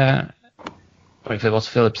like, yeah. Or if it was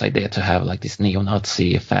Philip's idea to have like these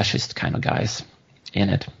neo-Nazi fascist kind of guys in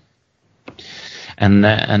it, and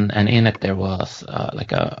in it there was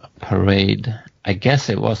like a parade. I guess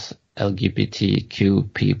it was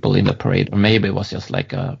LGBTQ people in the parade, or maybe it was just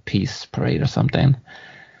like a peace parade or something.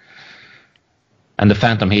 And the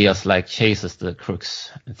Phantom, he just like chases the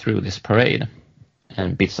crooks through this parade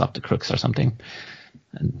and beats up the crooks or something.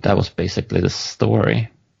 And that was basically the story.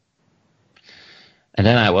 And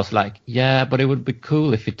then I was like, yeah, but it would be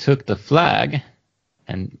cool if you took the flag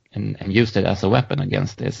and used it as a weapon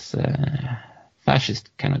against this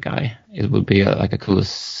fascist kind of guy. It would be like a cool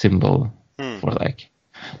symbol for like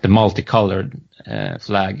the multicolored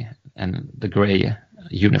flag and the gray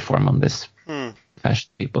uniform on this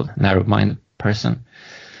fascist people, narrow-minded person.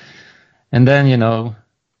 And then,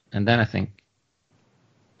 I think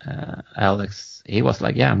Alex, he was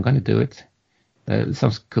like, yeah, I'm going to do it. It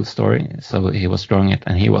sounds a cool story. So he was drawing it,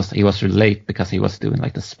 and he was late because he was doing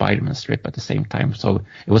like the Spider-Man strip at the same time. So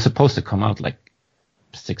it was supposed to come out like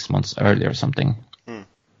 6 months earlier or something.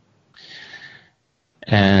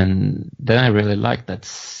 And then I really liked that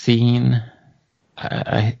scene.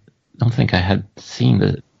 I don't think I had seen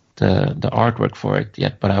the artwork for it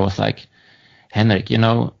yet, but I was like, Henrik,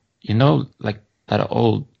 like that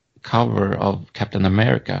old cover of Captain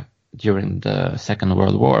America during the Second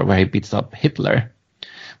World War where he beats up Hitler.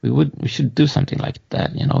 We should do something like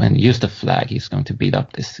that, and use the flag. He's going to beat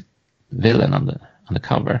up this villain on the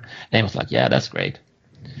cover. And he was like, yeah, that's great.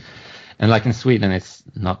 And like in Sweden, it's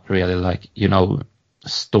not really like,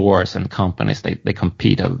 stores and companies, they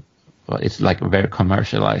compete. It's like very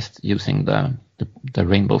commercialized using the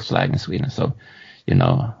rainbow flag in Sweden. So,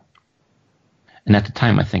 and at the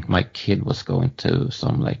time, I think my kid was going to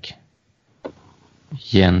some like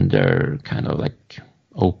gender kind of like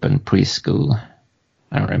open preschool.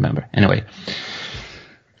 I don't remember. Anyway,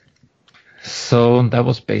 so that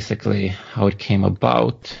was basically how it came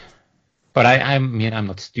about. But I mean, I'm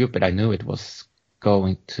not stupid. I knew it was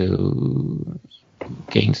going to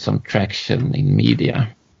gain some traction in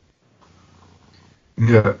media.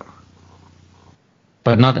 Yeah.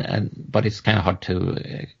 But it's kind of hard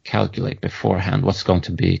to calculate beforehand what's going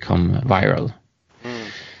to become viral.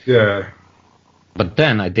 Yeah. But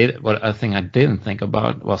then a thing I didn't think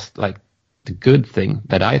about was like the good thing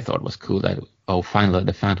that I thought was cool, that finally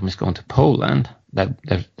the Phantom is going to Poland.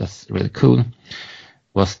 That's really cool.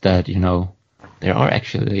 Was that there are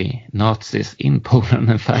actually Nazis in Poland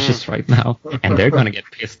and fascists right now, and they're going to get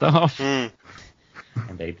pissed off. And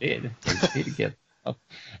they did. They did get off.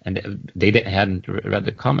 And they hadn't read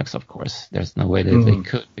the comics, of course. There's no way that they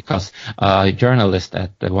could, because a journalist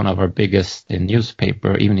at one of our biggest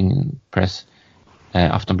newspaper, Evening Press,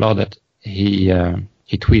 Aftonbladet,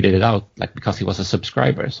 he tweeted it out, like, because he was a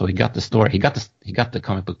subscriber, so he got the story. He got the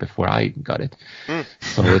comic book before I got it.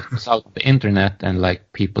 So it was out on the internet, and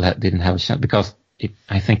like people didn't have a chance, because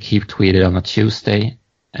I think he tweeted on a Tuesday,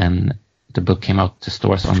 and the book came out to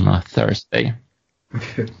stores on a Thursday.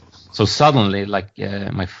 So suddenly, like,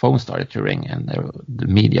 my phone started to ring, and the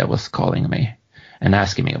media was calling me and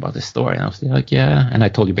asking me about the story, and I was like, yeah, and I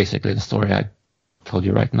told you basically the story I told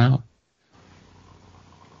you right now.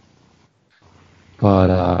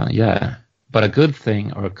 But yeah, but a good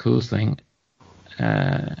thing or a cool thing,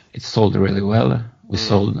 it sold really well. We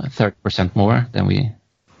sold 30% more than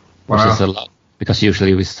which is a lot, because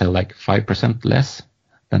usually we sell like 5% less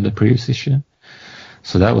than the previous issue.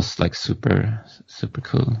 So that was like super, super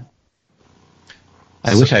cool.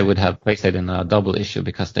 I wish I would have placed it in a double issue,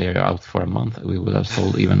 because they are out for a month. We would have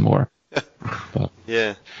sold even more. But,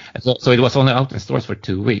 yeah. So it was only out in stores for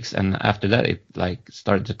 2 weeks, and after that it like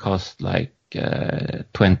started to cost like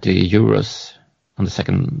 20 euros on the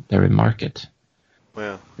secondary market.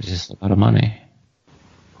 Wow. Which is a lot of money.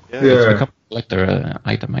 Yeah. It's become a collector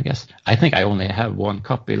item, I guess. I think I only have one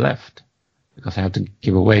copy left, because I have to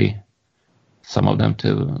give away some of them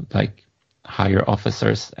to like higher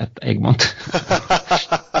officers at Egmont.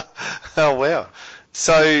 Oh wow!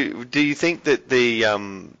 So, do you think that the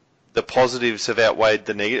the positives have outweighed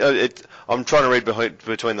the negative. I'm trying to read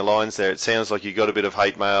between the lines there. It sounds like you got a bit of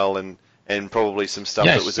hate mail and probably some stuff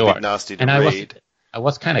that was a bit nasty to read. I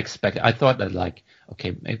was kind of expecting. I thought that like,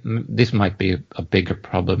 okay, this might be a bigger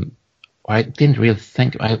problem. I didn't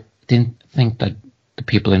think that the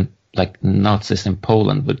people in like Nazis in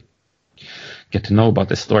Poland would get to know about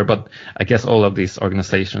this story. But I guess all of these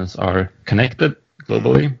organizations are connected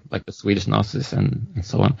globally, like the Swedish Nazis and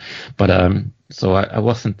so on. But so I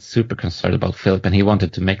wasn't super concerned about Philip, and he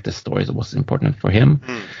wanted to make the story that was important for him.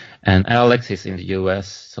 And Alex is in the US,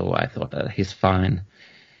 so I thought that he's fine.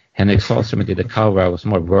 Henrik Sahlström did the cover I was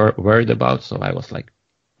more worried about, so I was like,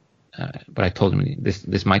 but I told him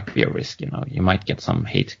this might be a risk, you might get some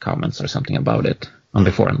hate comments or something about it on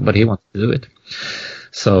the forum, but he wanted to do it.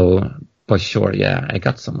 So, but sure, yeah, I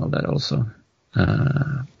got some of that also.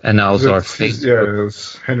 And also our Facebook. Yeah, it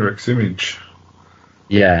was Henrik's image.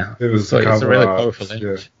 Yeah, it was so it's a really art, powerful image.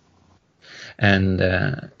 Yeah. And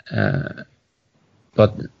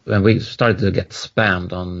but when we started to get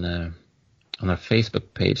spammed on our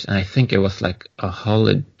Facebook page, and I think it was like a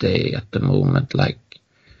holiday at the moment, like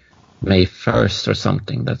May 1st or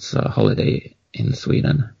something. That's a holiday in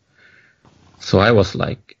Sweden. So I was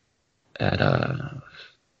like at a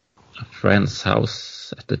friend's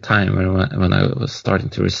house at the time when I was starting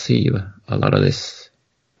to receive a lot of this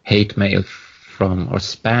hate mail from, or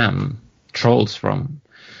spam trolls from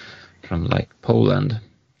like Poland.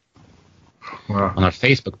 Wow. On our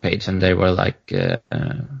Facebook page, and they were like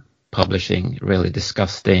publishing really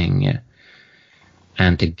disgusting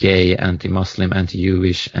anti-gay, anti-Muslim,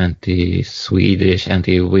 anti-Jewish, anti-Swedish,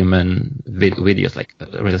 anti-women videos, like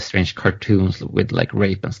really strange cartoons with like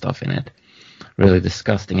rape and stuff in it. Really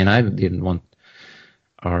disgusting, and I didn't want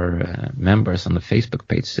our members on the Facebook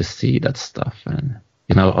page to see that stuff. And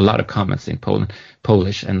a lot of comments in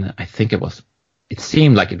Polish, and I think it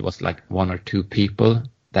seemed like it was like one or two people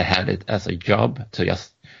that had it as a job to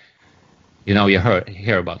just, you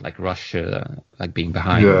hear about like Russia like being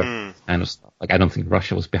behind kind of stuff. Like I don't think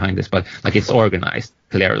Russia was behind this, but like it's organized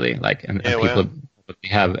clearly, like and people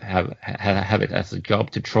have it as a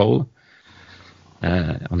job to troll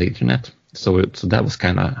on the internet. So that was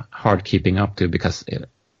kind of hard keeping up to, because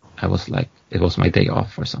I was like, it was my day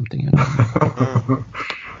off or something. I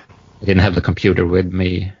didn't have the computer with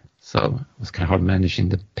me, so it was kind of hard managing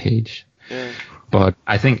the page. Yeah. But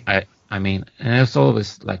I think I mean, and it's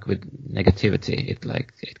always like with negativity, it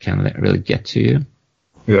can really get to you.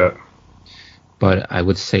 Yeah. But I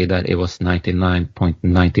would say that it was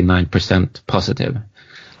 99.99% positive.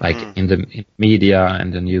 Like in the media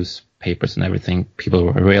and the newspapers and everything, people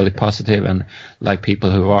were really positive, and like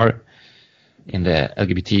people who are in the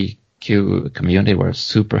LGBTQ community were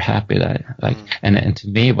super happy that and to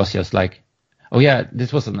me it was just like, oh yeah,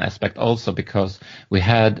 this was an aspect also because we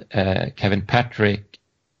had Kevin Patrick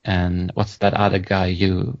and what's that other guy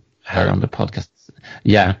you had on the podcast?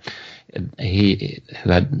 Yeah, who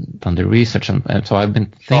had done the research, and so I've been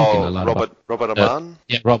thinking a lot about Robert Amann.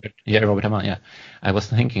 Robert Amann. Yeah, I was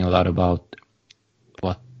thinking a lot about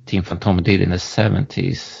what Team Fantom did in the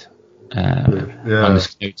 70s.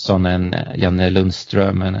 Anders Knutsson and Janne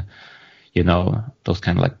Lundström, and those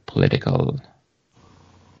kind of like political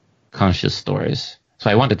conscious stories. So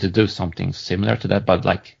I wanted to do something similar to that, but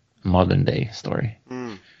like modern day story.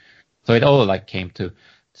 So it all like came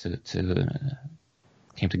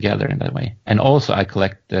together in that way. And also I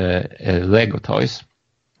collect Lego toys,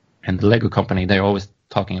 and the Lego company, they're always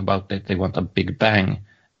talking about that they want a big bang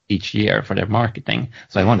each year for their marketing.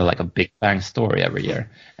 So I wanted like a big bang story every year,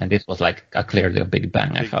 and this was like clearly a big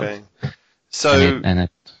bang. I felt. So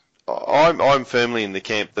I'm firmly in the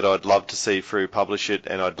camp that I'd love to see Frew publish it,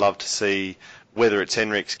 and I'd love to see whether it's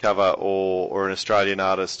Henrik's cover or an Australian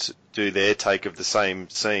artist do their take of the same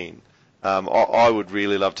scene. I would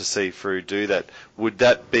really love to see Frew do that. Would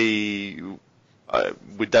that be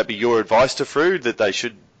your advice to Frew, that they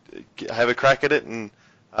should have a crack at it, and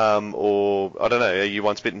or I don't know, are you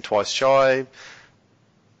once bitten twice shy?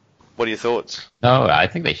 What are your thoughts? No, I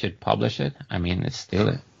think they should publish it. I mean, it's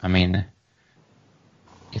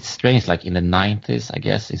strange, like in the 90s, I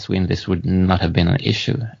guess, in Sweden, this would not have been an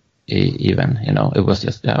issue even, it was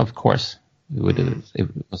just, yeah, of course, it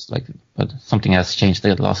was like, but something has changed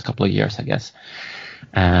the last couple of years, I guess.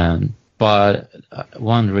 But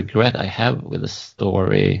one regret I have with the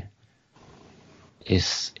story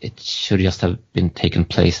is it should just have been taken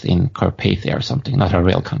place in Carpathia or something, not a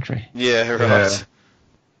real country. Yeah, right.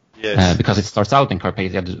 Yes. Because it starts out in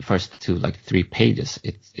Carpathia, the first 2-3 pages.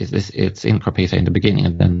 It's in Carpathia in the beginning,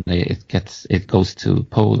 and then it goes to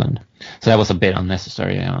Poland. So that was a bit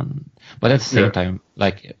unnecessary. But at the same time,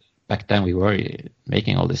 like back then we were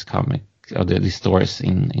making all these comics, or these stories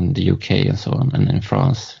in the UK and so on, and in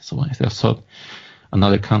France. So I thought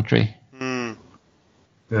another country.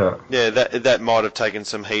 Yeah, that might have taken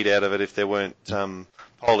some heat out of it if there weren't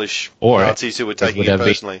Polish Or Nazis who were taking it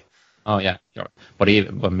personally. Oh yeah, sure. But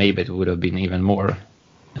maybe it would have been even more,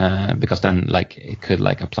 because then like it could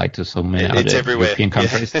like apply to so many other everywhere. European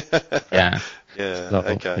countries. Yeah. Yeah. So,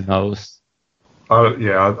 Okay. who knows?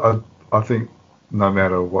 I think no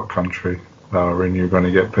matter what country they're in, you're going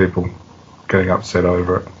to get people getting upset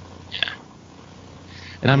over it. Yeah.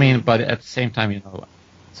 And I mean, but at the same time, you know,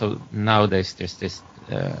 so nowadays there's this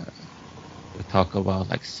we talk about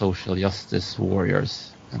like social justice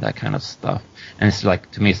warriors and that kind of stuff, and it's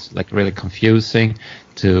like, to me, it's like really confusing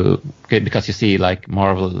because you see like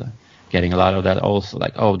Marvel getting a lot of that also,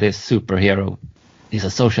 like, oh, this superhero is a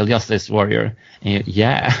social justice warrior, and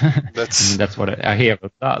that's what a hero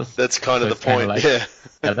does. That's kind of the point. Like,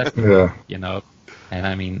 you know, and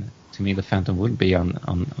I mean, to me, the Phantom would be on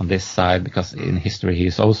this side, because in history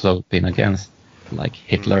he's also been against like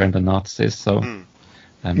Hitler and the Nazis. So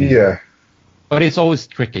I mean, yeah, but it's always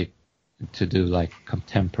tricky to do like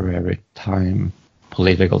contemporary time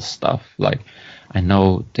political stuff. Like, I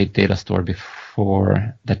know they did a story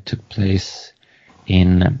before that took place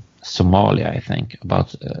in Somalia, I think,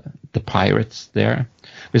 about the pirates there.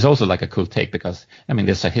 It's also like a cool take, because I mean,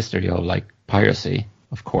 there's a history of like piracy,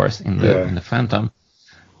 of course, in the Phantom,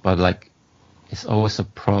 but like it's always a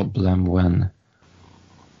problem when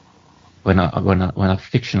a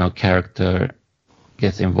fictional character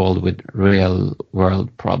gets involved with real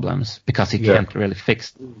world problems, because he can't really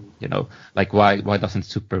fix, you know, like why doesn't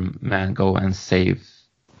Superman go and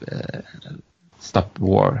stop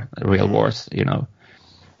real wars, you know?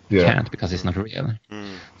 Can't, because it's not real.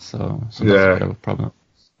 So that's a bit of a problem.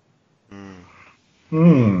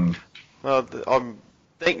 Well,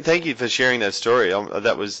 thank you for sharing that story.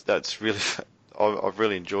 That's really I've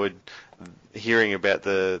really enjoyed hearing about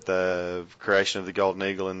the creation of the Golden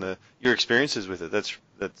Eagle and your experiences with it.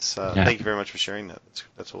 Thank you very much for sharing that.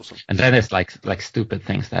 That's awesome. And then it's like stupid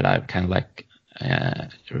things that I've kind of like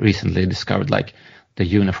recently discovered, like the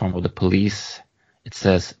uniform of the police. It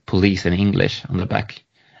says police in English on the back.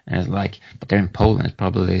 And it's like, but they're in Poland. It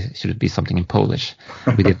probably should be something in Polish.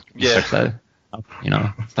 We did research that, you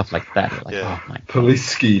know, stuff like that. Like, oh my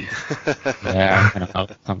Poliski. I don't know,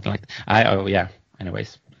 something like that.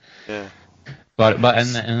 Anyways. Yeah. But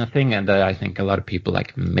and the thing that I think a lot of people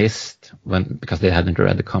like missed because they hadn't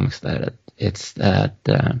read the comics, that it's that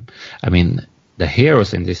I mean, the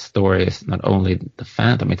heroes in this story is not only the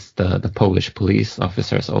Phantom, it's the Polish police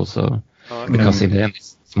officers also. Oh, okay. Because in the end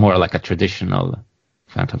it's more like a traditional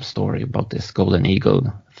Phantom story about this Golden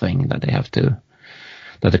Eagle thing that they have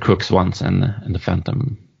that the crooks wants, and the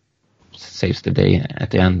Phantom saves the day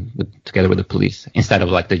at the end together with the police, instead of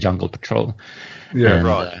like the Jungle Patrol. Yeah,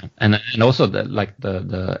 right. And also the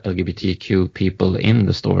LGBTQ people in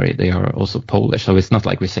the story, they are also Polish, so it's not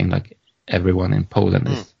like we're saying like everyone in Poland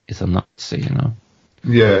is a Nazi, you know.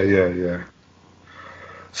 Yeah.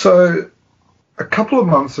 So a couple of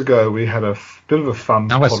months ago, we had a bit of a fun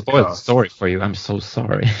now podcast. I spoiled the story for you. I'm so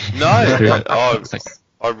sorry. No,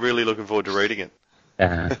 I'm really looking forward to reading it.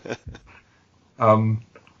 Yeah.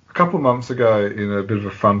 A couple of months ago, in a bit of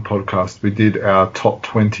a fun podcast, we did our top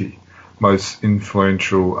 20 most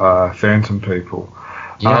influential Phantom people.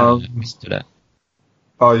 Yeah, I missed that.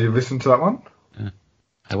 Oh, you listened to that one?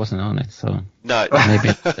 I wasn't on it, so no.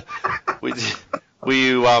 Maybe. Were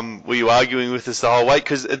you arguing with us the whole way?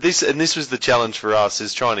 Because this was the challenge for us,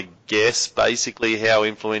 is trying to guess basically how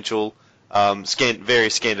influential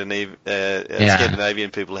various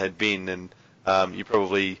Scandinavian people had been, and you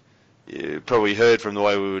probably heard from the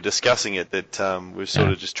way we were discussing it that we're sort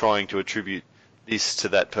of just trying to attribute this to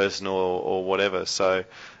that person or whatever. So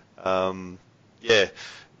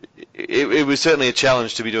it was certainly a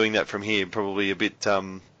challenge to be doing that from here. Probably a bit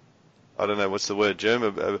I don't know what's the word,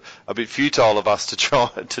 Jerm, a bit futile of us to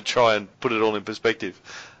try and put it all in perspective.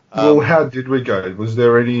 Well, how did we go? Was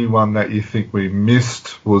there anyone that you think we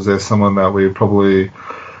missed? Was there someone that we probably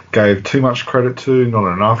gave too much credit to,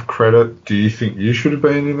 not enough credit? Do you think you should have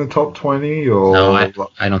been in the top 20? Or no,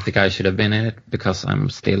 I don't think I should have been in it, because I'm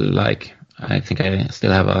still I think I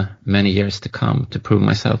still have many years to come to prove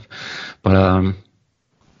myself. But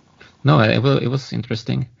no, it was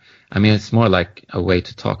interesting. I mean, it's more like a way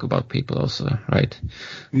to talk about people also, right?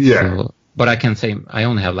 Yeah. So, but I can say I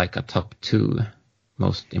only have like a top 2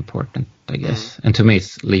 most important, I guess. And to me,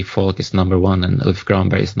 it's Lee Falk is number 1 and Ulf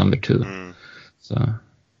Granberg is number 2. So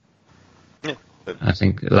I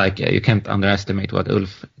think you can't underestimate what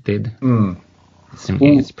Ulf did.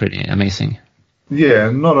 It's pretty amazing.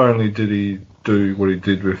 Yeah, not only did he do what he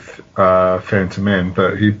did with Phantom Men,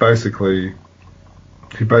 but he basically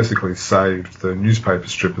saved the newspaper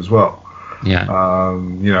strip as well. Yeah.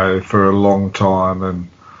 For a long time, and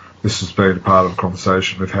this has been a part of a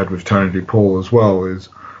conversation we've had with Tony DePaul as well, is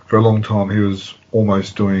for a long time he was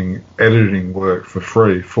almost doing editing work for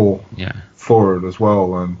free for it as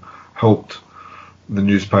well, and helped the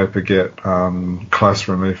newspaper get Klaas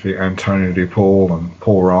Ramufi and Tony DePaul and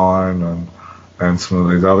Paul Ryan and some of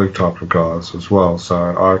these other type of guys as well.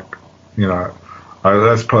 So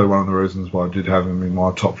that's probably one of the reasons why I did have him in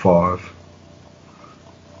my top 5.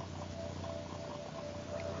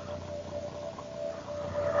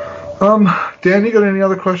 Dan, you got any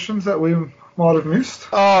other questions that we might have missed?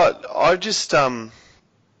 I just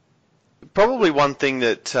probably one thing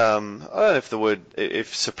that I don't know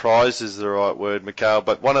if surprise is the right word, Mikhail,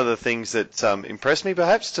 but one of the things that impressed me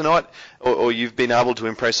perhaps tonight, or you've been able to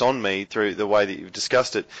impress on me through the way that you've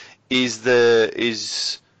discussed it, is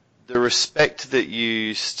the respect that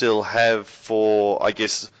you still have for, I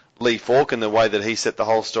guess, Lee Falk and the way that he set the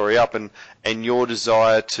whole story up, and your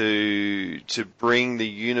desire to bring the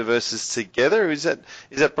universes together. Is that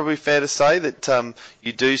probably fair to say that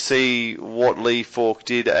you do see what Lee Falk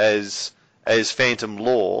did as Phantom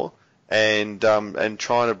Law and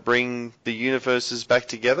trying to bring the universes back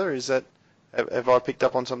together? Is that, have I picked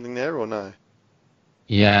up on something there or no?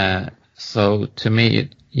 Yeah. So to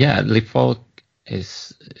me, Lee Falk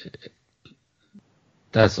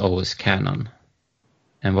that's always canon.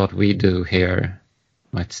 And what we do here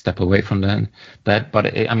might step away from that, but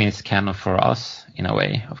it's canon for us in a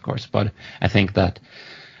way, of course. But I think that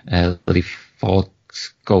Lee Falk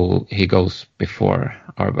goes before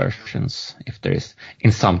our versions, if there is,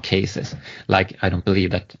 in some cases. Like, I don't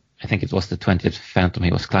believe that. I think it was the 20th Phantom.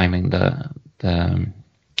 He was climbing the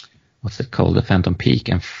what's it called, the Phantom Peak,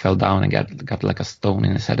 and fell down and got like a stone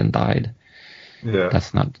in his head and died. Yeah,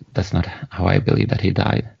 that's not how I believe that he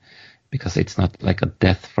died. Because it's not like a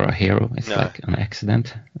death for a hero, it's like an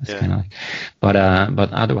accident. It's kind of like, but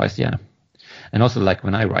otherwise, yeah. And also, like,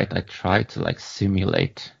 when I write, I try to like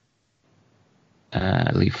simulate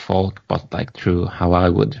Lee Falk, but like through how I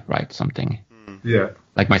would write something. Yeah.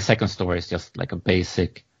 Like my second story is just like a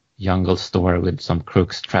basic jungle story with some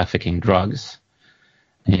crooks trafficking drugs,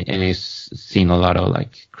 and he's seen a lot of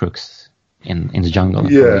like crooks in the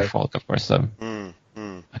jungle. Yeah. Lee Falk, of course. So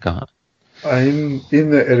like in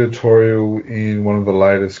the editorial in one of the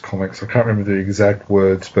latest comics, I can't remember the exact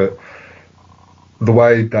words, but the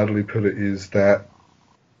way Dudley put it is that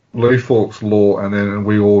Lee Falk's law, and then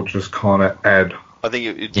we all just kind of add. I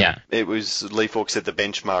think it was Lee Falk said the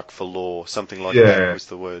benchmark for law, something like that was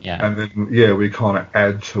the word. Yeah. And then we kind of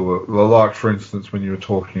add to it. Well, like for instance, when you were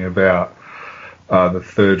talking about the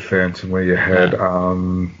third Phantom, where you had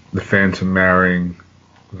the Phantom marrying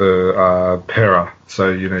the Pera, so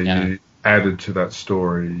you added to that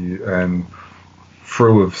story, and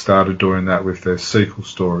Frew have started doing that with their sequel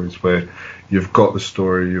stories, where you've got the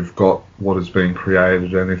story, you've got what is being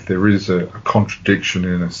created, and if there is a contradiction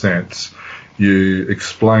in a sense, you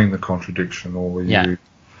explain the contradiction, or I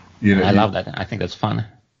love that. I think that's fun.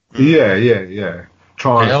 Yeah. It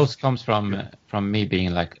also comes from me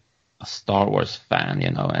being like a Star Wars fan,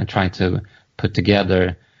 and trying to put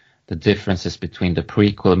together the differences between the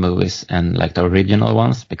prequel movies and like the original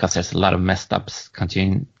ones, because there's a lot of messed up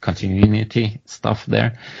continuity stuff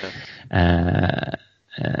there.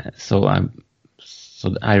 So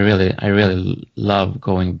I really love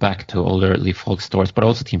going back to older Lee Falk stories, but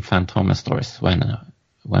also Team Phantom stories when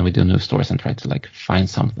we do new stories and try to like find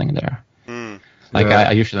something there.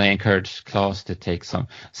 I usually encourage Klaas to take some,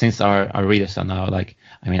 since our readers are now like,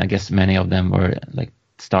 I guess many of them were like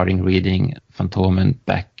starting reading Fantomen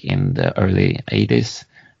back in the early 80s.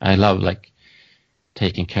 I love like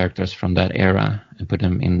taking characters from that era and put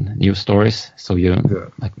them in new stories. So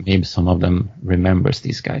like maybe some of them remembers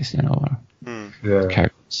these guys,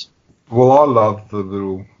 characters. Well, I love the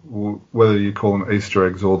little, whether you call them Easter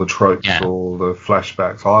eggs or the tropes or the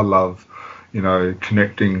flashbacks. I love,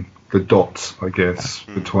 connecting the dots, I guess,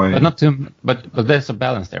 between. But not too. But there's a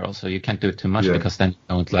balance there also. You can't do it too much because then you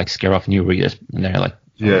don't like scare off new readers, and they're like.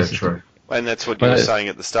 True. And that's what you were saying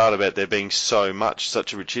at the start about there being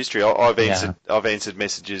such a rich history. I've answered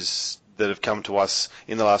messages that have come to us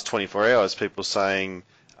in the last 24 hours. People saying,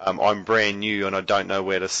 "I'm brand new and I don't know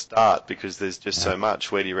where to start because there's just so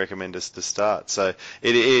much. Where do you recommend us to start?" So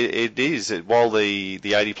it is. While the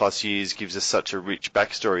 80 plus years gives us such a rich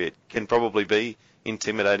backstory, it can probably be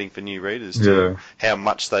intimidating for new readers to how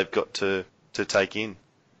much they've got to take in.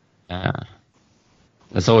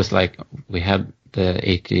 It's always like we had the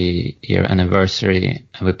 80-year anniversary,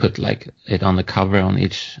 and we put like it on the cover on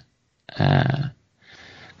each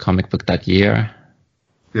comic book that year.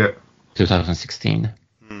 Yeah. 2016.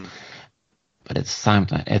 But at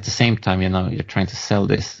the same time, you know, you're trying to sell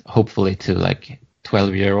this hopefully to like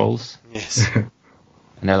 12-year-olds. Yes. And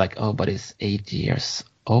they're like, oh, but it's 8 years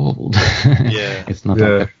old. Yeah. It's not like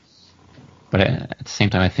that. But at the same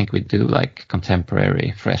time, I think we do like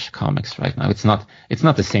contemporary, fresh comics right now. It's not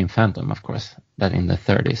the same Phantom, of course, that in the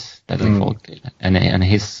 30s that Lee Falk did, and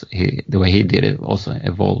the way he did it also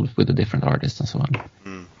evolved with the different artists and so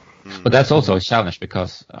on. But that's also a challenge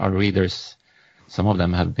because our readers, some of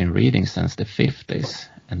them have been reading since the 50s,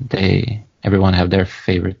 and everyone have their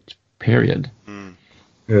favorite period.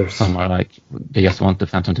 Yes. Some are like they just want the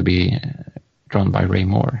Phantom to be drawn by Ray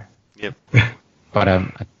Moore. Yep. But I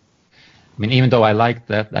mean, even though I like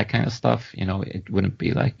that kind of stuff, you know, it wouldn't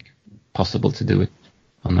be like possible to do it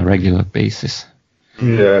on a regular basis.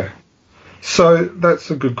 Yeah. So that's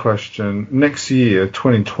a good question. Next year,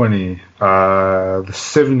 2020, the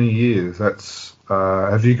 70 years. That's.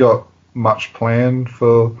 Have you got much planned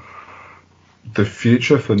for the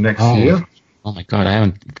future for next year? Oh my God, I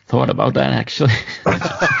haven't thought about that actually.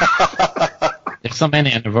 There's so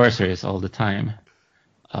many anniversaries all the time.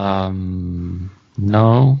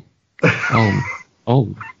 No.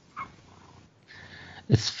 Oh.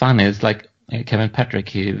 It's funny. It's like Kevin Patrick.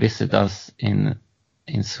 He visited us in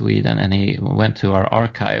Sweden, and he went to our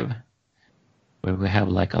archive where we have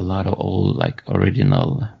like a lot of old, like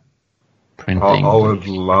original printing. I would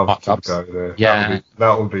love to go there. Yeah,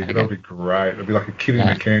 that'd be great. It'd be like a kid in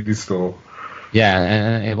a candy store. Yeah,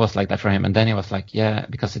 and it was like that for him. And then he was like, yeah,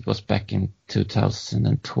 because it was back in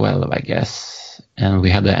 2012, I guess. And we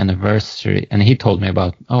had the anniversary. And he told me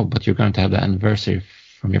about, but you're going to have the anniversary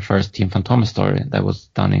from your first Team Fantomas story that was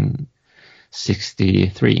done in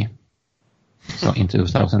 63. So in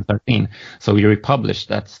 2013. So we republished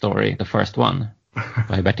that story, the first one,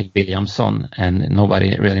 by Bertil Williamson. And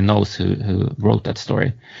nobody really knows who wrote that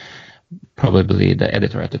story. Probably the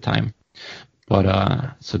editor at the time.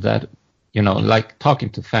 But so that... You know, like talking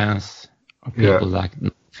to fans or people like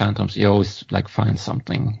Phantoms, you always like find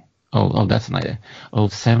something. Oh, that's an idea.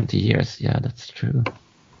 70 years. Yeah, that's true.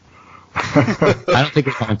 I don't think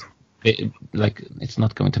it's going to be, like, it's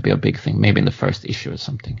not going to be a big thing. Maybe in the first issue or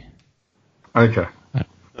something. Okay.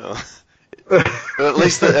 At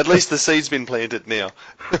least the seed's been planted now.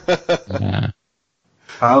 Yeah.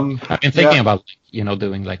 I've been thinking about, you know,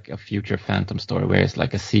 doing like a future Phantom story where it's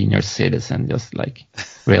like a senior citizen, just like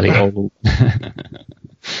really old.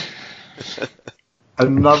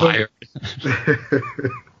 Another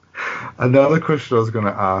question I was going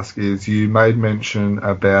to ask is, you made mention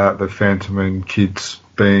about the Phantom and Kids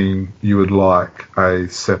being, you would like a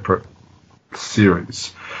separate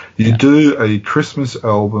series. You do a Christmas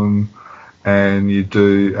album, and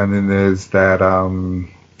then there's that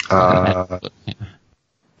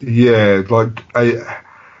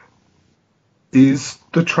is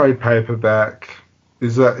the trade paperback,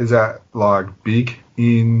 is that like big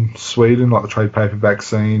in Sweden, like the trade paperback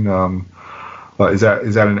scene? Like is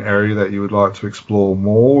that an area that you would like to explore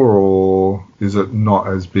more, or is it not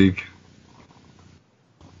as big?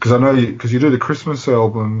 Because I know because you do the Christmas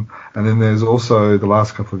album, and then there's also the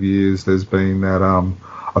last couple of years there's been that I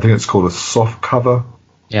think it's called a soft cover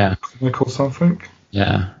comic or something.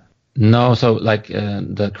 Yeah. No, so like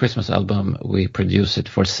the Christmas album, we produce it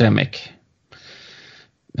for Semic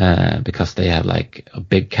because they have like a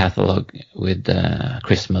big catalog with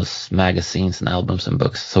Christmas magazines and albums and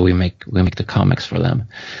books. So we make the comics for them.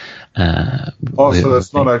 So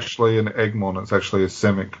that's not actually an Egmont; it's actually a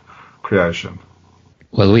Semic creation.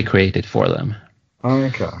 Well, we create it for them.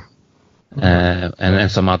 Okay. And then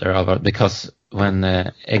some other because when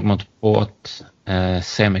Egmont bought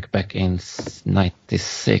Semic back in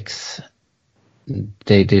 '96,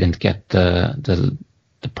 they didn't get the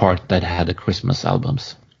part that had the Christmas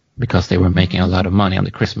albums because they were making a lot of money on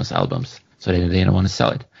the Christmas albums, so they didn't want to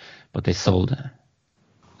sell it, but they sold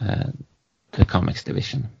the comics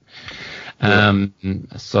division.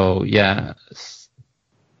 So yeah,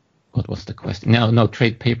 what was the question? No,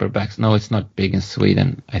 trade paperbacks. No, it's not big in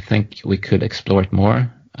Sweden. I think we could explore it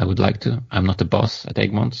more. I would like to. I'm not the boss at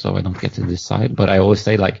Egmont, so I don't get to decide. But I always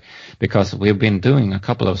say, like, because we've been doing a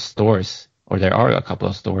couple of stores, or there are a couple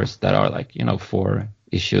of stores that are like, 4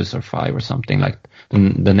 issues or 5 or something. Like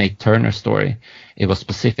the Nate Turner story, it was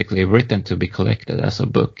specifically written to be collected as a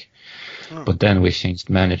book. But then we changed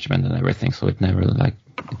management and everything, so it never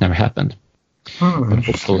happened. But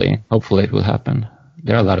hopefully it will happen.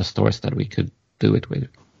 There are a lot of stores that we could do it with.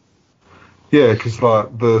 Yeah, because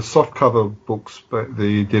like the softcover books,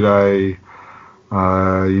 they did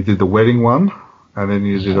You did the wedding one, and then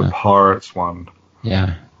you did a pirates one.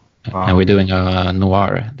 Yeah. And we're doing a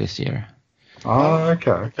noir this year. Oh,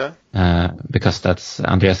 okay. Because that's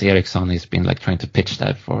Andreas Eriksson. He's been like trying to pitch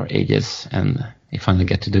that for ages, and he finally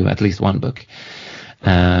get to do at least one book.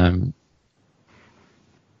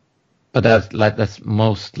 But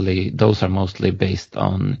those are mostly based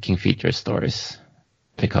on King Feature stories,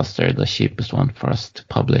 because they're the cheapest one for us to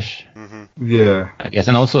publish. Mm-hmm. Yeah, I guess,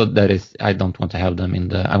 and also I don't want to have them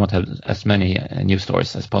I want to have as many new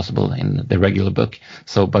stories as possible in the regular book.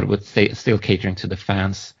 So, but with still catering to the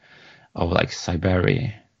fans of like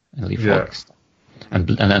Cyberry and Lee Falk, and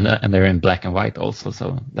they're in black and white also.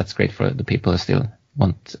 So that's great for the people who still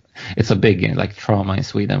want. It's a big like trauma in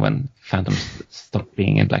Sweden when Phantoms stop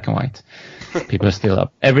being in black and white. People are still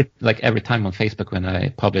up every time on Facebook when I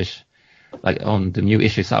publish like on the new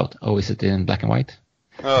issues out. Oh, is it in black and white?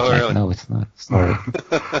 Oh, like, really? No, it's not. Sorry.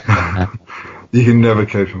 You can never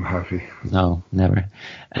keep them happy. No, never.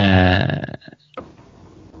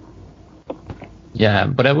 Yeah,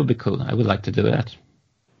 but that would be cool. I would like to do that.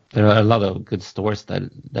 There are a lot of good stories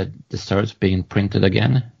that deserves being printed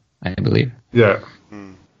again, I believe. Yeah.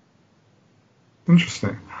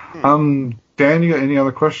 Interesting. Dan, you got any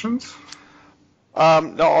other questions?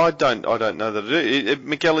 No, I don't know that I do.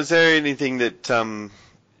 Miguel, is there anything that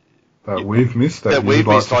we've missed that we've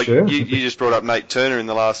like missed? to Like share? you just brought up Nate Turner in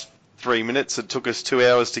the last 3 minutes. It took us 2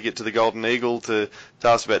 hours to get to the Golden Eagle to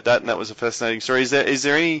ask about that, and that was a fascinating story. Is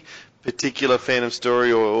there any particular Phantom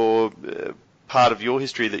story or part of your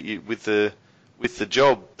history that you with the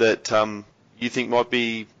job that you think might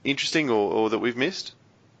be interesting or that we've missed?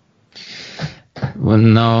 Well,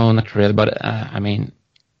 no, not really. But I mean,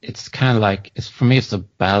 it's kind of like for me, it's a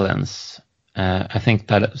balance. I think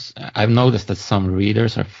that I've noticed that some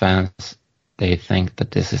readers or fans, they think that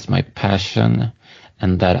this is my passion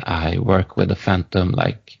and that I work with the Phantom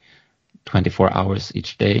like 24 hours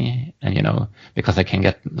each day, and because I can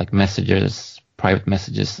get like messages, private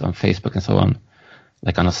messages on Facebook and so on,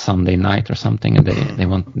 like on a Sunday night or something, and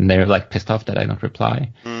they're like pissed off that I don't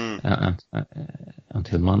reply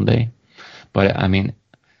until Monday. But I mean,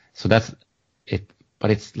 so that's it.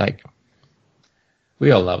 But it's like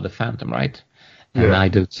we all love the Phantom, right? And I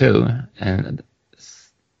do too.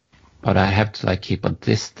 But I have to like keep a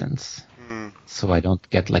distance. So I don't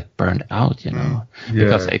get like burned out,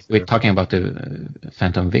 because if we're talking about the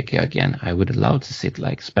Phantom Wiki again, I would love to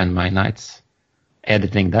spend my nights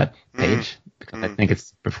editing that page, because I think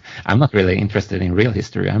I'm not really interested in real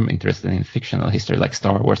history. I'm interested in fictional history like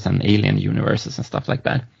Star Wars and alien universes and stuff like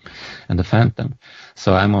that, and the Phantom.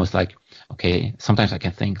 So I'm always like, okay, sometimes I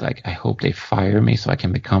can think like, I hope they fire me so I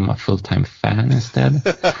can become a full-time fan instead.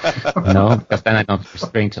 Because then I don't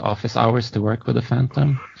restrain to office hours to work with the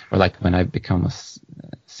Phantom. Or like when I become a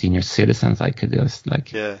senior citizen, I could just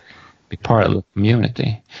be part of the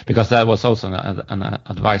community. Because that was also an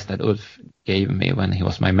advice that Ulf gave me when he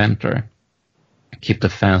was my mentor. Keep the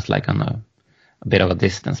fans like on a bit of a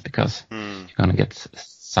distance, because you're going to get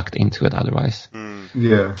sucked into it otherwise.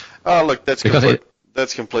 Yeah. Oh, look, that's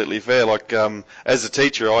completely fair. Like, as a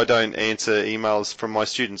teacher, I don't answer emails from my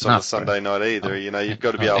students on a Sunday night either. You've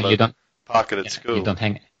got to be able to park it at school. You don't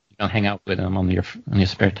hang out with them on your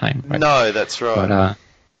spare time, right? No, that's right. But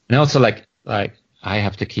and also like I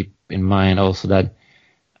have to keep in mind also that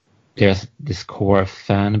there's this core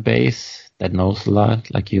fan base that knows a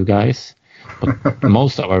lot, like you guys. But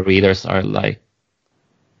most of our readers are like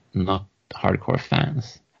not hardcore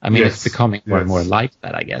fans. I mean, it's becoming more and more like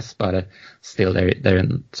that, I guess, but still, they're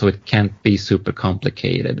so it can't be super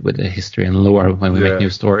complicated with the history and lore when we make new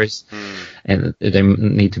stories, and they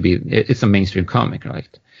need to be. It's a mainstream comic,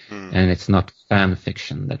 right? And it's not fan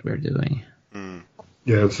fiction that we're doing.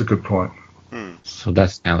 Yeah, that's a good point. So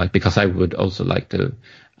that's kind of like, because I would also like to.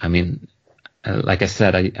 I mean, like I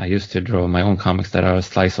said, I used to draw my own comics that are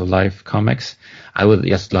slice of life comics. I would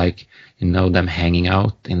just like them hanging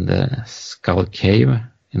out in the Skull Cave.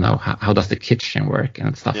 How does the kitchen work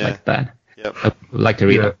and stuff like that. Yep. I would like to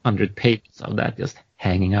read 100 pages of that, just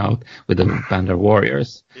hanging out with the band of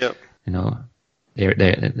warriors. Yep.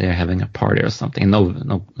 They're having a party or something.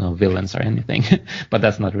 No villains or anything. But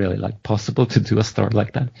that's not really like possible to do a story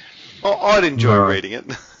like that. Oh, I'd enjoy reading it.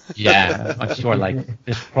 Yeah, I'm sure. Like,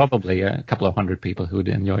 there's probably a couple of hundred people who'd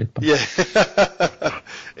enjoy it. But. Yeah,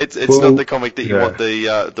 it's not the comic that you want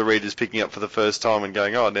the readers picking up for the first time and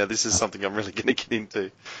going, oh, now this is something I'm really going to get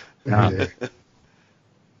into. Yeah.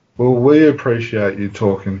 Well, we appreciate you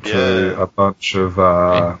talking to a bunch of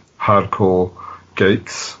hardcore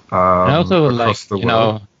geeks and also, across the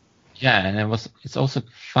world. Yeah, and it's also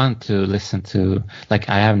fun to listen to, like,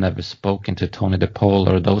 I have never spoken to Tony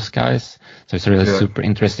DePaul or those guys, so it's really super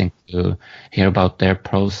interesting to hear about their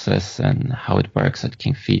process and how it works at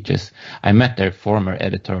King Features. I met their former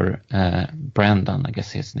editor, Brandon, I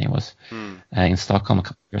guess his name was, in Stockholm a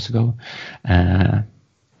couple of years ago.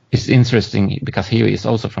 It's interesting because he is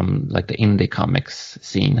also from like the indie comics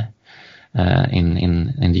scene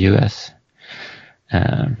in the US.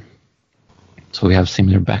 So we have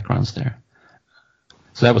similar backgrounds there.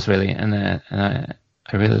 So that was really, and I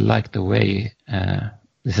really like the way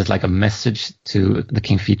this is like a message to the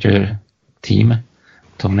King Feature team,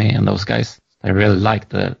 Tony and those guys. I really like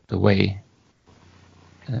the way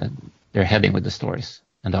they're heading with the stories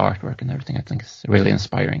and the artwork and everything. I think it's really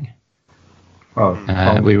inspiring.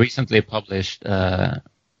 We recently published The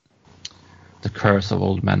Curse of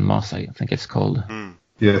Old Man Moss, I think it's called.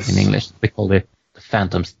 Yes. In English. We called it The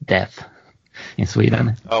Phantom's Death in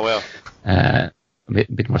Sweden. Oh, wow. A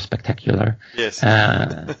bit more spectacular. Yes.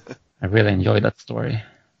 I really enjoyed that story.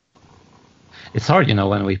 It's hard,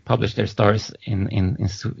 when we publish their stories in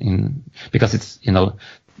because it's,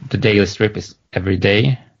 the daily strip is every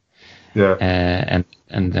day. Yeah.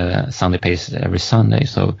 And Sunday Pace every Sunday.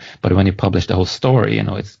 So, but when you publish the whole story,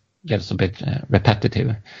 it gets a bit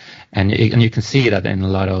repetitive, and you can see that in a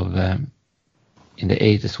lot of in the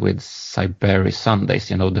 80s with Cyberry Sundays.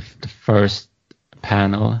 The first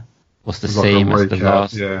panel was the same as the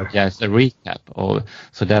last. Yeah, it's a recap.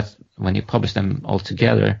 So that's when you publish them all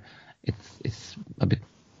together, it's a bit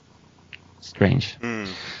strange.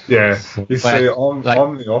 Yeah, So, you see,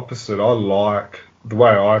 I'm the opposite. I like. The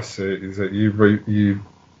way I see it is that you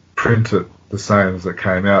print it the same as it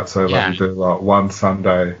came out. So you do like one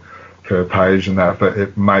Sunday per page and that, but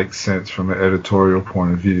it makes sense from an editorial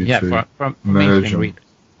point of view to merge them.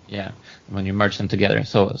 Yeah, when you merge them together.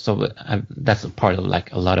 So that's a part of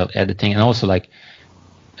like a lot of editing, and also like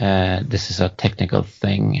this is a technical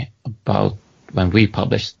thing about when we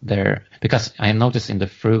published there, because I noticed in the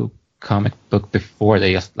Fru comic book before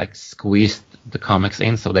they just like squeezed the comics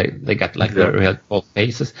in, so they got like the real full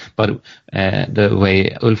faces. But the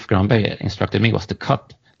way Ulf Granberg instructed me was to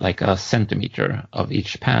cut like a centimeter of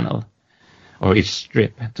each panel or each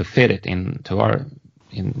strip to fit it into our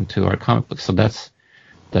comic book. So that's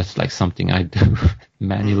like something I do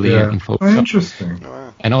manually in Photoshop. Interesting.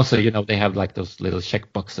 And also, they have like those little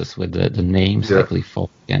check boxes with the names like Lee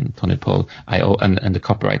Falk and Tony Paul. And the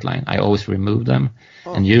copyright line. I always remove them,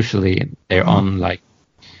 and usually they're on like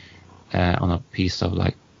on a piece of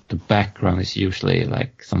like the background is usually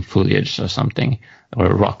like some foliage or something or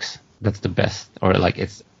rocks. That's the best, or like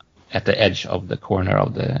it's at the edge of the corner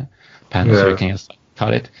of the panel, so you can just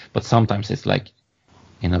cut it. But sometimes it's like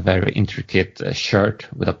in a very intricate shirt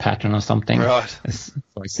with a pattern or something. Right. So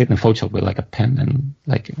I sit in Photoshop with like a pen and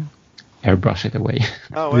like airbrush it away.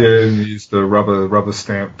 Oh, wow. Yeah, and use the rubber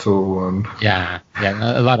stamp tool and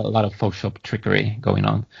a lot of Photoshop trickery going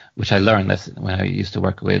on, which I learned when I used to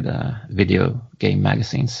work with video game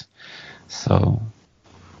magazines. So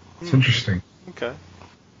it's interesting. Okay.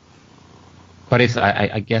 But it's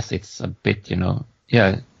I guess it's a bit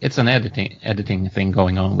it's an editing thing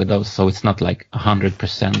going on with those, so it's not like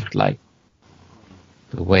 100% like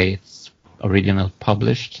the way it's original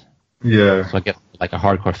published. Yeah. So I guess like a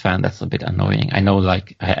hardcore fan, that's a bit annoying. I know,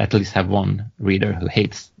 like I at least have one reader who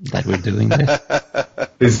hates that we're doing this.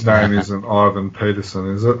 His name isn't Ivan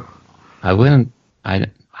Peterson, is it? I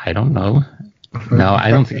don't know. No,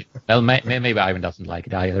 I don't think. Well, maybe Ivan doesn't like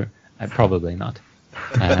it either. Probably not.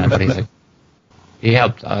 But he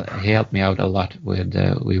helped me out a lot with.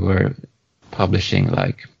 We were publishing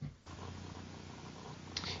like.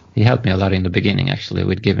 He helped me a lot in the beginning, actually,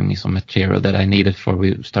 with giving me some material that I needed for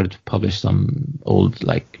we started to publish some old,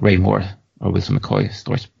 like, Ray Moore or Wilson McCoy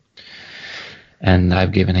stories. And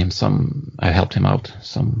I've given him some, I helped him out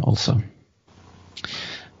some also. With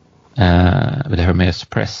the Hermes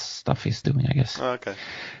Press stuff he's doing, I guess. Oh, okay.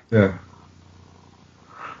 Yeah.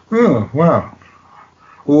 Oh, wow.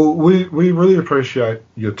 Well, we really appreciate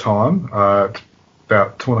your time.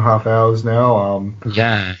 About 2.5 hours now.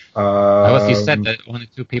 You said that only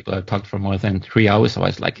 2 people have talked for more than 3 hours, so I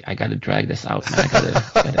was like, I gotta drag this out, man.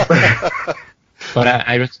 But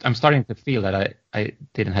I'm starting to feel that I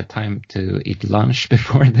didn't have time to eat lunch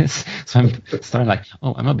before this, so I'm starting like,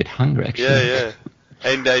 I'm a bit hungry actually. Yeah.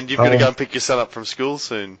 And you've got to go and pick your son up from school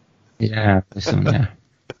soon. Yeah, soon. Yeah.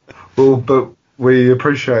 Well, but we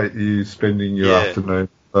appreciate you spending your afternoon.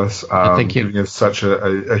 Us, thank you. Giving us such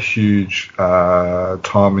a huge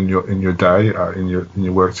time in your day, in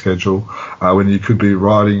your work schedule, when you could be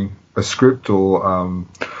writing a script or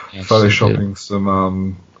photoshopping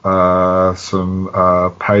some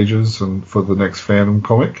some pages and for the next fandom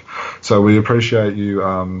comic. So we appreciate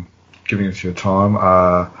you giving us your time.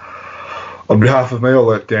 On behalf of me, I'll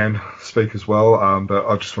let Dan speak as well, but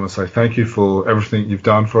I just want to say thank you for everything you've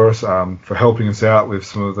done for us, for helping us out with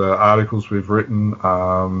some of the articles we've written,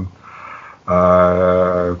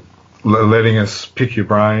 letting us pick your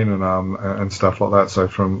brain and stuff like that. So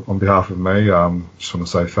on behalf of me, just want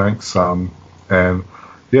to say thanks, and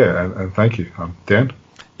thank you, Dan.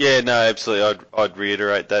 Yeah, no, absolutely. I'd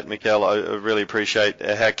reiterate that, Mikkel. I really appreciate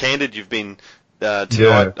how candid you've been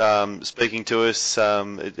tonight, speaking to us.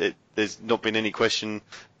 There's not been any question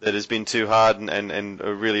that has been too hard, and I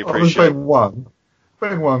really appreciate. There's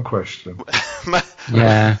been one question.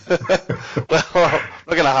 Yeah. Well, I'm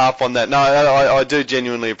not going to harp on that. No, I do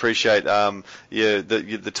genuinely appreciate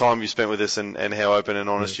the time you spent with us and how open and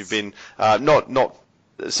honest you've been. Not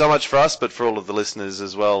so much for us, but for all of the listeners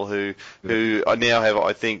as well, who now have,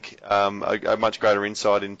 I think, a much greater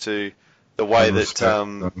insight into the way that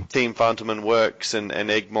Team Fantomen works and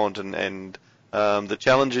Egmont and the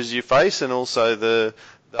challenges you face, and also the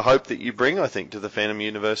hope that you bring, I think, to the Fandom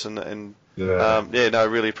universe. I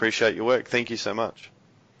really appreciate your work. Thank you so much.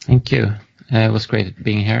 Thank you. It was great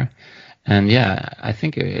being here. And yeah, I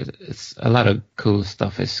think it's a lot of cool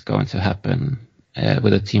stuff is going to happen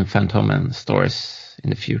with the Team Fantomen stories in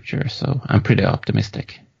the future. So I'm pretty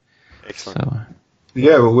optimistic. Excellent. So,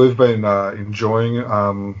 yeah, well, we've been enjoying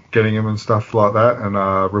getting them and stuff like that, and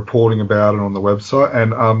reporting about it on the website.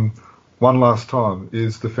 And one last time,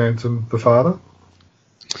 is the Phantom the father?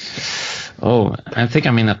 Oh, I think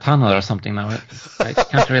I'm in a tunnel or something now. I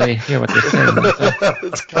can't really hear what you're saying.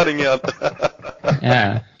 It's cutting out.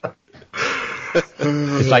 Yeah.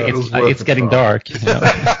 It's like it's getting dark. You know?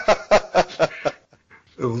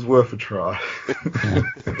 It was worth a try.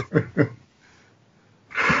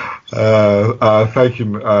 Thank you,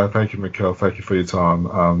 Mikkel. Thank you for your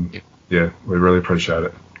time. Yeah, we really appreciate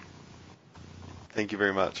it. Thank you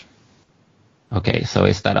very much. Okay, so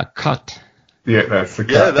is that a cut? Yeah, that's the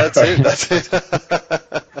cut. Yeah, that's it.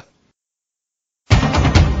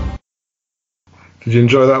 Did you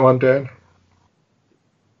enjoy that one, Dan?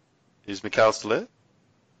 Is Mikkel still there?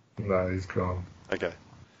 No, he's gone. Okay.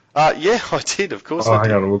 Yeah, I did, of course.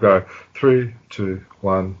 Hang on, we'll go. 3, 2,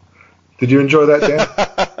 1. Did you enjoy that,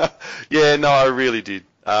 Dan? Yeah, no, I really did.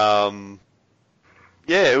 Yeah,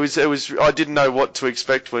 it was. I didn't know what to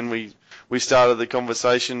expect when we started the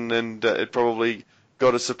conversation, and it probably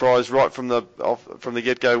got a surprise right from the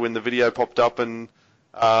get-go when the video popped up, and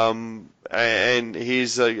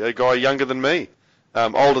he's a guy younger than me,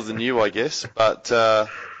 older than you, I guess, but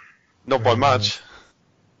not by much.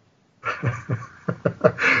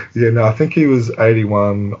 Yeah, no, I think he was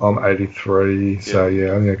 81, I'm 83, so yeah,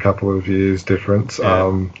 only a couple of years difference.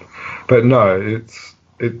 Yeah. But no,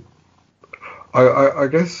 I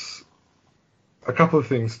guess a couple of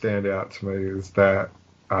things stand out to me is that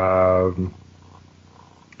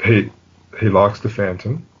he likes the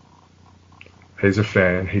Phantom. He's a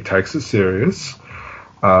fan. He takes it serious.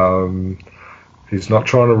 He's not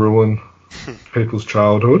trying to ruin people's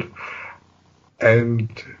childhood,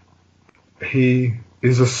 and he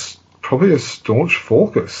is probably a staunch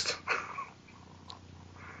Falkist.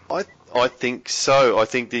 I think so. I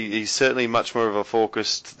think he's certainly much more of a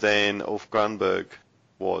Falkist than Ulf Grunberg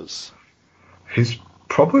was. He's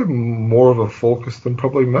probably more of a Falkist than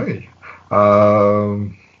probably me.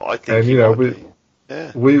 I think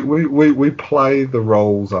we play the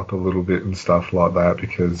roles up a little bit and stuff like that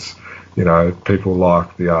because, you know, people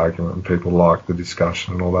like the argument and people like the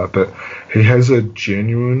discussion and all that. But he has a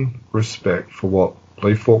genuine respect for what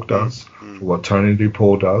Lee Falk does, for what Tony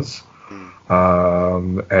DuPont does.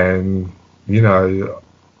 And, you know,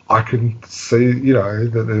 I can see, you know,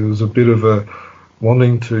 that there was a bit of a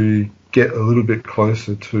wanting to get a little bit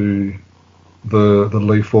closer to the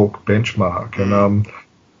Lee Falk benchmark. And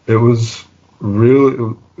it was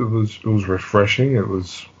really, it was refreshing. It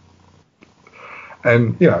was,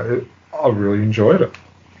 and, you know, I really enjoyed it.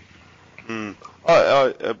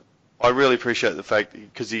 I really appreciate the fact,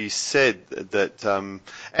 because he said that, and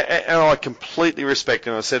I completely respect,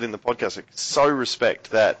 and I said in the podcast, I so respect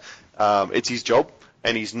that it's his job,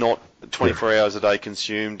 and he's not 24 hours a day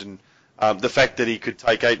consumed, and the fact that he could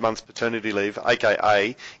take 8 months paternity leave,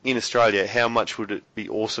 aka in Australia, how much would it be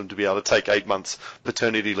awesome to be able to take 8 months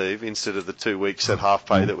paternity leave instead of the 2 weeks at half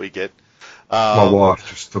pay that we get. My wife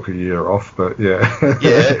just took a year off, but yeah.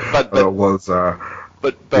 Yeah, but it was.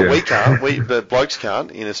 But we can't. The blokes can't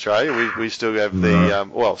in Australia. We still have the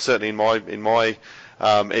well, certainly in my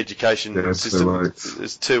education Yeah, system. 2 weeks.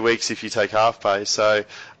 It's 2 weeks if you take half pay. So,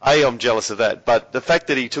 I'm jealous of that. But the fact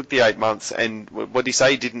that he took the 8 months and what did he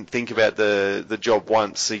say? He didn't think about the job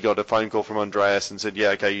once. He got a phone call from Andreas and said, yeah,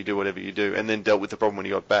 okay, you do whatever you do, and then dealt with the problem when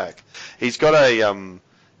he got back. He's got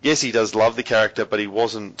yes, he does love the character, but he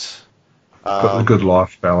wasn't... Got a good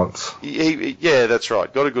life balance. Yeah, that's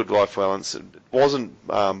right. Got a good life balance. Wasn't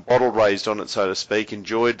bottle raised on it, so to speak.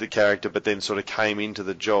 Enjoyed the character, but then sort of came into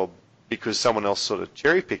the job because someone else sort of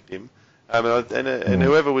cherry picked him. And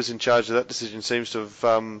whoever was in charge of that decision seems to have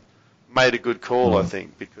made a good call, I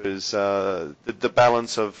think, because the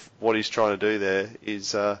balance of what he's trying to do there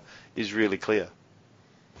is really clear.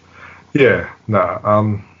 Yeah,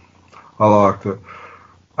 no, I liked it.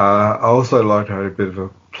 I also liked how he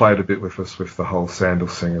played a bit with us with the whole sandal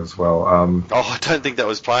thing as well. I don't think that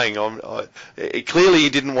was playing. Clearly, he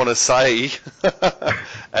didn't want to say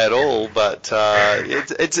at all, but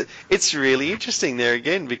it's really interesting there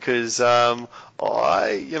again because I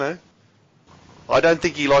don't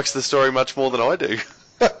think he likes the story much more than I do.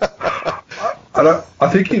 I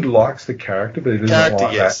think he likes the character, but he doesn't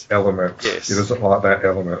like that element. Yes. He doesn't like that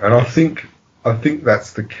element, and I think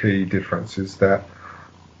that's the key difference. Is that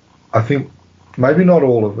I think. Maybe not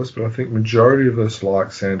all of us, but I think majority of us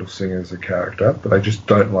like Sandal Singh as a character, but they just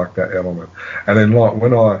don't like that element. And then, like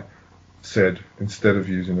when I said instead of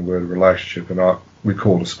using the word relationship, and we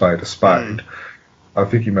called a spade, I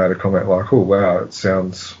think he made a comment like, "Oh wow, it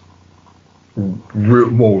sounds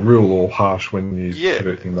more real or harsh when you put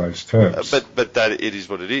it in those terms." But that it is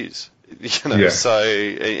what it is, Yeah. So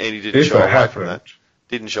and he didn't shy away from that.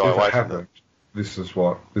 Didn't shy away from that. This is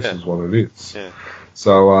what it is. Yeah.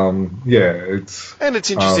 So it's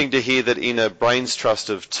interesting to hear that in a brains trust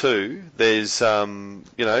of 2, there's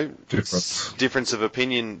difference of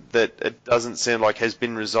opinion that it doesn't sound like has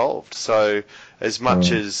been resolved. So as much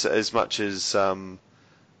as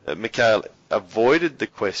Mikhail avoided the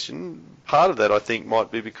question, part of that I think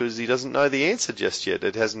might be because he doesn't know the answer just yet.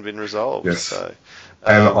 It hasn't been resolved. Yes. So,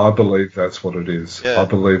 and I believe that's what it is. Yeah. I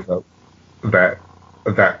believe that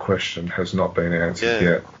question has not been answered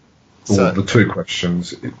yet. So, the 2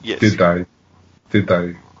 questions: yes. Did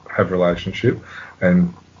they have a relationship,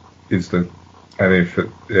 and if the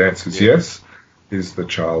answer is yes, is the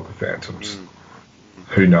child the Phantoms?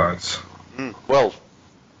 Who knows? Well,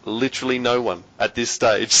 literally no one at this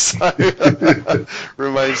stage. So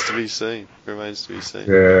remains to be seen.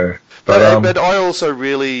 Yeah, but I also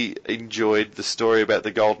really enjoyed the story about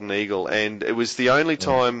the Golden Eagle, and it was the only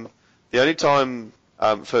time.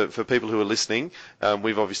 For people who are listening,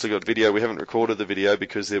 we've obviously got video. We haven't recorded the video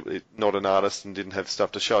because they're not an artist and didn't have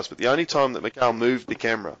stuff to show us. But the only time that Mikhail moved the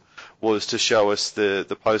camera was to show us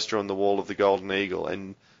the poster on the wall of the Golden Eagle.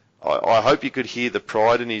 And I hope you could hear the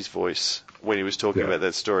pride in his voice when he was talking about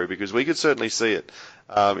that story, because we could certainly see it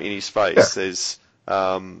in his face.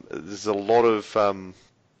 Yeah. There's a lot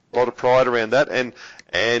of pride around that,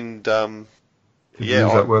 and Did you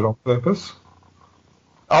use that word on purpose?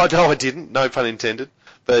 Oh no, I didn't. No pun intended.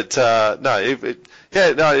 But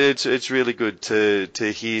it's really good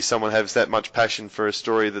to hear someone has that much passion for a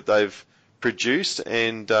story that they've produced,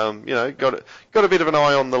 and got a bit of an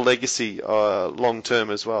eye on the legacy long term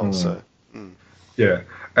as well. So yeah,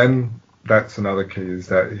 and that's another key, is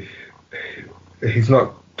that he's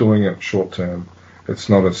not doing it short term. It's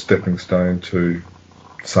not a stepping stone to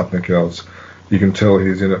something else. You can tell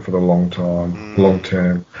he's in it for the long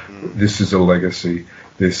term. This is a legacy.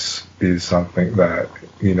 This is something that,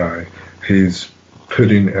 he's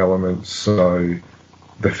put in elements so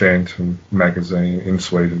the Phantom magazine in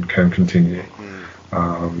Sweden can continue.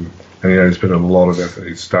 And he's put a lot of effort.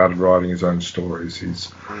 He's started writing his own stories.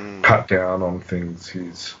 He's cut down on things.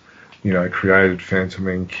 He's, created Phantom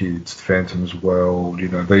and Kids, Phantom's World,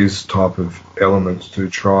 these type of elements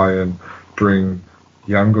to try and bring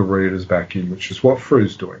younger readers back in, which is what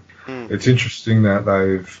Fru's doing. It's interesting that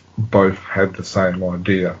they've both had the same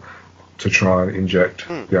idea to try and inject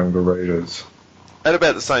younger readers. At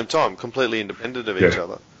about the same time, completely independent of each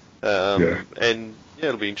other. And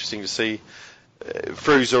it'll be interesting to see.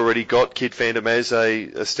 Fru's already got Kid Phantom as a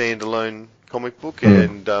standalone comic book,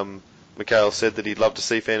 and Mikhail said that he'd love to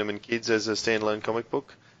see Phantom and Kids as a standalone comic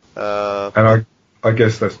book. And I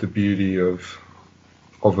guess that's the beauty of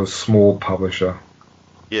a small publisher.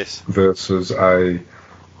 Yes. Versus a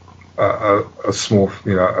small,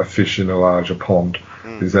 a fish in a larger pond,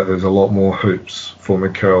 is that there's a lot more hoops for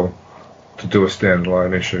Mikhail to do a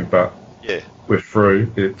standalone issue. But with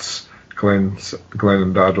Fru, it's Glenn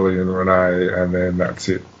and Dudley and Renee, and then that's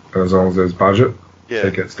it. And as long as there's budget,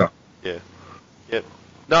 it gets done. Yeah. Yep.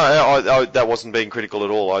 No, that wasn't being critical at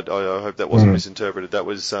all. I hope that wasn't misinterpreted. That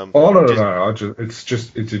was. Oh no.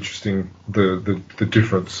 It's interesting the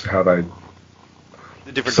difference how they.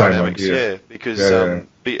 The different dynamics, yeah, because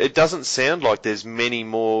it doesn't sound like there's many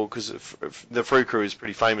more, because the Free Crew is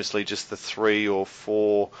pretty famously just the 3 or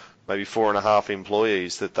 4, maybe 4.5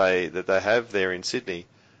 employees that they have there in Sydney.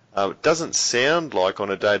 It doesn't sound like on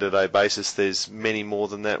a day-to-day basis there's many more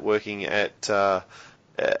than that working at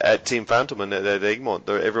Team Phantom and at Egmont.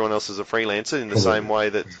 Everyone else is a freelancer in the same way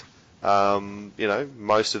that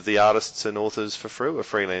most of the artists and authors for Frew are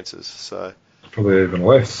freelancers. So. Probably even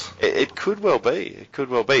less. It could well be. It could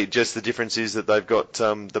well be. Just the difference is that they've got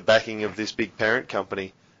the backing of this big parent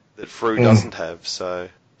company that Frew doesn't have. So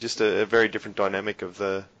just a very different dynamic of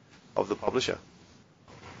the publisher.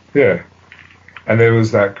 Yeah, and there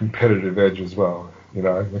was that competitive edge as well. You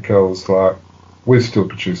know, Mikkel's like, we still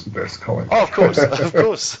produce the best comics. Oh, of course, of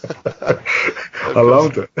course. I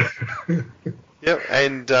loved it. Yeah,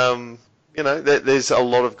 and there's a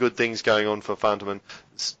lot of good things going on for Phantom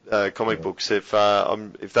comic books. If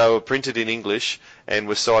they were printed in English and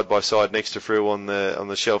were side by side next to Frew on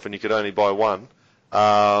the shelf, and you could only buy one,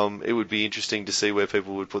 it would be interesting to see where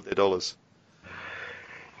people would put their dollars.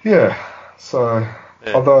 Yeah. So,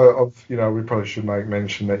 although we probably should make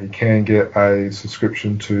mention that you can get a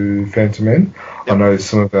subscription to Phantom Men. Yep. I know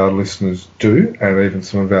some of our listeners do, and even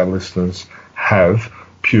some of our listeners have,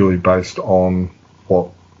 purely based on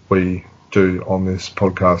what we do on this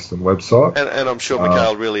podcast and website. And I'm sure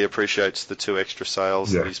Mikhail really appreciates the 2 extra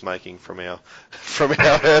sales that he's making from our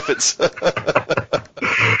efforts.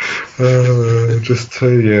 Just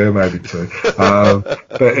 2, maybe 2.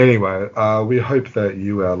 But anyway, we hope that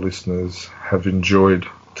you, our listeners, have enjoyed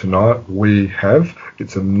tonight. We have.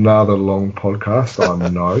 It's another long podcast, I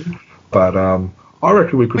know, but I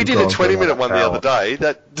reckon we could. We did a 20-minute one the other day.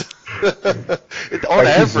 That on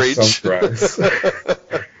average.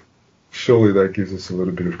 Surely that gives us a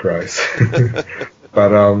little bit of grace.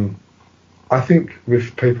 But I think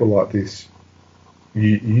with people like this,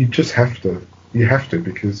 you just have to. You have to,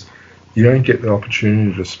 because you don't get the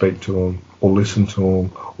opportunity to speak to them or listen to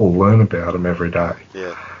them or learn about them every day.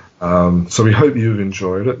 Yeah. So we hope you've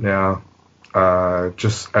enjoyed it. Now,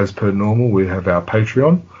 just as per normal, we have our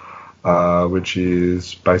Patreon, which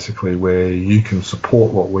is basically where you can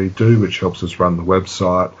support what we do, which helps us run the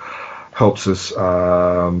website, helps us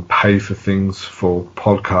pay for things, for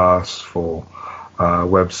podcasts, for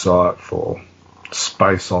website, for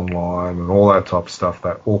space online, and all that type of stuff.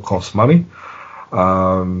 That all costs money.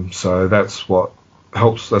 So that's what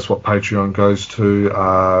helps. That's what Patreon goes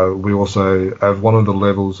to. We also have one of the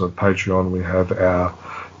levels of Patreon. We have our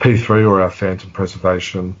P3, or our Phantom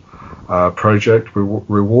Preservation project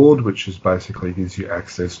reward, which is basically gives you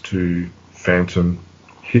access to Phantom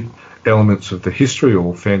elements of the history,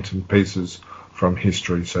 or Phantom pieces from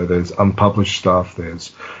history. So there's unpublished stuff,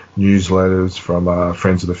 there's newsletters from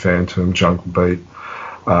Friends of the Phantom, Jungle Beat,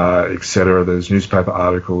 etc. There's newspaper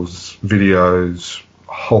articles, videos,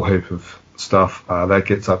 a whole heap of stuff that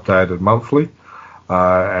gets updated monthly.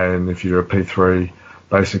 And if you're a P3,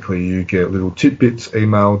 basically you get little tidbits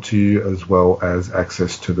emailed to you, as well as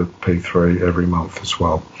access to the P3 every month as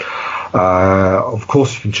well. Of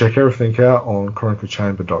course, you can check everything out on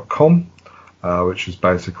chroniclechamber.com, which is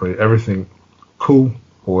basically everything cool,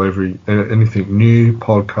 or anything new,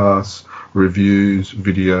 podcasts, reviews,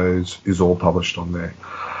 videos, is all published on there.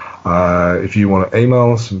 If you want to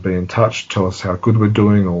email us and be in touch, tell us how good we're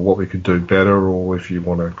doing or what we could do better, or if you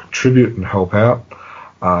want to contribute and help out,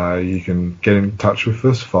 you can get in touch with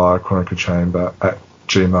us via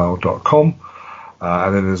chroniclechamber@gmail.com.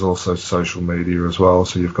 And then there's also social media as well.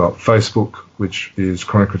 So you've got Facebook, which is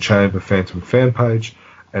Chronicle Chamber Phantom fan page,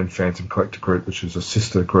 and Phantom Collector Group, which is a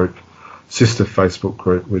sister Facebook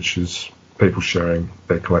group, which is people sharing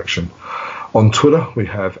their collection. On Twitter, we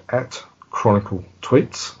have @Chronicle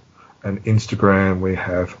Tweets, and Instagram we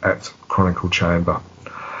have @Chronicle Chamber.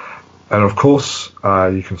 And of course,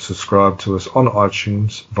 you can subscribe to us on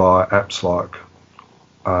iTunes via apps like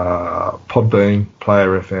Podbean,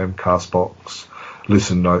 Player FM, Castbox,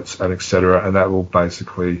 Listen Notes, and etc. And that will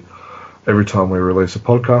basically, every time we release a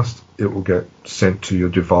podcast, it will get sent to your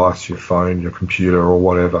device, your phone, your computer, or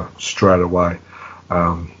whatever, straight away,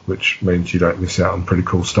 which means you don't miss out on pretty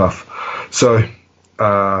cool stuff. So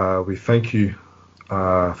we thank you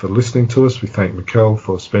for listening to us. We thank Mikkel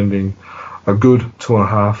for spending a good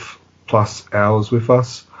 2.5+ hours with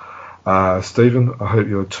us. Stephen, I hope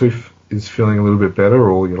your tooth is feeling a little bit better,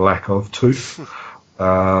 or your lack of tooth.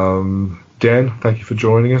 Dan, thank you for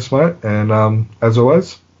joining us, mate. And as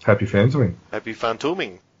always, happy phantoming. Happy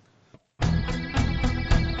phantoming.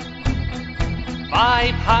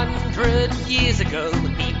 500 years ago,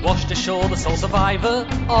 he washed ashore the sole survivor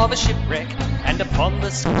of a shipwreck, and upon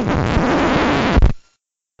the...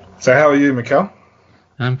 So how are you, Mikkel?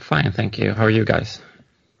 I'm fine, thank you. How are you guys?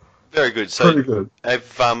 Very good. So Pretty good.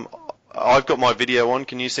 I've got my video on.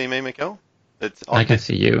 Can you see me, Mikkel? I can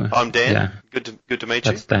see you. I'm Dan. Yeah. Good to meet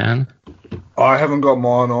you. That's Dan. I haven't got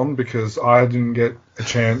mine on because I didn't get a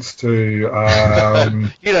chance to You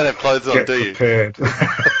don't have clothes on, get do you? prepared.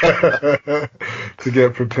 To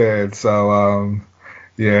get prepared. So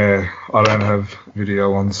yeah, I don't have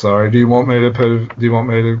video on. Sorry. Are we going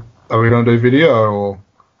to do video or?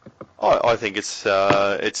 I think it's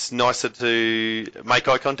nicer to make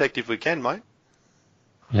eye contact if we can, mate.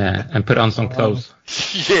 Yeah, and put on some clothes.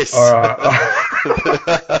 Yes. All right.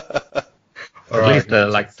 At least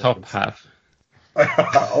the top half.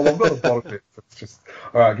 Oh, I've got the bottom bit. It's just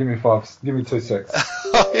all right. Give me 2 seconds.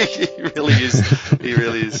 He really is. He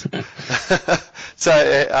really is. So,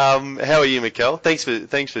 how are you, Mikkel? Thanks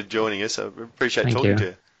for joining us. I appreciate Thank talking you. to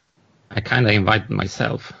you. I kind of invited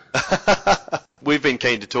myself. We've been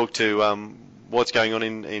keen to talk to what's going on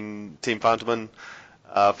in Team Fantomen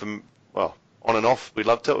from on and off. We'd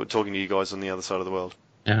love talking to you guys on the other side of the world.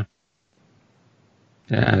 Yeah.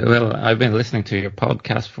 Yeah, well, I've been listening to your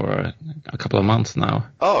podcast for a couple of months now.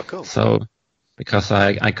 Oh, cool. So, because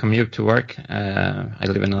I commute to work, I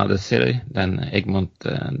live in another city, then the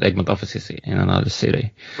Egmont office is in another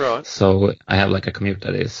city. Right. So I have like a commute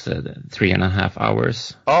that is 3.5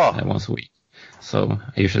 hours once a week. So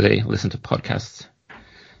I usually listen to podcasts.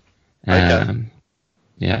 Okay.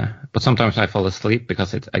 Yeah, but sometimes I fall asleep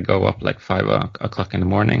because I go up like 5 o'clock in the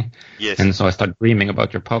morning. Yes. And so I start dreaming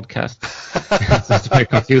about your podcast. So it's very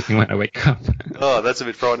confusing when I wake up. Oh, that's a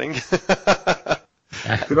bit frightening.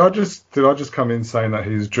 Yeah. Did I just come in saying that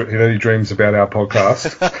he dreams about our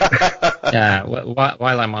podcast? Yeah,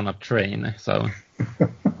 while I'm on a train, so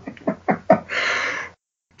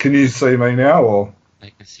Can you see me now or? I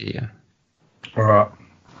can see you. All right.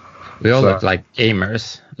 We all look like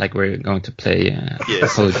gamers, like we're going to play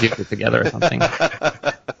Yes. Call of Duty together or something.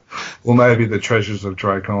 Well, maybe the Treasures of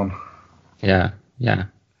Dracon. Yeah.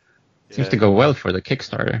 Seems to go well for the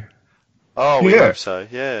Kickstarter. Oh, we Yeah. hope so.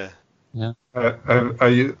 Yeah. Yeah.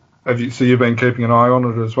 So you've been keeping an eye on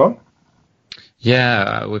it as well?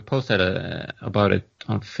 Yeah, we posted about it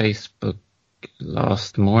on Facebook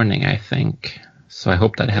last morning, I think. So I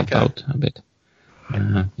hope that helped out a bit.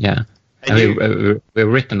 Yeah. And we've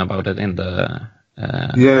written about it in the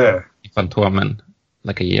Fantomen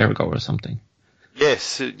like a year ago or something.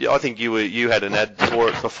 Yes, I think you had an ad for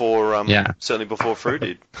it before. Certainly before Fru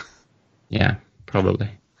did. Yeah,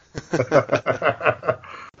 probably. But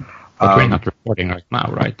we're not recording right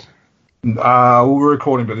now, right? We're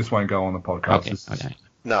recording, but this won't go on the podcast. Okay.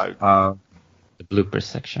 No. The bloopers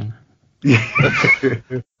section.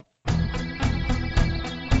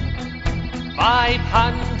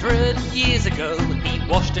 500 years ago, he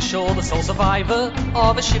washed ashore the sole survivor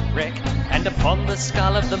of a shipwreck, and upon the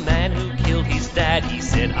skull of the man who killed his dad, he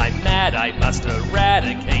said, "I'm mad, I must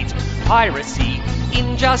eradicate piracy,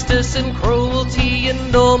 injustice and cruelty,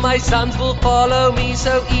 and all my sons will follow me,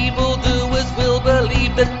 so evildoers will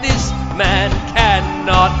believe that this man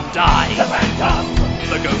cannot die." The Phantom!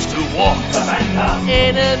 The ghost who walks! The Phantom!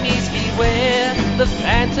 Enemies beware, the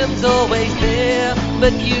Phantom's always there,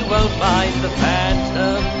 but you won't find the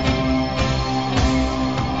Phantom.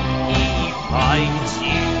 He finds you